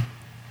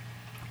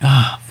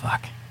 Ah,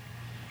 fuck.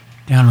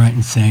 Downright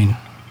insane.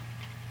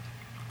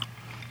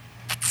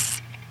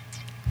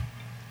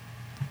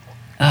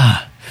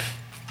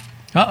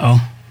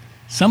 Uh-oh.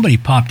 Somebody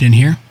popped in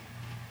here.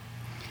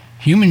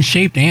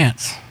 Human-shaped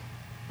ants.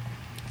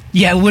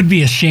 Yeah, it would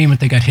be a shame if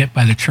they got hit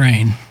by the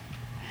train.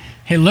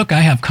 Hey, look, I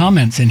have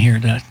comments in here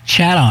to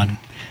chat on.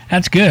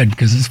 That's good,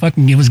 because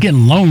it was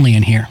getting lonely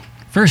in here.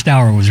 First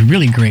hour was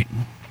really great.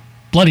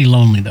 Bloody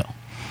lonely, though.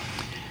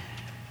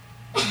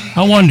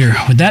 I wonder,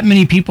 would that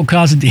many people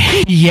cause it?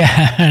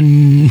 Yeah,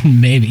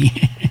 maybe.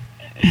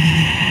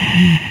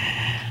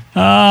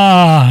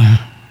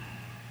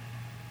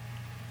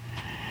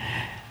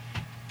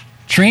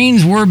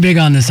 Trains were big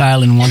on this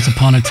island once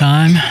upon a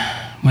time,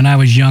 when I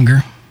was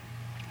younger.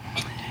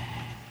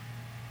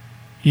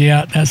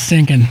 Yeah, that's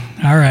sinking.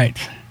 All right.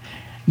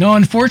 No,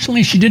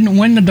 unfortunately, she didn't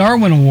win the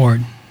Darwin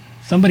Award.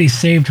 Somebody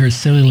saved her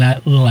silly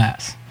little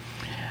ass.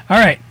 All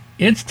right,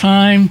 it's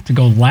time to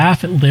go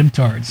laugh at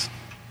libtards.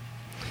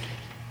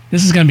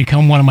 This is going to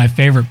become one of my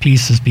favorite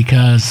pieces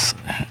because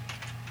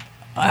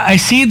I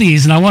see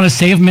these and I want to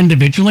save them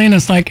individually, and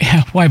it's like,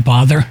 why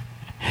bother?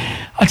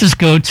 I'll just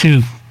go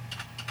to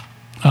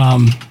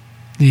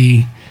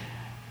the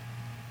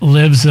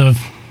libs of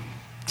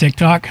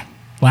TikTok,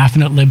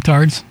 laughing at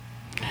libtards.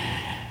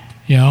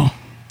 You know,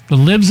 the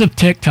libs of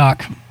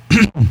TikTok,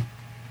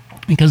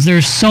 because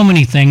there's so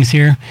many things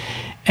here,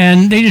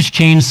 and they just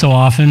change so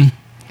often.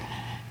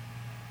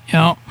 You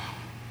know.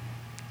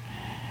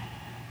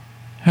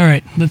 All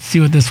right, let's see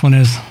what this one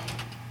is.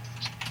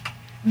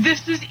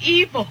 This is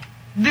evil.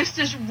 This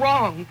is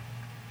wrong.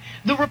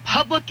 The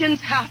Republicans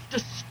have to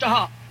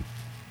stop.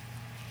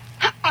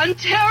 I'm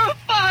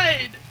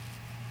terrified.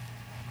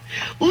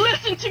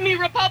 Listen to me,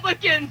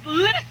 Republicans.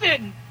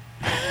 Listen.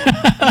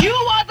 You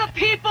are the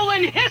people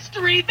in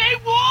history they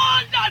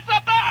warned us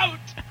about.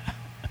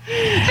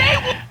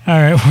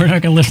 All right, we're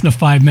not going to listen to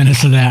 5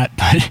 minutes of that,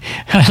 but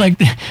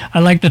I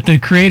like that the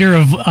creator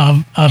of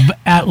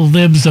at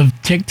libs of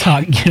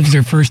TikTok gives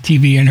their first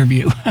TV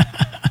interview.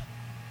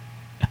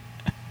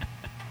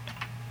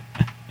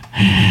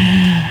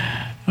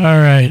 All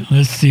right,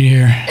 let's see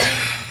here.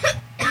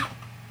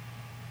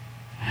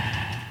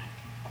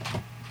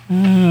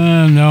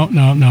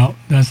 No,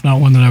 that's not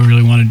one that I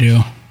really want to do.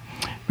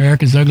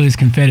 America's ugliest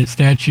Confederate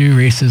statue.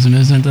 Racism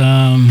isn't.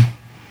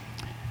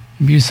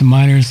 Abuse of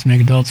minors to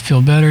make adults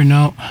feel better.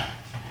 No.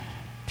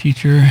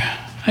 Teacher.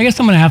 I guess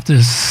I'm going to have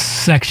to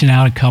section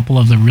out a couple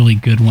of the really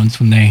good ones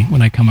when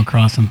I come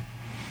across them.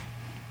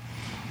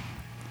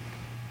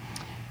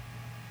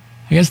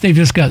 I guess they've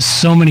just got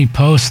so many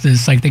posts.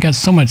 It's like they got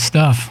so much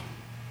stuff.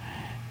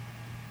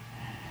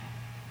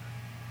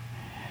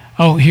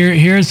 Oh,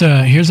 here's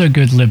a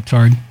good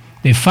libtard.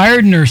 They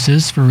fired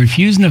nurses for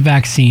refusing a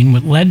vaccine,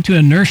 which led to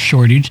a nurse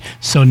shortage,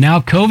 so now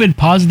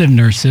COVID-positive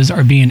nurses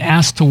are being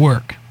asked to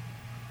work.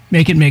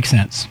 Make it make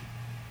sense.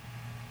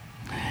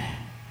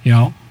 You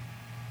know?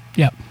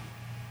 Yep.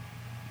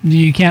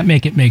 You can't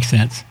make it make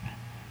sense.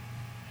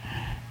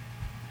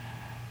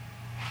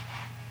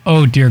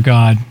 Oh, dear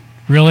God.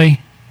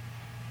 Really?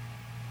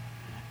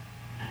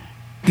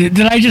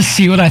 Did I just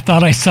see what I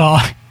thought I saw?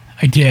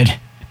 I did.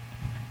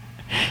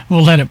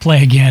 We'll let it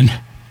play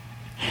again.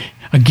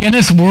 A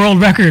Guinness World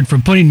Record for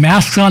putting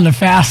masks on the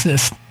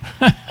fastest.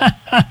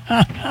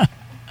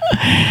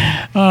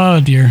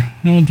 Oh, dear.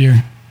 Oh,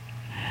 dear.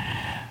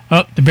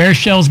 Oh, the bear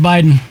shells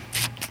Biden.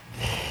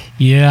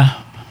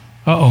 Yeah.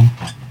 Uh-oh.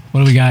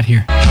 What do we got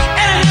here?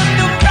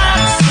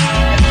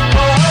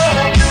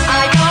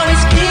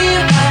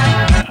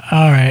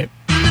 All right.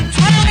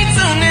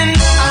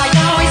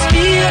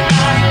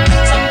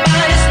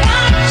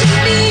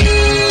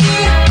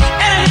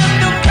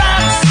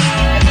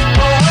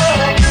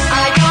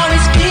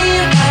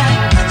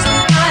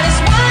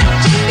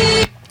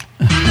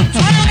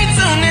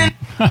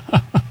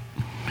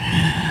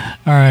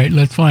 All right,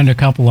 let's find a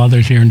couple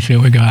others here and see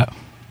what we got.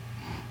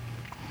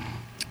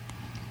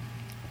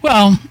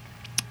 Well,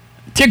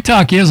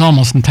 TikTok is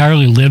almost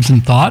entirely libs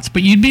and thoughts,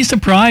 but you'd be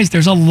surprised.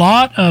 There's a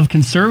lot of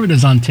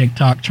conservatives on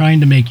TikTok trying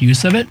to make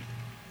use of it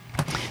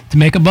to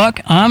make a buck.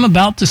 I'm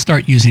about to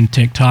start using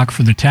TikTok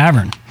for the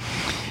tavern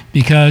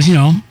because, you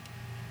know,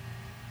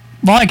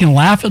 while I can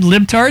laugh at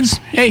libtards,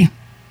 hey,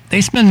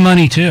 they spend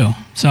money too.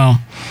 So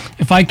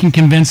if I can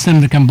convince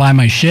them to come buy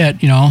my shit,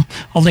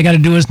 all they got to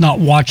do is not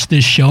watch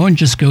this show and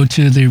just go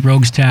to the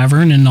Rogues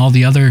Tavern and all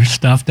the other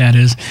stuff that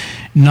is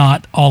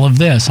not all of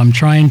this. I'm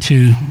trying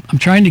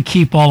to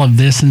keep all of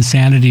this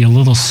insanity a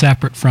little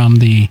separate from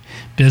the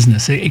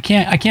business. I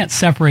can't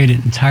separate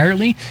it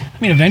entirely. I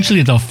mean,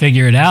 eventually they'll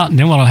figure it out, and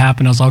then what'll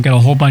happen is I'll get a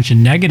whole bunch of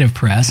negative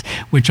press,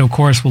 which of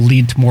course will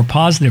lead to more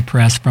positive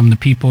press from the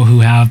people who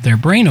have their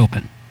brain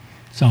open.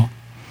 So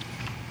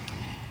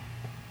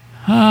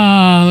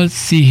let's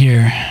see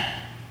here.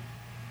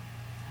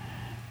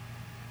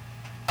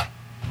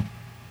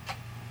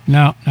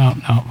 No.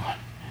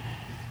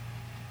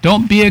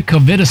 Don't be a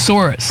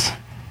Covidosaurus.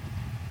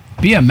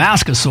 Be a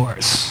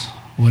Maskosaurus.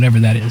 Whatever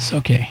that is.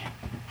 Okay.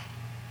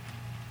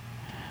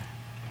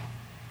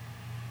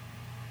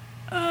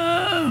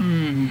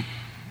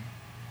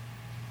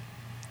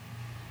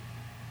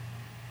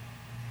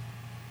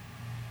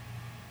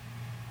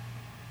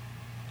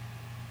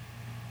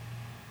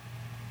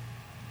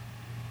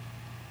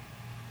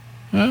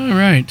 All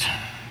right.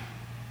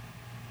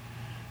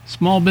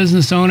 Small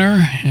business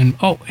owner, and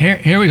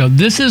here we go.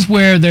 This is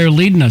where they're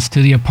leading us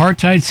to the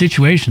apartheid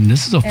situation.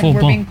 This is a full blown.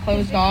 We're being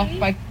closed off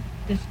by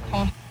this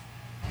cost.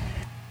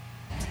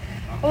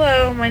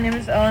 Hello, my name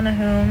is Ella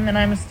Nahum, and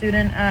I'm a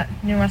student at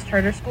New West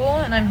Charter School,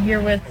 and I'm here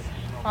with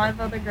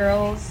 5 other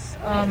girls.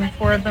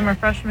 4 of them are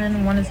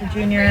freshmen, 1 is a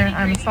junior,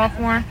 I'm a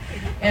sophomore,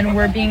 and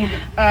we're being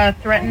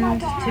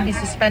threatened to be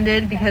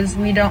suspended because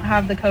we don't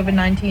have the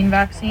COVID-19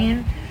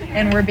 vaccine,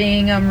 and we're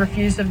being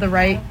refused of the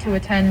right to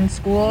attend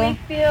school.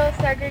 We feel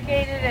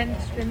segregated and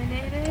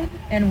discriminated.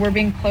 And we're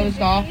being closed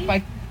off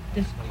by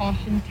this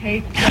caution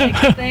tape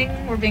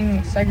thing. We're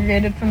being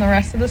segregated from the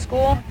rest of the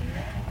school.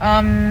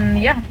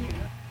 Yeah.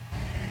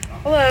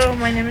 Hello,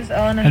 my name is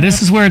Ellen. And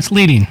this is where it's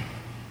leading.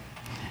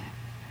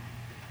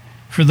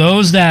 For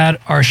those that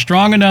are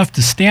strong enough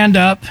to stand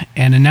up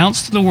and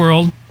announce to the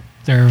world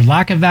their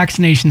lack of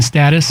vaccination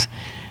status,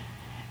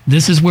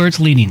 this is where it's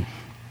leading.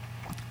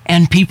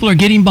 And people are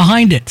getting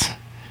behind it.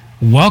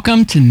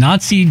 Welcome to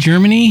Nazi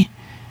Germany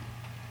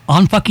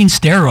on fucking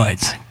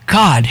steroids.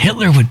 God,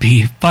 Hitler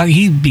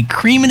he'd be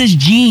creaming his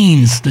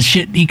jeans, the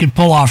shit he could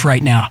pull off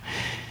right now.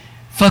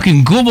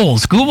 Fucking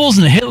Goebbels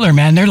and the Hitler,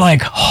 man, they're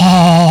like,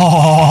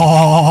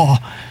 oh,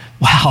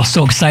 wow,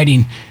 so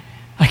exciting.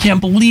 I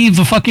can't believe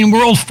the fucking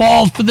world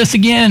falls for this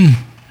again.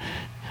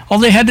 All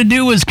they had to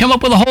do was come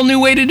up with a whole new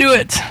way to do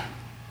it.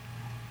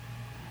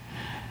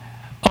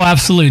 Oh,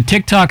 absolutely.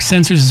 TikTok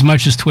censors as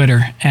much as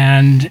Twitter,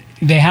 and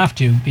they have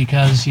to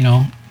because,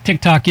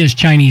 TikTok is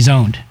Chinese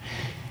owned.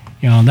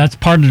 That's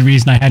part of the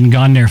reason I hadn't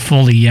gone there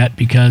fully yet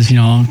because,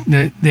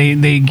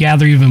 they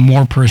gather even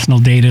more personal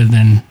data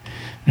than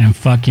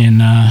fucking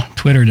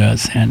Twitter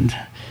does, and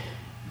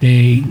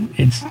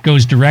it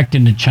goes direct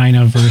into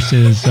China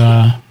versus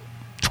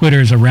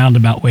Twitter's a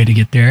roundabout way to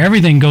get there.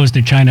 Everything goes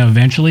to China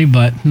eventually,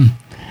 but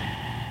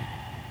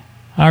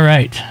all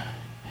right.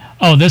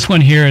 Oh, this one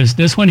here is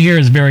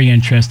very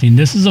interesting.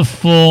 This is a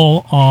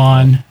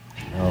full-on.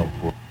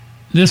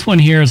 This one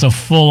here is a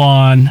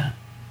full-on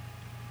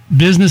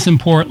business in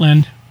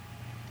Portland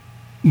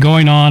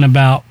going on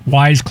about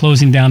why he's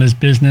closing down his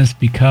business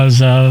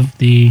because of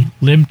the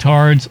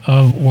libtards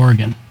of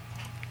Oregon.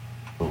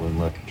 Portland,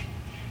 look,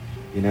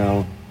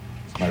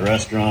 it's my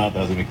restaurant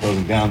that was going to be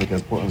closing down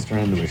because Portland's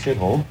turned into a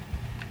shithole.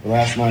 But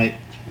last night,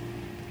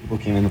 people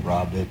came in and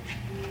robbed it,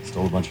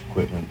 stole a bunch of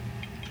equipment,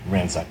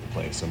 ransacked the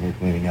place. So I'm here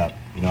cleaning up.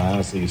 I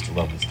honestly used to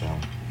love this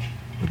town.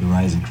 With the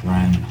rise in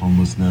crime and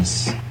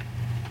homelessness,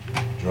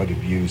 drug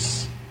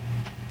abuse,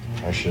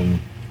 depression,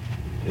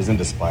 it isn't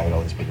despite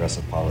all these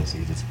progressive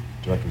policies. It's a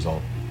direct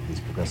result of these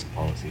progressive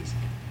policies.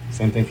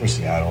 Same thing for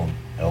Seattle,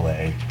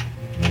 LA,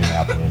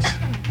 Minneapolis,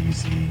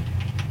 DC,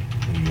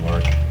 New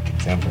York,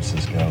 San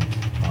Francisco,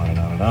 on and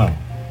on and on.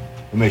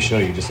 Let me show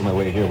you, just on my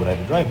way here, what I had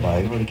to drive by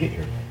in order to get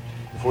here.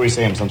 Before you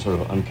say I'm some sort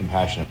of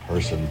uncompassionate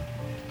person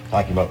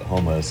talking about the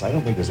homeless, I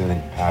don't think there's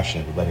anything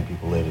compassionate with letting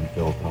people live in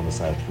filth and on the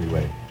side of the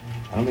freeway.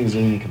 I don't think there's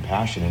any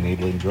compassion in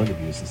enabling drug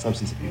abuse and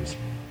substance abuse.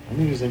 I don't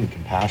think there's any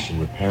compassion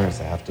with parents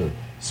that have to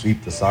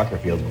sweep the soccer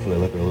fields before they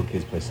let their little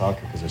kids play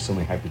soccer because there's so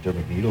many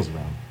hypodermic needles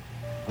around.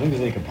 I don't think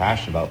there's any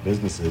compassion about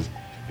businesses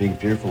being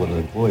fearful of their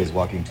employees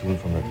walking to and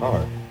from their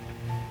car.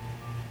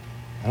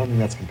 I don't think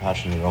that's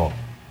compassionate at all.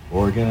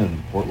 Oregon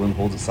and Portland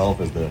holds itself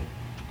as the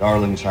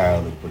darling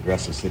child of the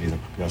progressive cities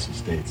and progressive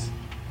states.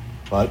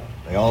 But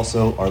they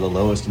also are the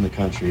lowest in the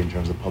country in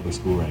terms of public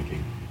school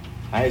ranking,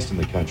 highest in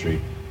the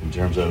country in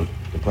terms of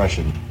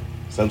depression,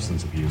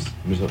 substance abuse,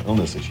 mental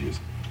illness issues.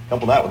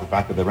 Couple that with the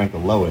fact that they rank the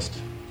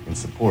lowest in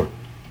support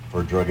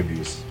for drug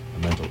abuse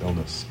and mental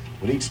illness.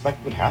 What do you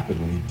expect would happen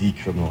when you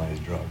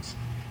decriminalize drugs?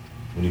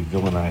 When you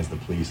villainize the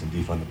police and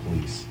defund the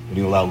police? When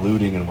you allow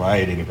looting and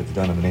rioting if it's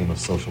done in the name of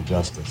social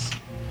justice?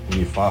 When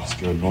you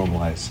foster and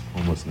normalize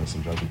homelessness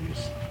and drug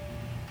abuse?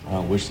 I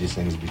don't wish these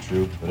things to be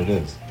true, but it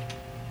is.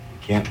 You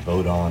can't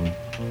vote on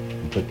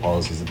and put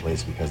policies in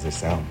place because they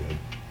sound good.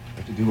 You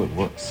have to do what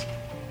works.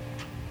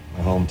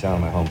 My hometown,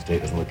 my home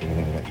state doesn't look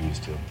anything like it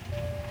used to.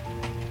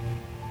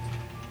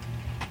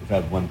 We've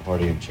had one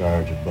party in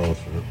charge of both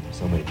for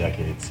so many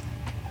decades.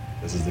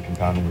 This is the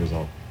compounding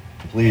result.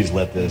 Please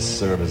let this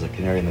serve as a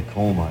canary in the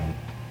coal mine.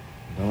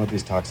 Don't let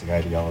these toxic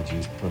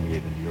ideologies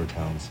permeate into your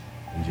towns,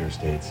 into your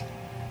states.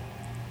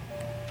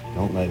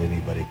 Don't let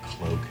anybody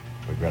cloak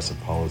progressive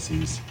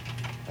policies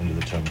under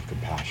the term of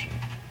compassion.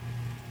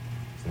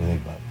 It's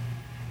anything but.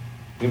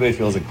 If anybody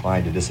feels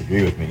inclined to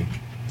disagree with me,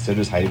 instead of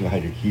just hiding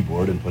behind your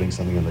keyboard and putting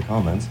something in the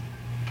comments,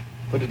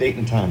 put a date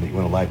and time that you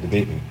want to live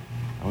debate me.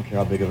 I don't care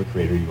how big of a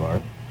creator you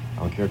are. I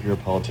don't care if you're a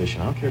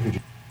politician. I don't care if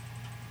you're...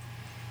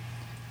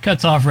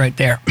 Cuts off right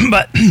there.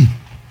 But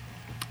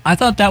I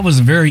thought that was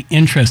a very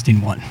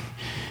interesting one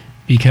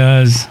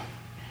because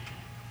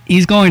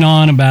he's going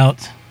on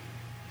about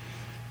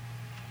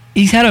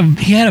he had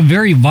a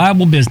very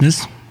viable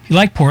business. He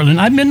liked Portland.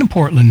 I've been to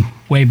Portland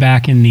way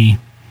back in the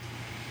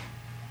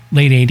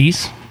late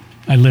 80s.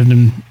 I lived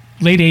in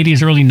late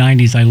 80s, early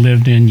 90s. I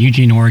lived in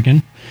Eugene,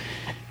 Oregon.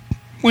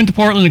 Went to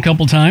Portland a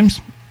couple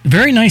times.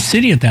 Very nice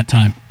city at that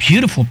time.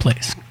 Beautiful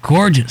place.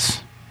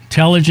 Gorgeous.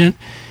 Intelligent.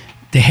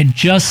 They had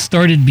just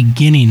started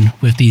beginning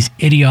with these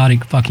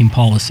idiotic fucking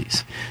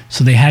policies.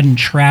 So they hadn't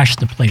trashed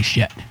the place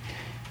yet.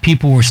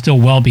 People were still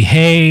well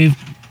behaved,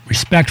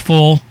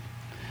 respectful.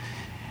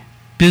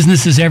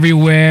 Businesses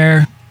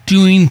everywhere.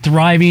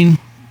 Thriving.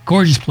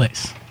 Gorgeous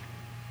place.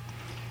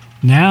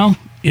 Now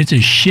it's a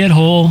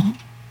shithole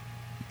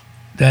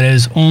that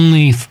is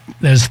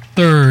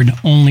third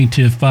only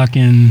to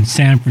fucking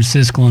San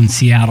Francisco and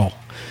Seattle.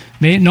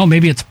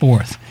 Maybe it's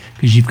fourth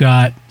because you've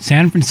got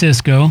San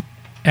Francisco,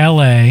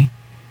 LA,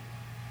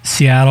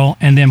 Seattle,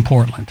 and then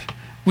Portland,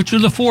 which are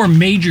the four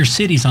major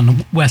cities on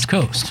the West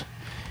Coast.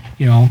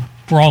 You know,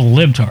 for all the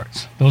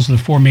libtards. Those are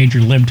the four major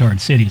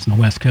libtard cities on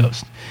the West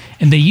Coast.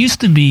 And they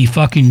used to be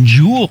fucking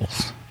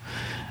jewels.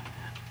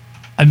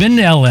 I've been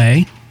to LA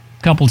a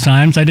couple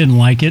times. I didn't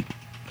like it.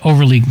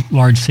 Overly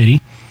large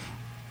city.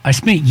 I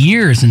spent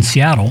years in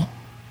Seattle.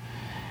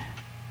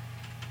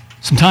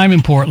 Some time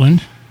in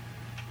Portland.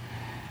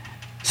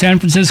 San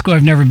Francisco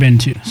I've never been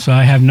to, so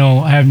I have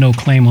no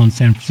claim on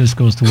San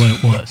Francisco as to what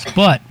it was.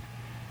 But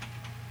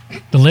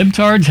the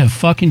libtards have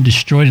fucking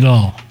destroyed it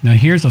all. Now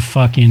here's a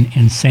fucking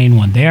insane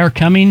one. They are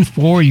coming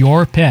for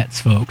your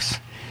pets, folks.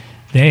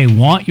 They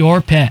want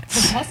your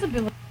pets.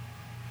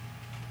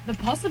 The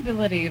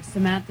possibility of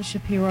Samantha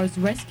Shapiro's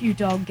rescue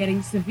dog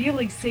getting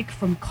severely sick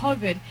from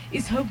COVID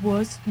is her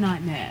worst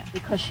nightmare.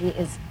 Because she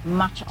is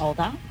much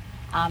older,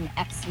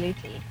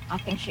 absolutely. I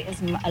think she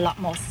is a lot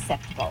more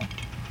susceptible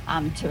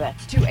to it.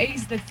 To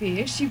ease the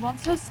fear, she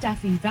wants her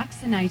staffy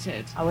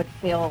vaccinated. I would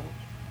feel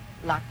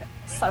like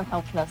so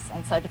helpless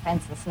and so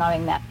defenseless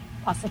knowing that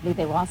possibly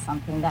there was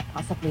something that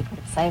possibly could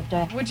have saved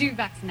her. Would you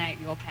vaccinate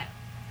your pet?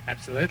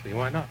 Absolutely,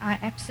 why not? I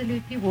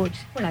absolutely would.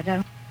 Well, I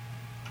don't.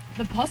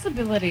 The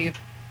possibility of...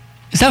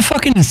 Is that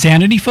fucking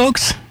insanity,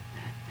 folks?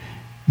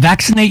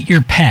 Vaccinate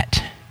your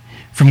pet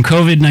from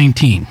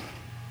COVID-19.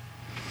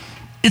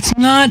 It's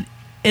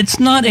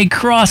not a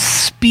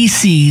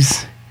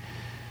cross-species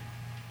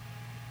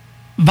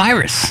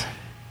virus.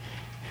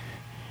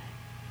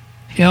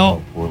 You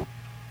know,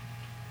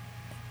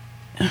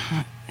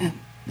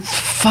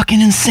 it's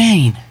fucking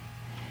insane.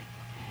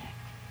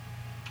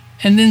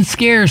 And then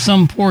scare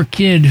some poor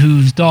kid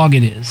whose dog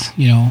it is,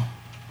 you know.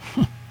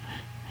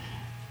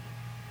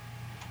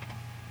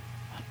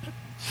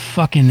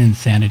 Fucking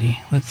insanity.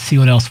 Let's see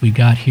what else we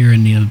got here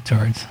in the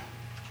libtards.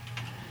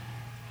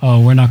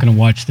 Oh, we're not going to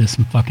watch this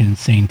fucking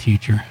insane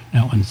teacher.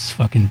 That one's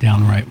fucking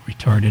downright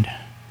retarded.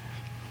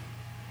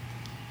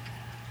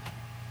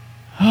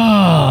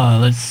 Oh,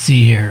 let's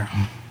see here.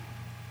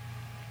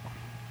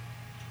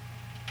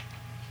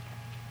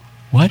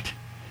 What?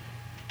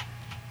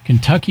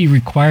 Kentucky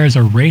requires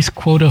a race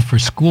quota for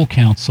school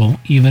council,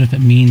 even if it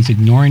means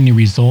ignoring the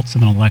results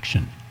of an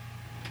election.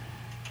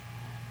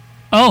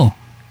 Oh,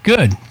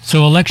 good.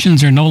 So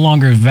elections are no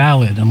longer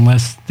valid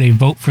unless they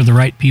vote for the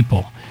right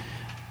people.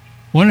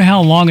 Wonder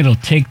how long it'll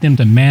take them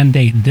to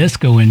mandate this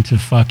go into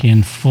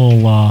fucking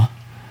full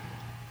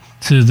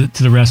to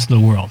the rest of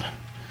the world.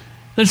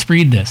 Let's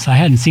read this. I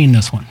hadn't seen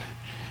this one.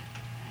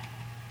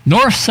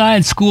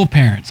 Northside school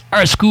parents.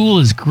 Our school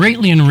is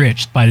greatly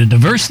enriched by the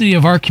diversity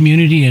of our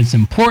community, and it's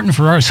important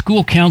for our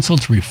school council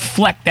to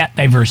reflect that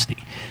diversity.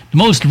 The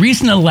most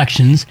recent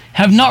elections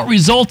have not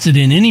resulted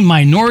in any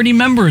minority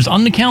members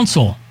on the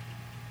council.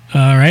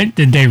 All right.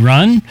 Did they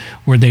run?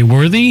 Were they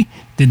worthy?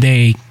 Did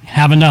they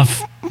have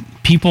enough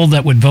people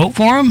that would vote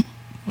for them?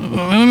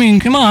 I mean,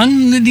 come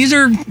on. These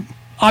are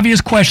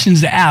obvious questions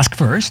to ask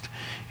first.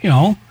 You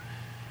know.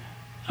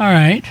 All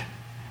right.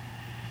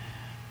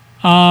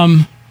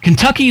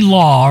 Kentucky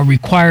law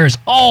requires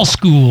all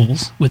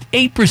schools with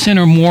 8%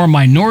 or more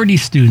minority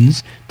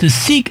students to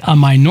seek a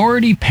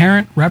minority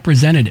parent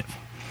representative.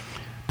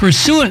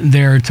 Pursuant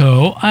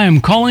thereto, I am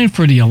calling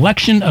for the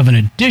election of an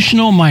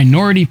additional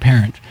minority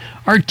parent.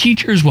 Our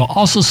teachers will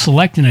also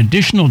select an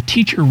additional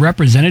teacher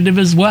representative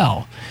as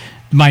well.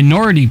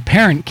 Minority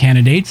parent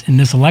candidates in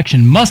this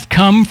election must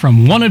come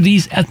from one of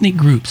these ethnic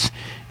groups.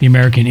 the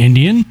American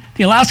Indian,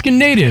 the Alaskan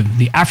Native,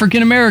 the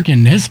African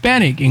American, the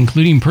Hispanic,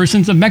 including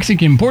persons of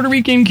Mexican, Puerto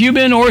Rican,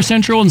 Cuban, or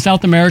Central and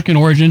South American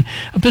origin,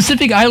 a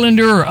Pacific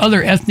Islander or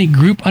other ethnic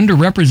group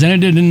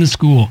underrepresented in the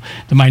school.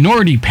 The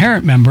minority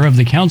parent member of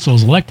the council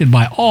is elected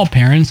by all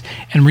parents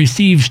and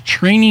receives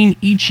training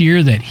each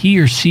year that he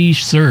or she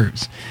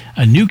serves.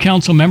 A new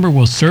council member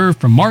will serve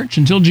from March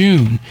until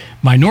June.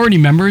 Minority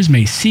members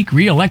may seek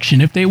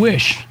re-election if they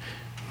wish.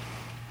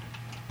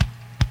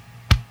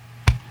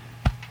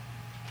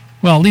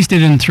 Well, at least they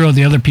didn't throw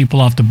the other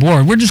people off the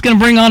board. We're just going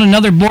to bring on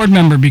another board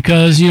member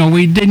because,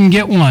 we didn't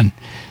get one.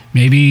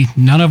 Maybe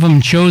none of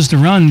them chose to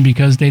run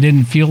because they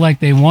didn't feel like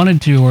they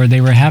wanted to, or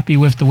they were happy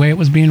with the way it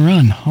was being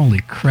run. Holy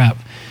crap.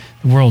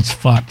 The world's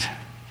fucked.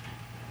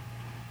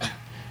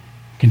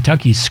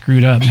 Kentucky's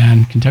screwed up,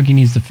 man. Kentucky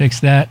needs to fix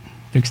that.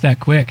 Fix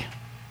that quick.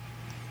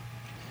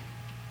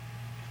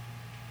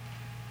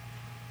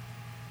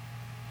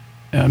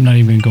 I'm not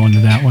even going to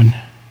that one.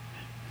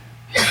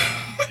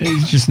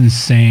 It's just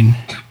insane.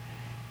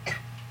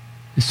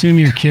 Assume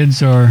your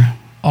kids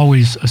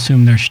always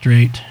assume they're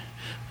straight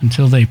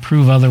until they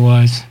prove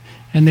otherwise.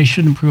 And they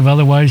shouldn't prove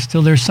otherwise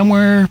till they're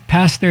somewhere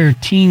past their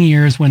teen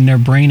years when their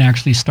brain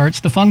actually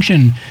starts to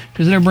function.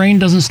 Because their brain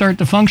doesn't start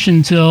to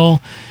function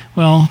till,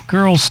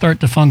 girls start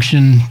to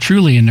function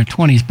truly in their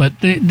 20s. But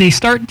they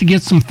start to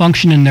get some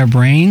function in their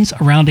brains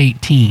around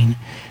 18.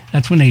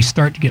 That's when they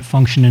start to get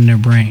function in their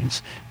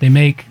brains. They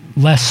make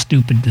less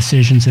stupid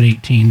decisions at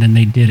 18 than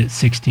they did at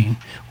 16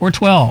 or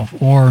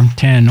 12 or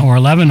 10 or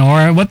 11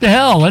 or what the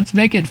hell. Let's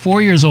make it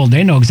 4 years old.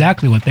 They know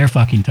exactly what they're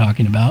fucking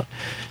talking about.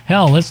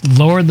 Hell, let's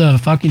lower the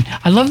fucking...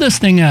 I love this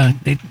thing.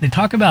 They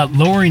talk about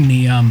lowering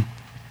the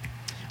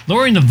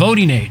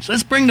voting age.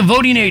 Let's bring the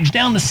voting age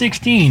down to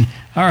 16.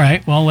 All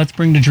right, well, let's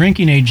bring the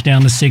drinking age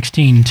down to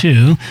 16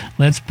 too.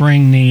 Let's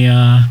bring the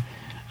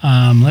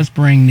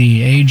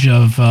age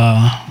of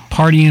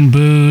partying,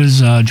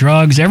 booze,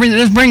 drugs, everything.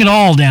 Let's bring it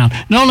all down.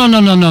 No.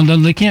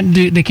 They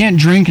can't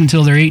drink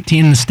until they're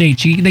 18 in the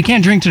States. They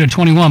can't drink till they're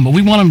 21, but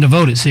we want them to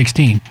vote at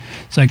 16.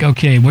 It's like,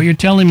 okay, what you're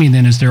telling me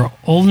then is they're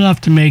old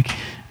enough to make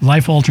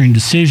life-altering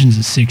decisions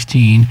at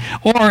 16,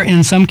 or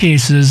in some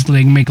cases,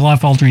 they can make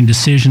life-altering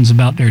decisions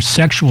about their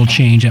sexual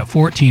change at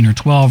 14 or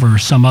 12 or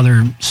some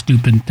other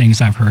stupid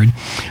things I've heard.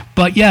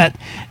 But yet,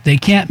 they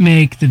can't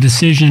make the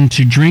decision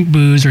to drink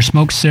booze or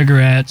smoke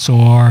cigarettes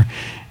or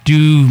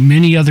do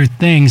many other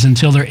things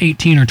until they're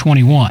 18 or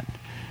 21.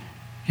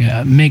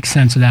 Yeah, make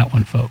sense of that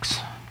one, folks.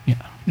 Yeah,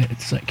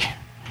 it's like...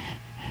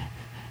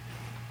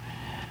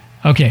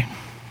 Okay.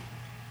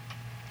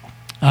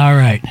 All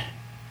right.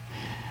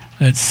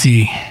 Let's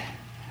see.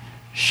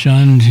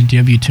 Shunned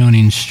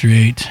debutanting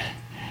straight.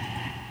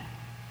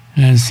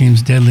 That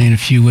seems deadly in a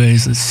few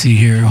ways. Let's see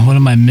here. What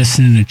am I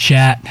missing in the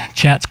chat?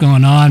 Chat's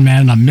going on,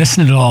 man, and I'm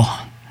missing it all.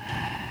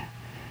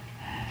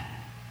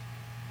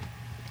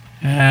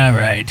 All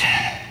right.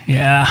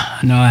 Yeah,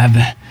 I know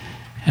I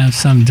have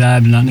some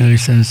died, but not nearly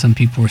so. Some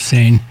people were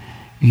saying,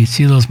 when you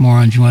see those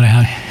morons, you want to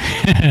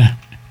have...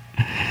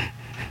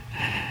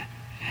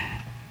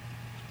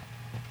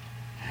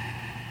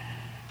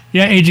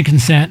 Yeah, age of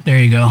consent. There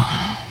you go. All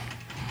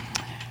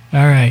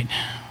right.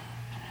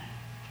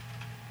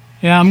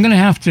 Yeah, I'm going to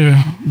have to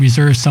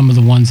reserve some of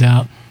the ones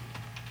out.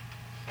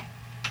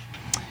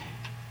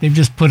 They've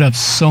just put up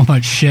so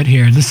much shit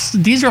here.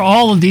 These are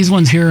all of these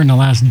ones here in the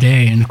last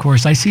day. And, of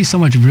course, I see so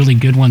much really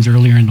good ones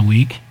earlier in the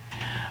week.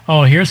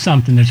 Oh, here's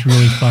something that's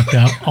really fucked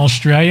up.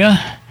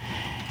 Australia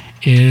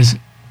is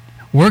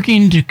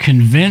working to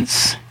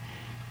convince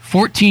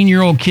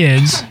 14-year-old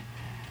kids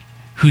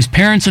whose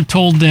parents have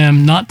told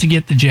them not to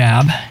get the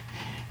jab,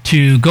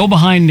 to go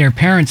behind their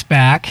parents'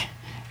 back,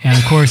 and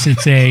of course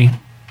it's a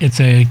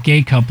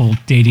gay couple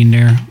dating.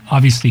 They're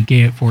obviously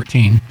gay at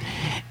 14,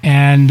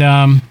 and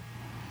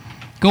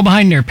go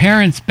behind their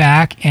parents'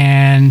 back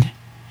and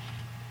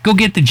go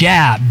get the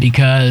jab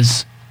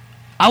because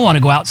I want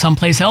to go out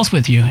someplace else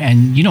with you,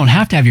 and you don't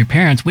have to have your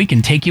parents. We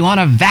can take you on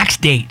a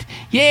vax date.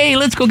 Yay,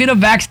 let's go get a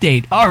vax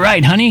date. All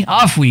right, honey,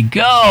 off we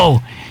go.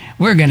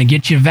 We're going to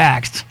get you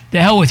vaxxed.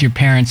 The hell with your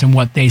parents and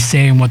what they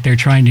say and what they're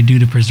trying to do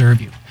to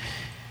preserve you.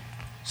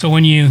 So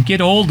when you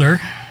get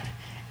older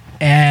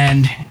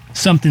and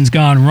something's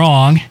gone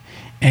wrong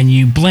and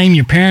you blame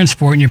your parents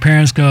for it and your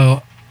parents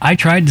go, I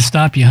tried to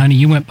stop you, honey.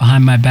 You went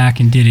behind my back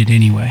and did it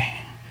anyway.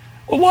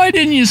 Well, why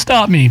didn't you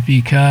stop me?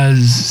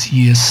 Because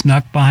you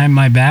snuck behind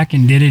my back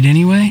and did it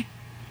anyway?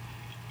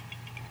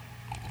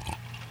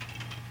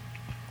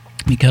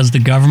 Because the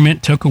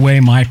government took away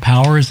my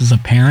powers as a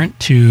parent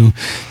to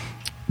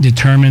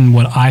determine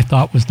what I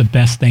thought was the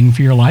best thing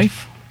for your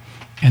life.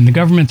 And the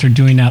governments are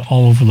doing that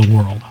all over the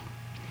world.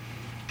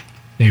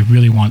 They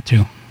really want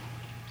to.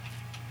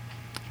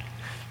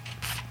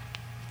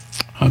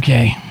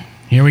 Okay,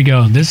 here we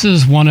go. This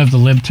is one of the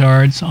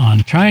libtards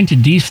on trying to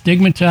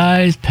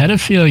destigmatize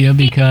pedophilia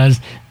because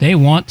they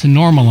want to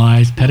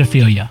normalize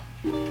pedophilia.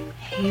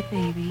 Hey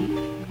baby,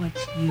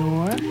 what's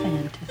your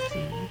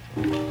fantasy?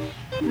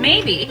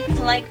 Maybe,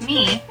 like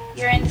me,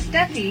 you're into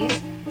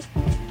stuffies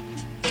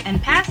and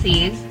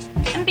passies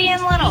and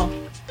being little.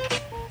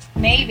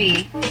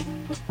 Maybe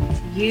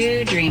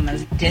you dream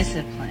of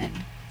discipline.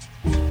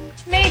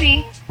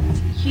 Maybe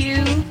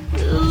you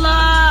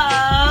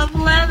love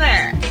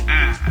leather.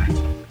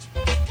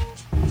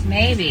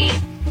 Maybe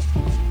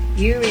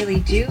you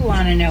really do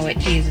want to know what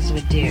Jesus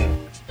would do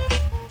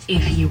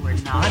if you were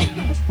naughty.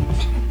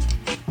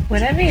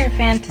 Whatever your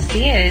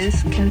fantasy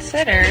is,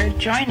 consider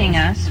joining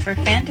us for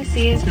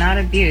Fantasy is Not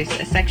Abuse,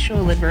 a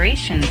sexual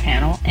liberation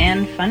panel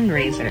and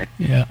fundraiser.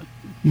 Yeah.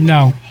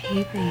 No.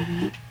 Hey,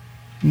 baby.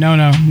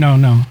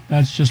 No.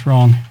 That's just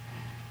wrong.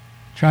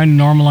 Trying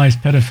to normalize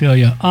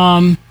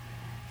pedophilia.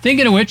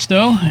 Thinking of which,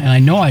 though, and I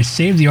know I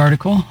saved the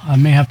article. I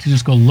may have to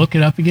just go look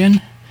it up again.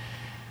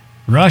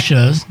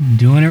 Russia's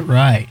doing it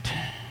right.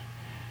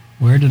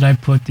 Where did I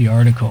put the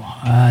article?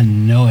 I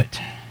know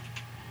it.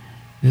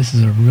 This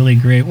is a really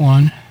great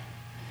one.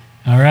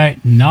 All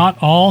right.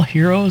 Not all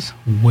heroes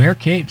wear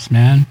capes,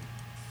 man.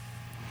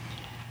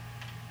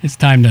 It's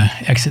time to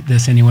exit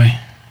this anyway.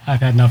 I've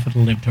had enough of the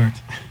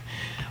libtards.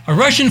 A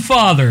Russian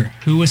father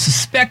who was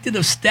suspected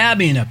of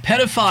stabbing a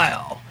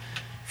pedophile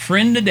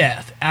friend to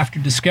death after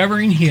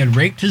discovering he had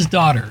raped his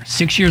daughter,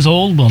 6 years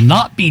old, will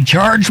not be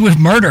charged with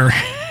murder.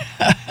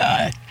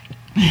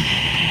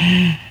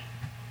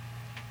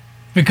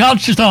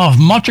 Vyacheslav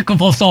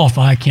Machikov,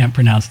 I can't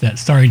pronounce that.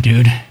 Sorry,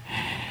 dude.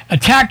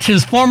 Attacked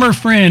his former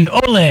friend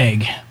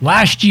Oleg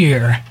last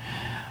year.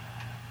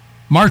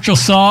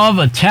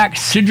 Marchesov attacked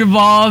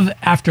Sidrovov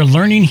after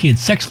learning he had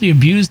sexually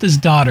abused his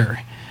daughter.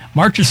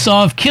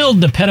 Marchesov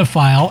killed the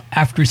pedophile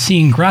after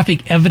seeing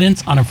graphic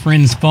evidence on a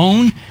friend's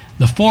phone.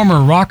 The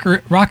former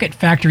rocket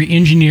factory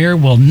engineer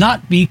will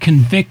not be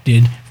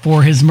convicted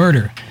for his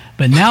murder,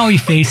 but now he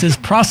faces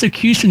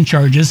prosecution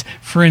charges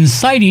for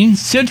inciting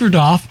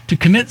Sidrodov to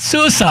commit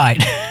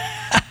suicide.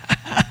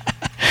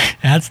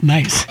 That's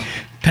nice.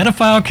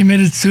 Pedophile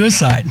committed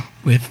suicide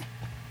with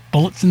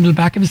bullets in the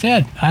back of his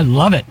head. I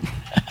love it.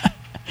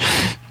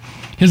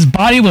 His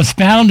body was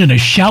found in a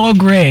shallow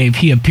grave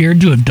he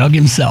appeared to have dug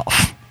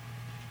himself.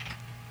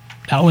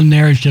 That one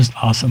there is just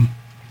awesome.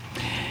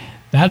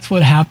 That's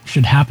what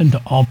should happen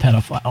to all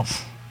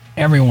pedophiles.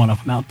 Every one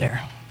of them out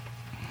there.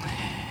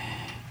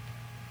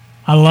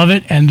 I love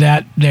it, and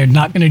that they're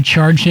not going to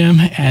charge him,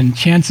 and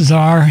chances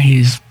are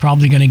he's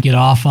probably going to get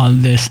off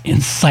on this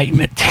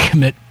incitement to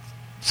commit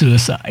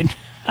suicide.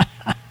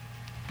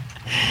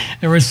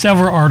 There were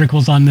several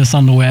articles on this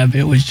on the web.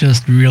 It was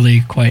just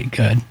really quite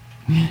good.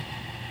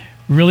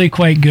 Really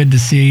quite good to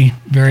see.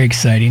 Very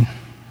exciting.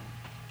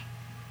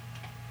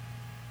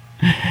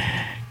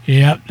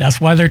 Yep,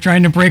 that's why they're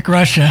trying to break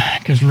Russia,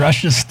 because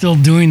Russia's still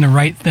doing the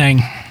right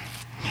thing.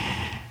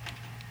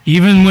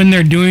 Even when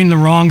they're doing the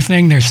wrong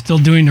thing, they're still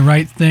doing the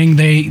right thing.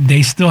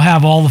 They still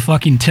have all the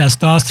fucking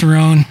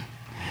testosterone.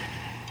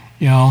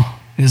 You know,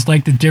 it's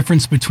like the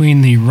difference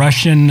between the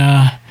Russian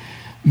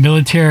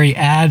military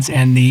ads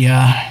and the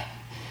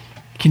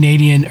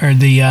Canadian or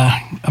the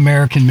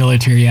American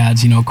military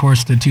ads. You know, of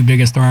course, the two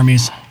biggest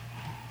armies.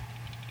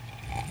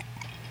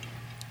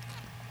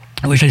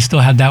 I wish I still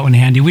had that one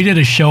handy. We did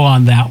a show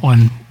on that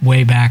one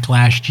way back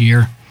last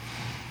year,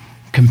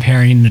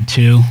 comparing the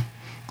two,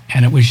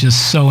 and it was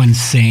just so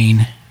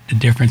insane, the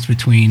difference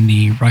between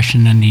the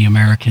Russian and the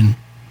American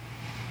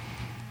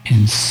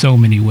in so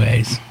many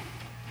ways.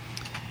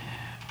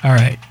 All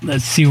right,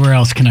 let's see where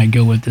else can I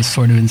go with this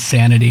sort of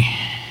insanity.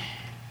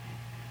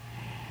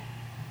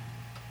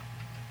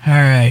 All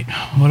right,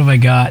 what have I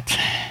got?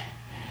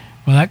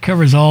 Well, that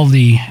covers all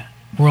the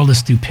world of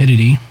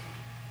stupidity.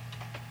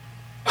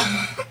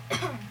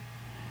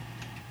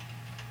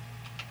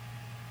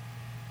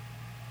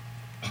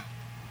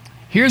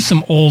 Here's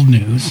some old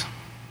news.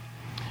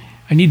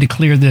 I need to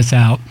clear this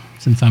out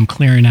since I'm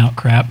clearing out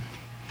crap.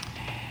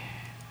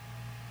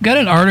 Got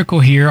an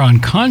article here on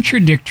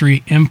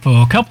contradictory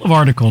info, a couple of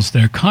articles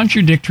that are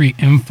contradictory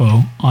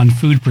info on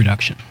food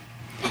production.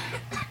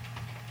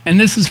 And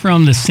this is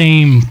from the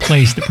same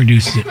place that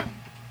produces it.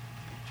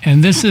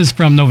 And this is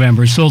from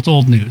November, so it's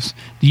old news.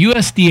 The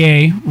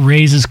USDA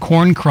raises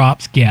corn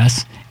crops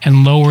guess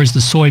and lowers the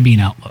soybean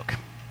outlook.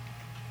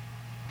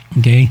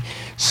 Okay,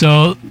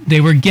 so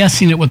they were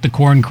guessing at what the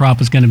corn crop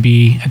was going to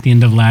be at the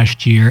end of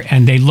last year,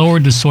 and they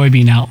lowered the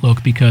soybean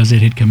outlook because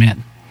it had come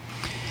in.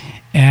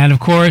 And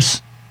of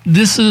course,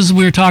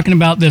 we were talking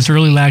about this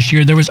early last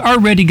year. There was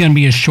already going to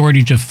be a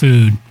shortage of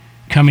food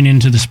coming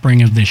into the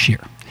spring of this year,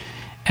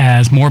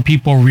 as more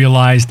people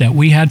realized that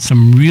we had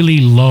some really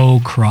low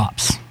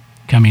crops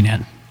coming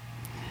in.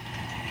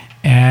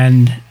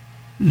 And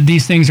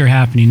these things are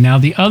happening. Now,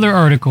 the other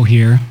article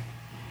here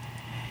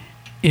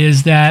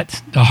is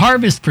that the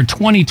harvest for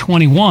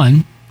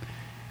 2021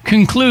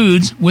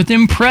 concludes with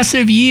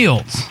impressive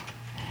yields.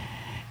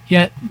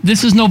 Yet,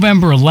 this is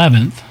November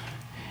 11th.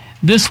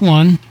 This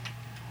one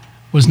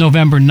was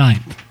November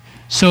 9th.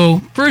 So,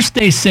 first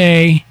they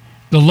say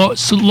the lower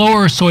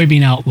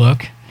soybean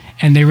outlook,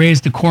 and they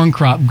raised the corn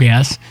crop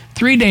guess.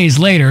 3 days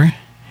later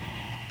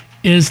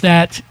is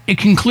that it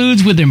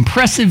concludes with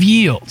impressive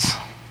yields.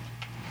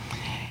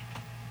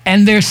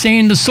 And they're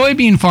saying the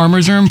soybean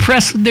farmers are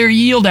impressed with their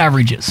yield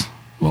averages.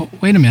 Well,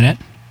 wait a minute.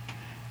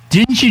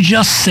 Didn't you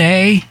just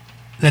say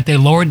that they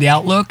lowered the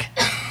outlook.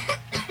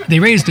 They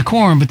raised the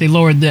corn, but they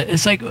lowered the.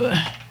 It's like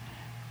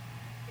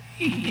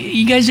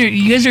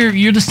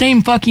you're the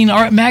same fucking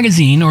art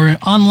magazine or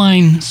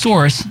online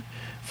source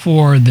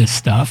for this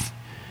stuff,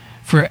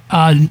 for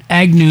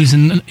ag news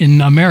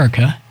in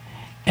America,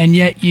 and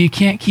yet you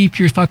can't keep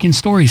your fucking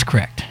stories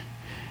correct,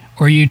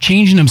 or you're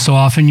changing them so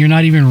often you're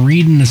not even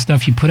reading the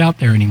stuff you put out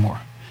there anymore.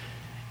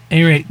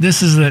 Anyway,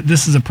 this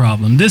is a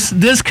problem.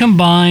 This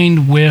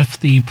combined with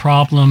the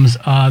problems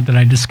that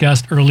I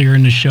discussed earlier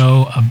in the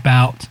show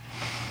about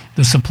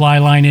the supply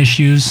line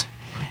issues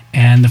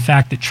and the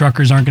fact that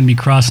truckers aren't going to be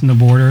crossing the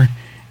border.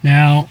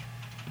 Now,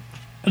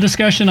 a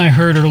discussion I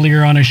heard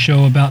earlier on a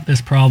show about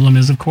this problem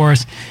is, of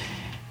course,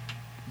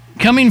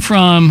 coming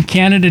from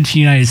Canada to the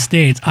United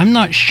States, I'm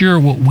not sure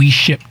what we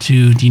ship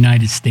to the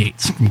United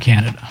States from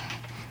Canada.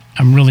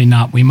 I'm really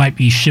not. We might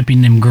be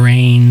shipping them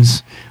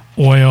grains,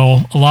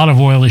 oil. A lot of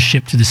oil is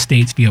shipped to the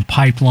States via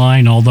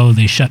pipeline, although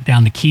they shut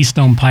down the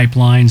Keystone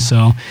pipeline,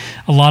 so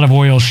a lot of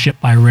oil is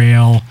shipped by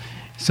rail.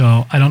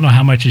 So I don't know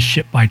how much is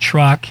shipped by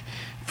truck.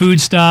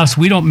 Foodstuffs,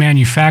 we don't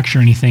manufacture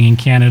anything in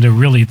Canada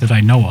really that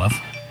I know of.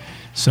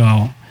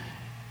 So,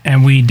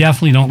 and we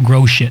definitely don't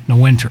grow shit in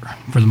the winter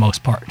for the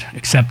most part,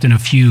 except in a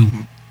few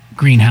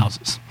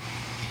greenhouses.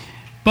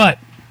 But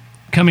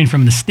coming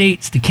from the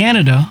States to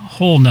Canada,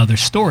 whole nother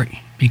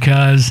story,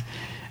 because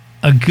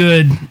a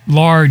good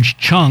large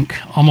chunk,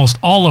 almost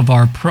all of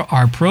our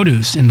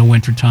produce in the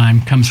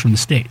wintertime comes from the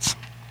States.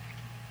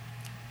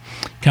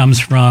 Comes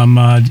from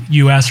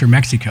U.S. or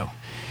Mexico,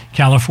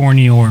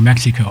 California or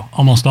Mexico.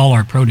 Almost all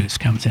our produce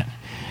comes in,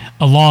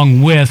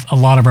 along with a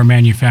lot of our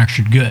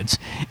manufactured goods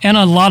and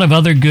a lot of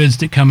other goods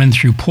that come in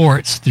through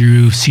ports,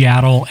 through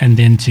Seattle and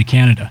then to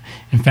Canada.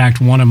 In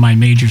fact, one of my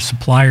major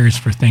suppliers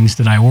for things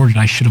that I ordered,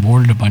 I should have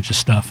ordered a bunch of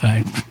stuff.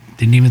 I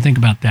didn't even think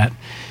about that.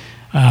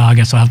 I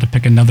guess I'll have to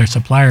pick another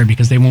supplier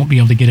because they won't be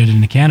able to get it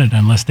into Canada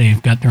unless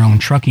they've got their own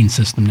trucking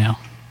system now.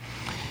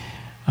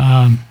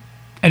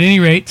 At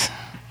any rate,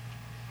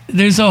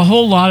 there's a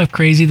whole lot of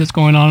crazy that's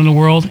going on in the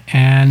world,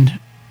 and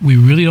we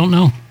really don't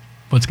know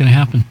what's going to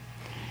happen.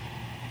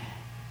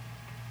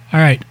 All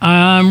right,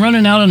 I'm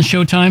running out on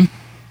showtime.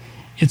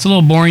 It's a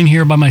little boring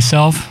here by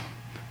myself.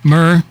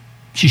 Mur,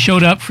 she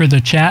showed up for the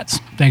chats.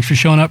 Thanks for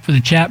showing up for the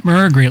chat,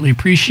 Mur. Greatly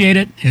appreciate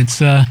it.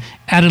 It's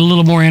added a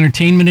little more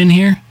entertainment in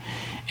here.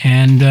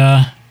 And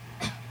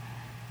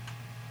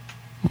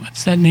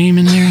what's that name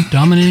in there?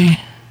 Domine?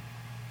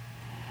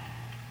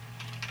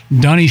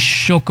 Donnie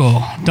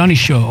Shoko. Donnie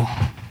Show.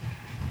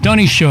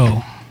 Donnie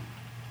Show.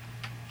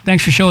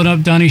 Thanks for showing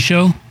up, Donnie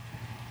Show.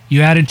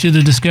 You added to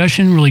the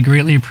discussion. Really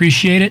greatly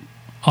appreciate it.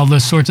 All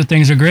those sorts of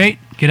things are great.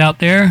 Get out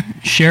there.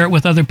 Share it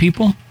with other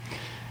people.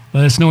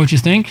 Let us know what you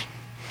think.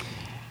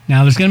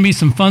 Now, there's going to be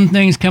some fun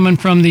things coming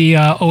from the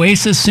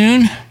Oasis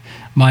soon.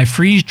 My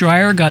freeze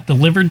dryer got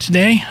delivered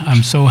today.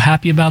 I'm so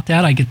happy about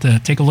that. I get to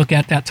take a look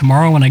at that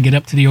tomorrow when I get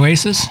up to the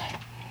Oasis.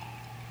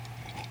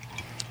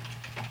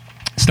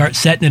 Start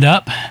setting it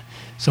up.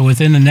 So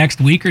within the next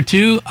week or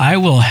two, I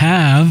will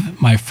have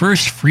my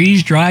first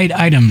freeze-dried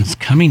items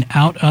coming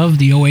out of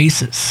the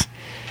Oasis.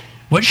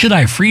 What should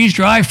I freeze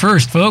dry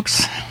first,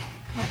 folks?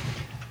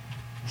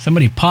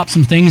 Somebody pop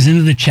some things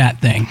into the chat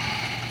thing.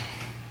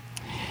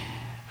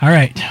 All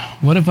right,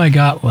 what have I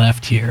got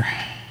left here?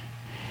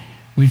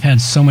 We've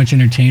had so much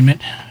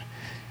entertainment.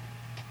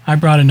 I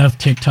brought enough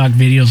TikTok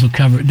videos will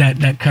cover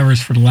that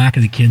covers for the lack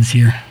of the kids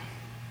here.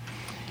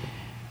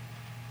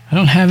 I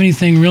don't have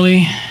anything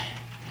really.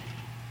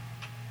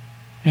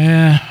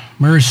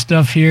 Mur's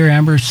stuff here,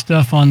 Amber's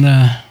stuff on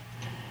the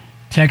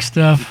tech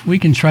stuff. We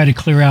can try to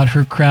clear out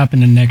her crap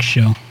in the next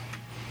show.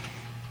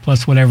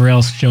 Plus whatever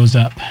else shows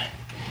up.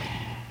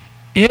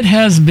 It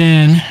has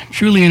been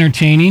truly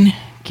entertaining,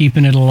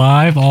 keeping it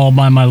alive all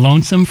by my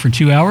lonesome for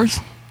 2 hours.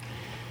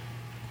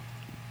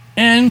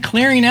 And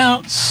clearing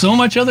out so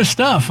much other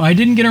stuff. I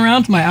didn't get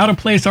around to my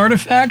out-of-place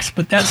artifacts,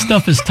 but that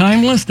stuff is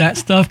timeless. That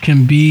stuff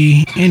can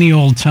be any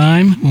old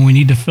time when we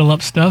need to fill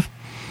up stuff.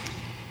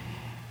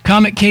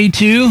 Comet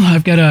K2,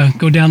 I've got to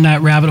go down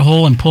that rabbit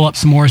hole and pull up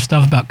some more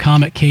stuff about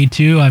Comet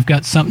K2. I've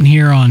got something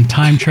here on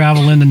time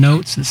travel in the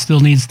notes that still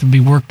needs to be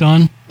worked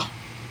on.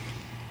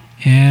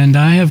 And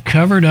I have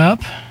covered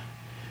up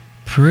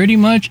pretty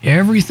much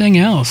everything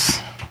else.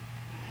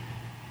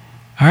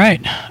 All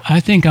right, I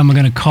think I'm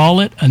going to call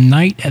it a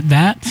night at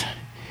that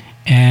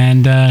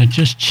and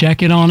just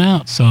check it on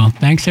out. So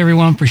thanks,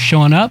 everyone, for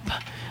showing up.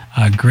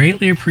 I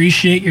greatly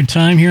appreciate your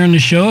time here on the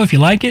show. If you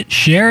like it,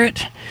 share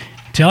it.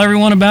 Tell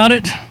everyone about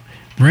it.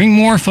 Bring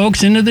more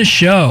folks into the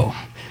show.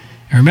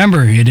 And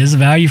remember, it is a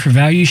value for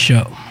value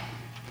show.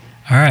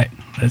 All right,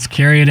 let's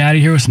carry it out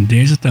of here with some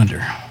Days of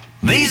Thunder.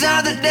 These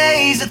are the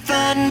days of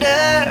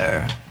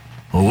thunder.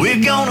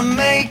 We're gonna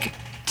make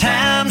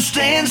time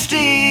stand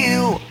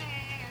still.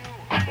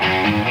 A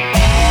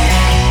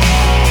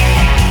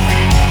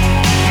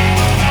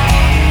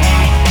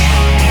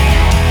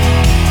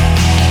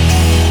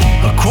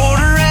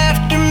quarter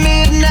after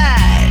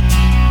midnight,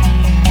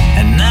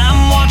 and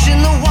I'm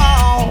watching the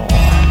wall.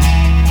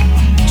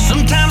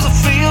 Sometimes I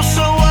feel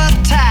so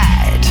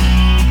uptight,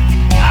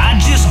 I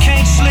just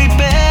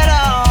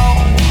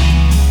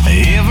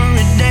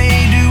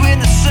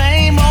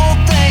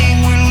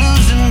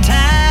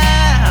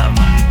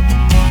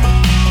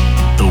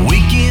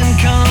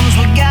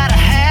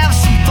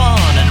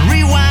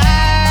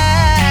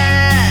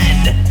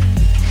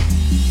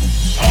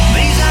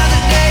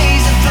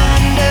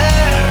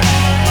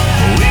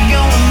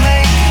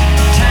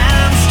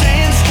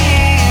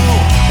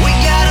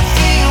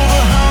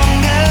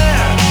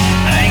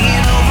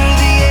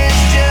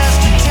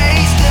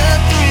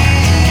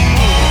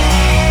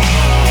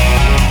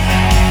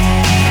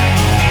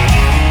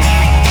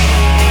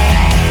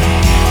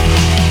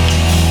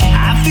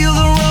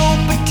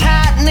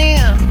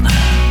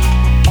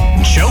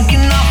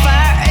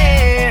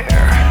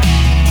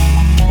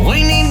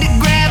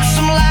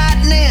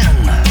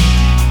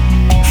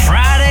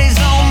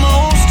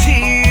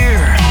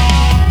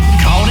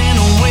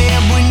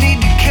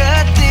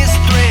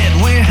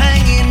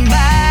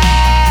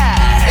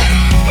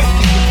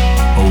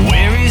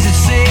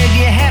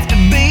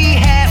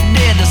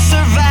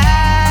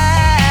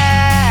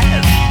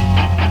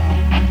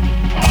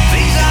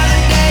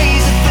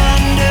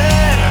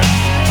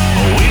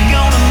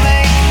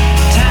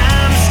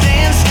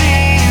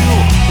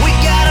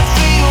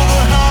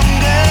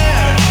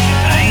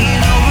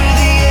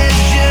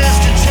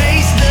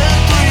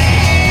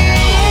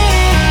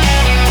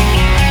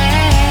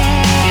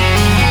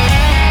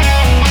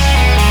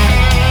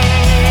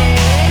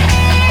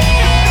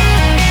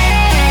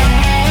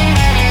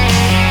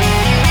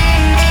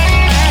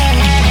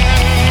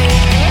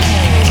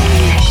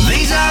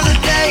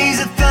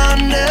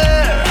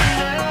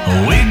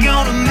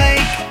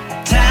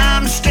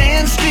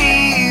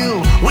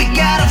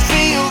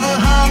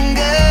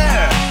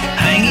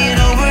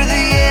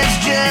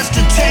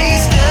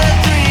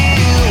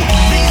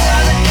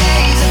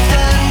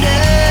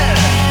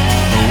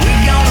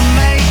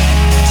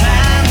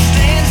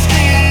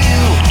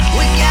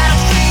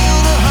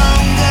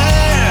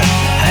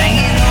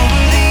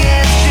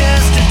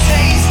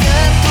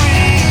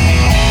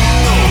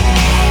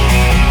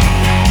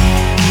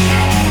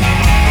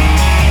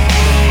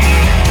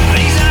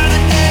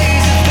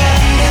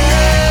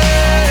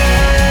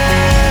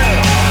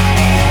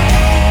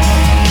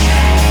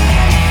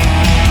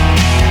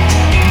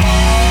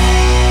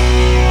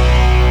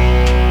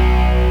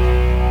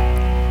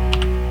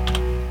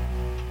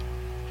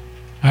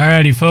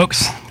Alrighty,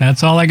 folks.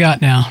 That's all I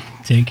got now.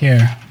 Take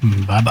care.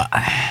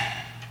 Bye-bye.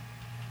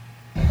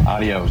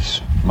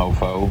 Adios,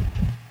 mofo.